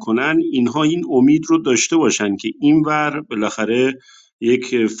مشارکت نکنن، اینها این امید رو داشته باشن که اینور بالاخره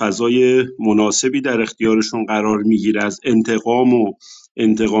یک فضای مناسبی در اختیارشون قرار میگیره. از انتقام و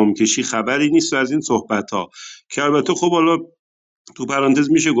انتقام کشی خبری نیست و از این صحبت ها که البته خب حالا تو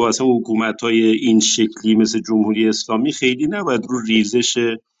پرانتز میشه گفت اصلا حکومت‌های این شکلی مثل جمهوری اسلامی خیلی نباید رو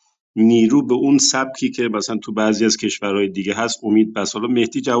ریزش نیرو به اون سبکی که مثلا تو بعضی از کشورهای دیگه هست امید بس. حالا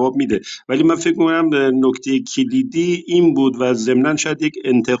مهدی جواب میده، ولی من فکر می‌کنم نکته کلیدی این بود و ضمناً شاید یک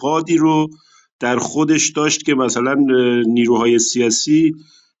انتقادی رو در خودش داشت که مثلا نیروهای سیاسی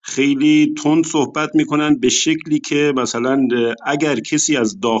خیلی تند صحبت میکنن به شکلی که مثلا اگر کسی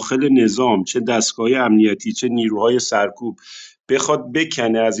از داخل نظام، چه دستگاه امنیتی چه نیروهای سرکوب، بخواد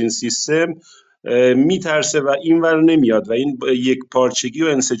بکنه از این سیستم، میترسه و اینور نمیاد و این یک پارچگی و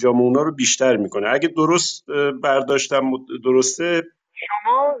انسجام اونا رو بیشتر میکنه. اگه درست برداشتم درسته؟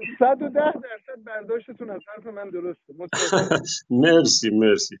 شما 110% برداشتتون از حرف من درسته. متشکرم. مرسی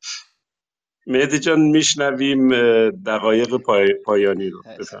مهدی جان، میشنویم دقایق پایانی رو.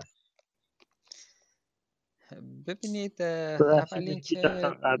 بفرمایید. ببینید ببخشید اول این مهدی که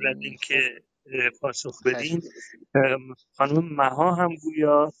جان، قبل از اینکه پاسخ خواهش بدین، خانم مها هم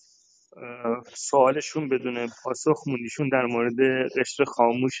گویا سوالشون بدون پاسخ موندیشون در مورد قشر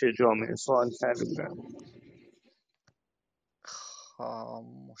خاموش جامعه سوال کرده بودن.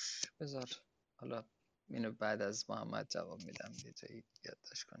 خاموش بذار، حالا اینو بعد از محمد جواب میدم، یه جایی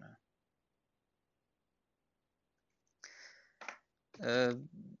یادداشت کنم.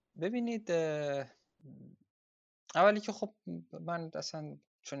 ببینید، اولی که خب من اصلا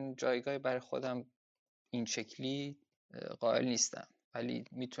چون جایگاهی برای خودم این شکلی قائل نیستم، ولی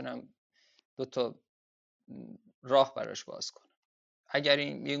میتونم دو تا راه براش باز کنم. اگر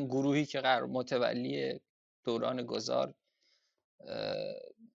این گروهی که قرار متولی دوران گذار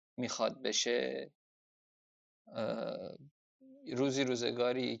میخواد بشه، روزی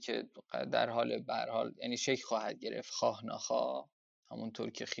روزگاری که در حال برحال یعنی شکل خواهد گرفت، خواه نخواه، همونطور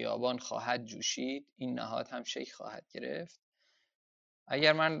که خیابان خواهد جوشید این نهاد هم شکل خواهد گرفت.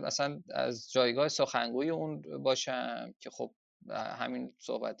 اگر من مثلا از جایگاه سخنگوی اون باشم که خب همین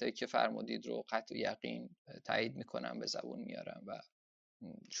صحبتایی که فرمودید رو قطع و یقین تایید میکنم، به زبون میارم و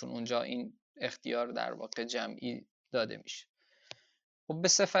چون اونجا این اختیار در واقع جمعی داده میشه. خب به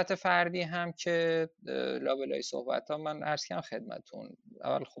صفت فردی هم که لابلای صحبت ها من عرض کردم خدمتون،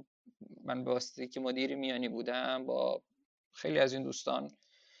 اول خب من به واسطه که مدیر میانی بودم با خیلی از این دوستان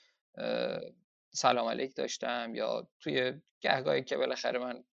سلام علیک داشتم، یا توی گهگاهی که بالاخره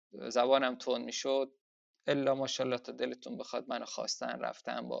من زبانم تند میشد الا ماشاءالله تا دلتون بخواد منو خواستن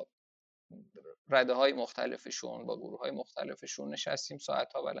رفتم، با رده های مختلفشون با گروه های مختلفشون نشستیم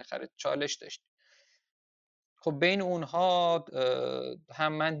ساعتها، بالاخره چالش داشتیم. خب بین اونها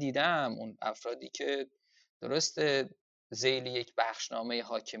هم من دیدم اون افرادی که درسته ذیل یک بخشنامه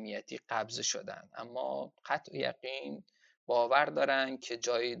حاکمیتی قبض شدن، اما قطع یقین باور دارن که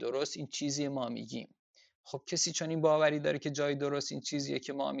جای درست این چیزی ما میگیم. خب کسی چون این باوری داره که جای درست این چیزیه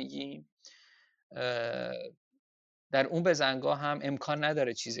که ما میگیم، در اون بزنگاه هم امکان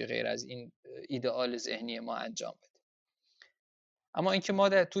نداره چیزی غیر از این ایدئال ذهنی ما انجام بده. اما اینکه ما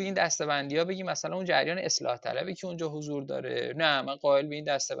تو این دسته‌بندی‌ها بگیم مثلا اون جریان اصلاح طلبی که اونجا حضور داره، نه من قائل به این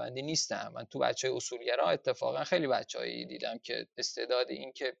دسته‌بندی نیستم. من تو بچهای اصولگرا اتفاقا خیلی بچه‌ای دیدم که استعداد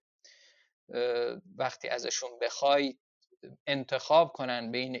این که وقتی ازشون بخوای انتخاب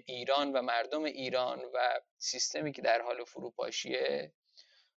کنن بین ایران و مردم ایران و سیستمی که در حال فروپاشیه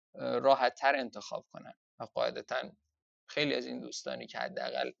راحت‌تر انتخاب کنن. و قاعدتاً خیلی از این دوستانی که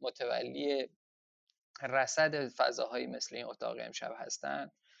حداقل متولی رصد فضاهایی مثل این اتاق امشب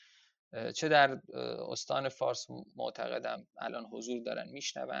هستن، چه در استان فارس معتقدم الان حضور دارن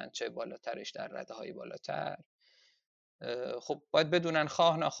میشنون، چه بالاترش در رده‌های بالاتر، خب باید بدونن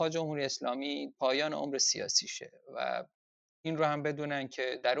خواه نخواه جمهوری اسلامی پایان عمر سیاسیشه و این رو هم بدونن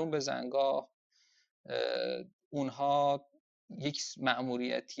که در اون بزنگاه اونها یک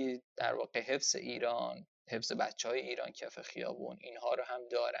مأموریتی در واقع حفظ ایران، حفظ بچهای ایران کف خیابون، اینها رو هم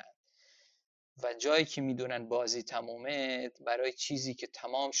دارن و جایی که میدونن بازی تمومه، برای چیزی که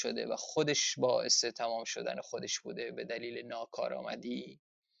تمام شده و خودش باعث تمام شدن خودش بوده به دلیل ناکارآمدی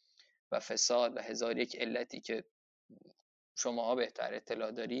و فساد و هزار یک علتی که شماها بهتر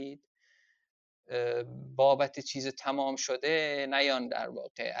اطلاع دارید، بابت چیز تمام شده نیان در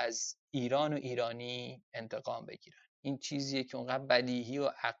واقع از ایران و ایرانی انتقام بگیرن. این چیزیه که اونقدر بدیهی و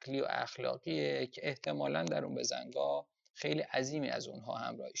عقلی و اخلاقیه که احتمالاً در اون بزنگاه خیلی عظیمی از اونها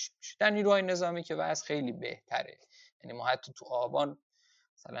همراهیش میشه. در نیروهای نظامی که وضع خیلی بهتره، یعنی ما حتی تو آبان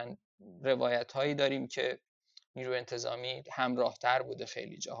مثلا روایت هایی داریم که نیروی انتظامی همراهتر بوده،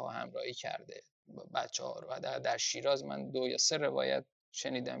 خیلی جاها همراهی کرده بچه ها رو. و در شیراز من 2 یا 3 روایت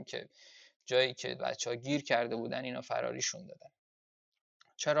شنیدم که جایی که بچه ها گیر کرده بودن اینا فراریشون دادن.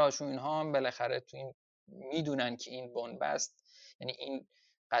 چرا؟ چون اینها هم بالاخره تو این میدونن که این بنبست، یعنی این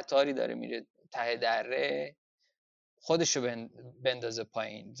قطاری داره میره ته دره، خودشو بندازه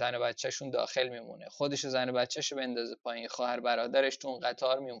پایین، زن و بچهشون داخل میمونه، خودشو زن و بچهشو بندازه پایین، خواهر برادرش تو اون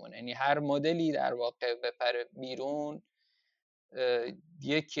قطار میمونه. یعنی هر مدلی در واقع بپره بیرون،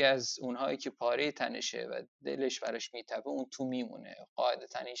 یکی از اونهایی که پاره تنشه و دلش براش میتپه اون تو میمونه.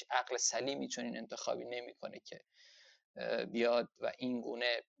 قاعدتا هیچ عقل سلیمی چنین انتخابی نمیکنه که بیاد و این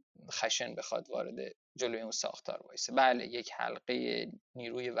گونه خشن بخواد وارد جلوی اون ساختار وایسه. بله یک حلقه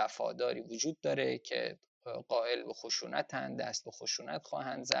نیروی وفاداری وجود داره که قائل به خشونتن، دست به خشونت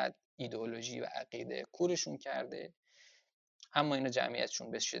خواهند زد، ایدئولوژی و عقیده کورشون کرده، اما اینا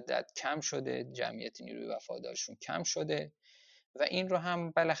جمعیتشون به شدت کم شده، جمعیت نیروی وفادارشون کم شده و این رو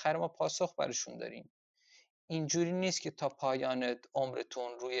هم بالاخره ما پاسخ برشون داریم. اینجوری نیست که تا پایان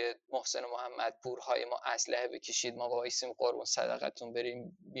عمرتون روی محسن محمد پورهای ما اسلحه بکشید، ما وایسیم قربون صدقتون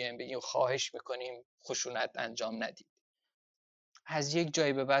بریم بیایم بگیم خواهش میکنیم خشونت انجام ندید. از یک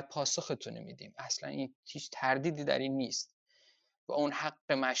جایی به بعد پاسختون میدیم، اصلا این هیچ تردیدی در این نیست. و اون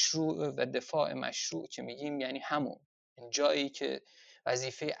حق مشروع و دفاع مشروع که میگیم یعنی همون جایی که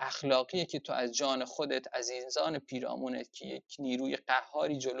وظیفه اخلاقیه که تو از جان خودت، عزیزان پیرامونت که یک نیروی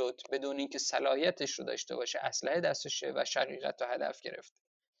قهاری جلوت بدون اینکه صلاحیتش رو داشته باشه اسلحه دستشه و شقیقت رو هدف گرفته.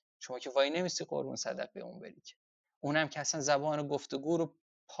 شما که وای نمیستی قربون صدقه اون بری که اونم که اصلا زبان گفتگو رو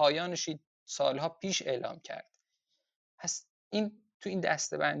پایانش سالها پیش اعلام کرد. پس این تو این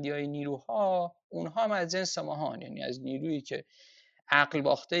دسته‌بندی‌های نیروها، اونها هم از جنس ماهان، یعنی از نیرویی که عقل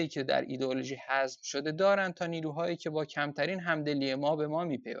باخته‌ای که در ایدئولوژی حذف شده دارن تا نیروهایی که با کمترین همدلی ما به ما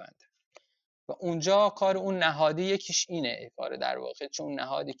میپیوندن و اونجا کار اون نهادی یکیش اینه، کار در واقع چون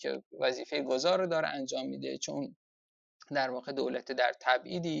نهادی که وظیفه گذار رو داره انجام میده، چون در واقع دولت در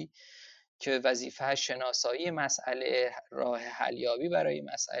تبعیدی که وظیفه شناسایی مسئله، راه حلیابی برای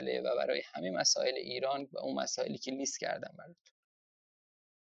مسئله و برای همه مسائل ایران و اون مسائلی که لیست کردم برات.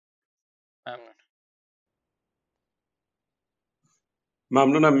 ممنون.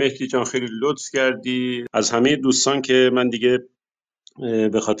 ممنونم مهدی جان، خیلی لطف کردی. از همه دوستان که من دیگه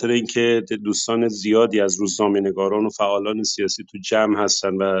به خاطر اینکه دوستان زیادی از روزنامه‌نگاران و فعالان سیاسی تو جمع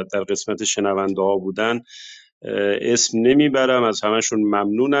هستن و در قسمت شنونده ها بودن اسم نمیبرم، از همشون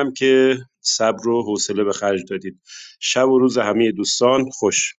ممنونم که صبر و حوصله به خرج دادید. شب و روز همه دوستان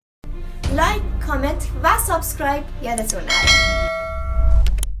خوش. لایک، کامنت و سابسکرایب یادتون نره.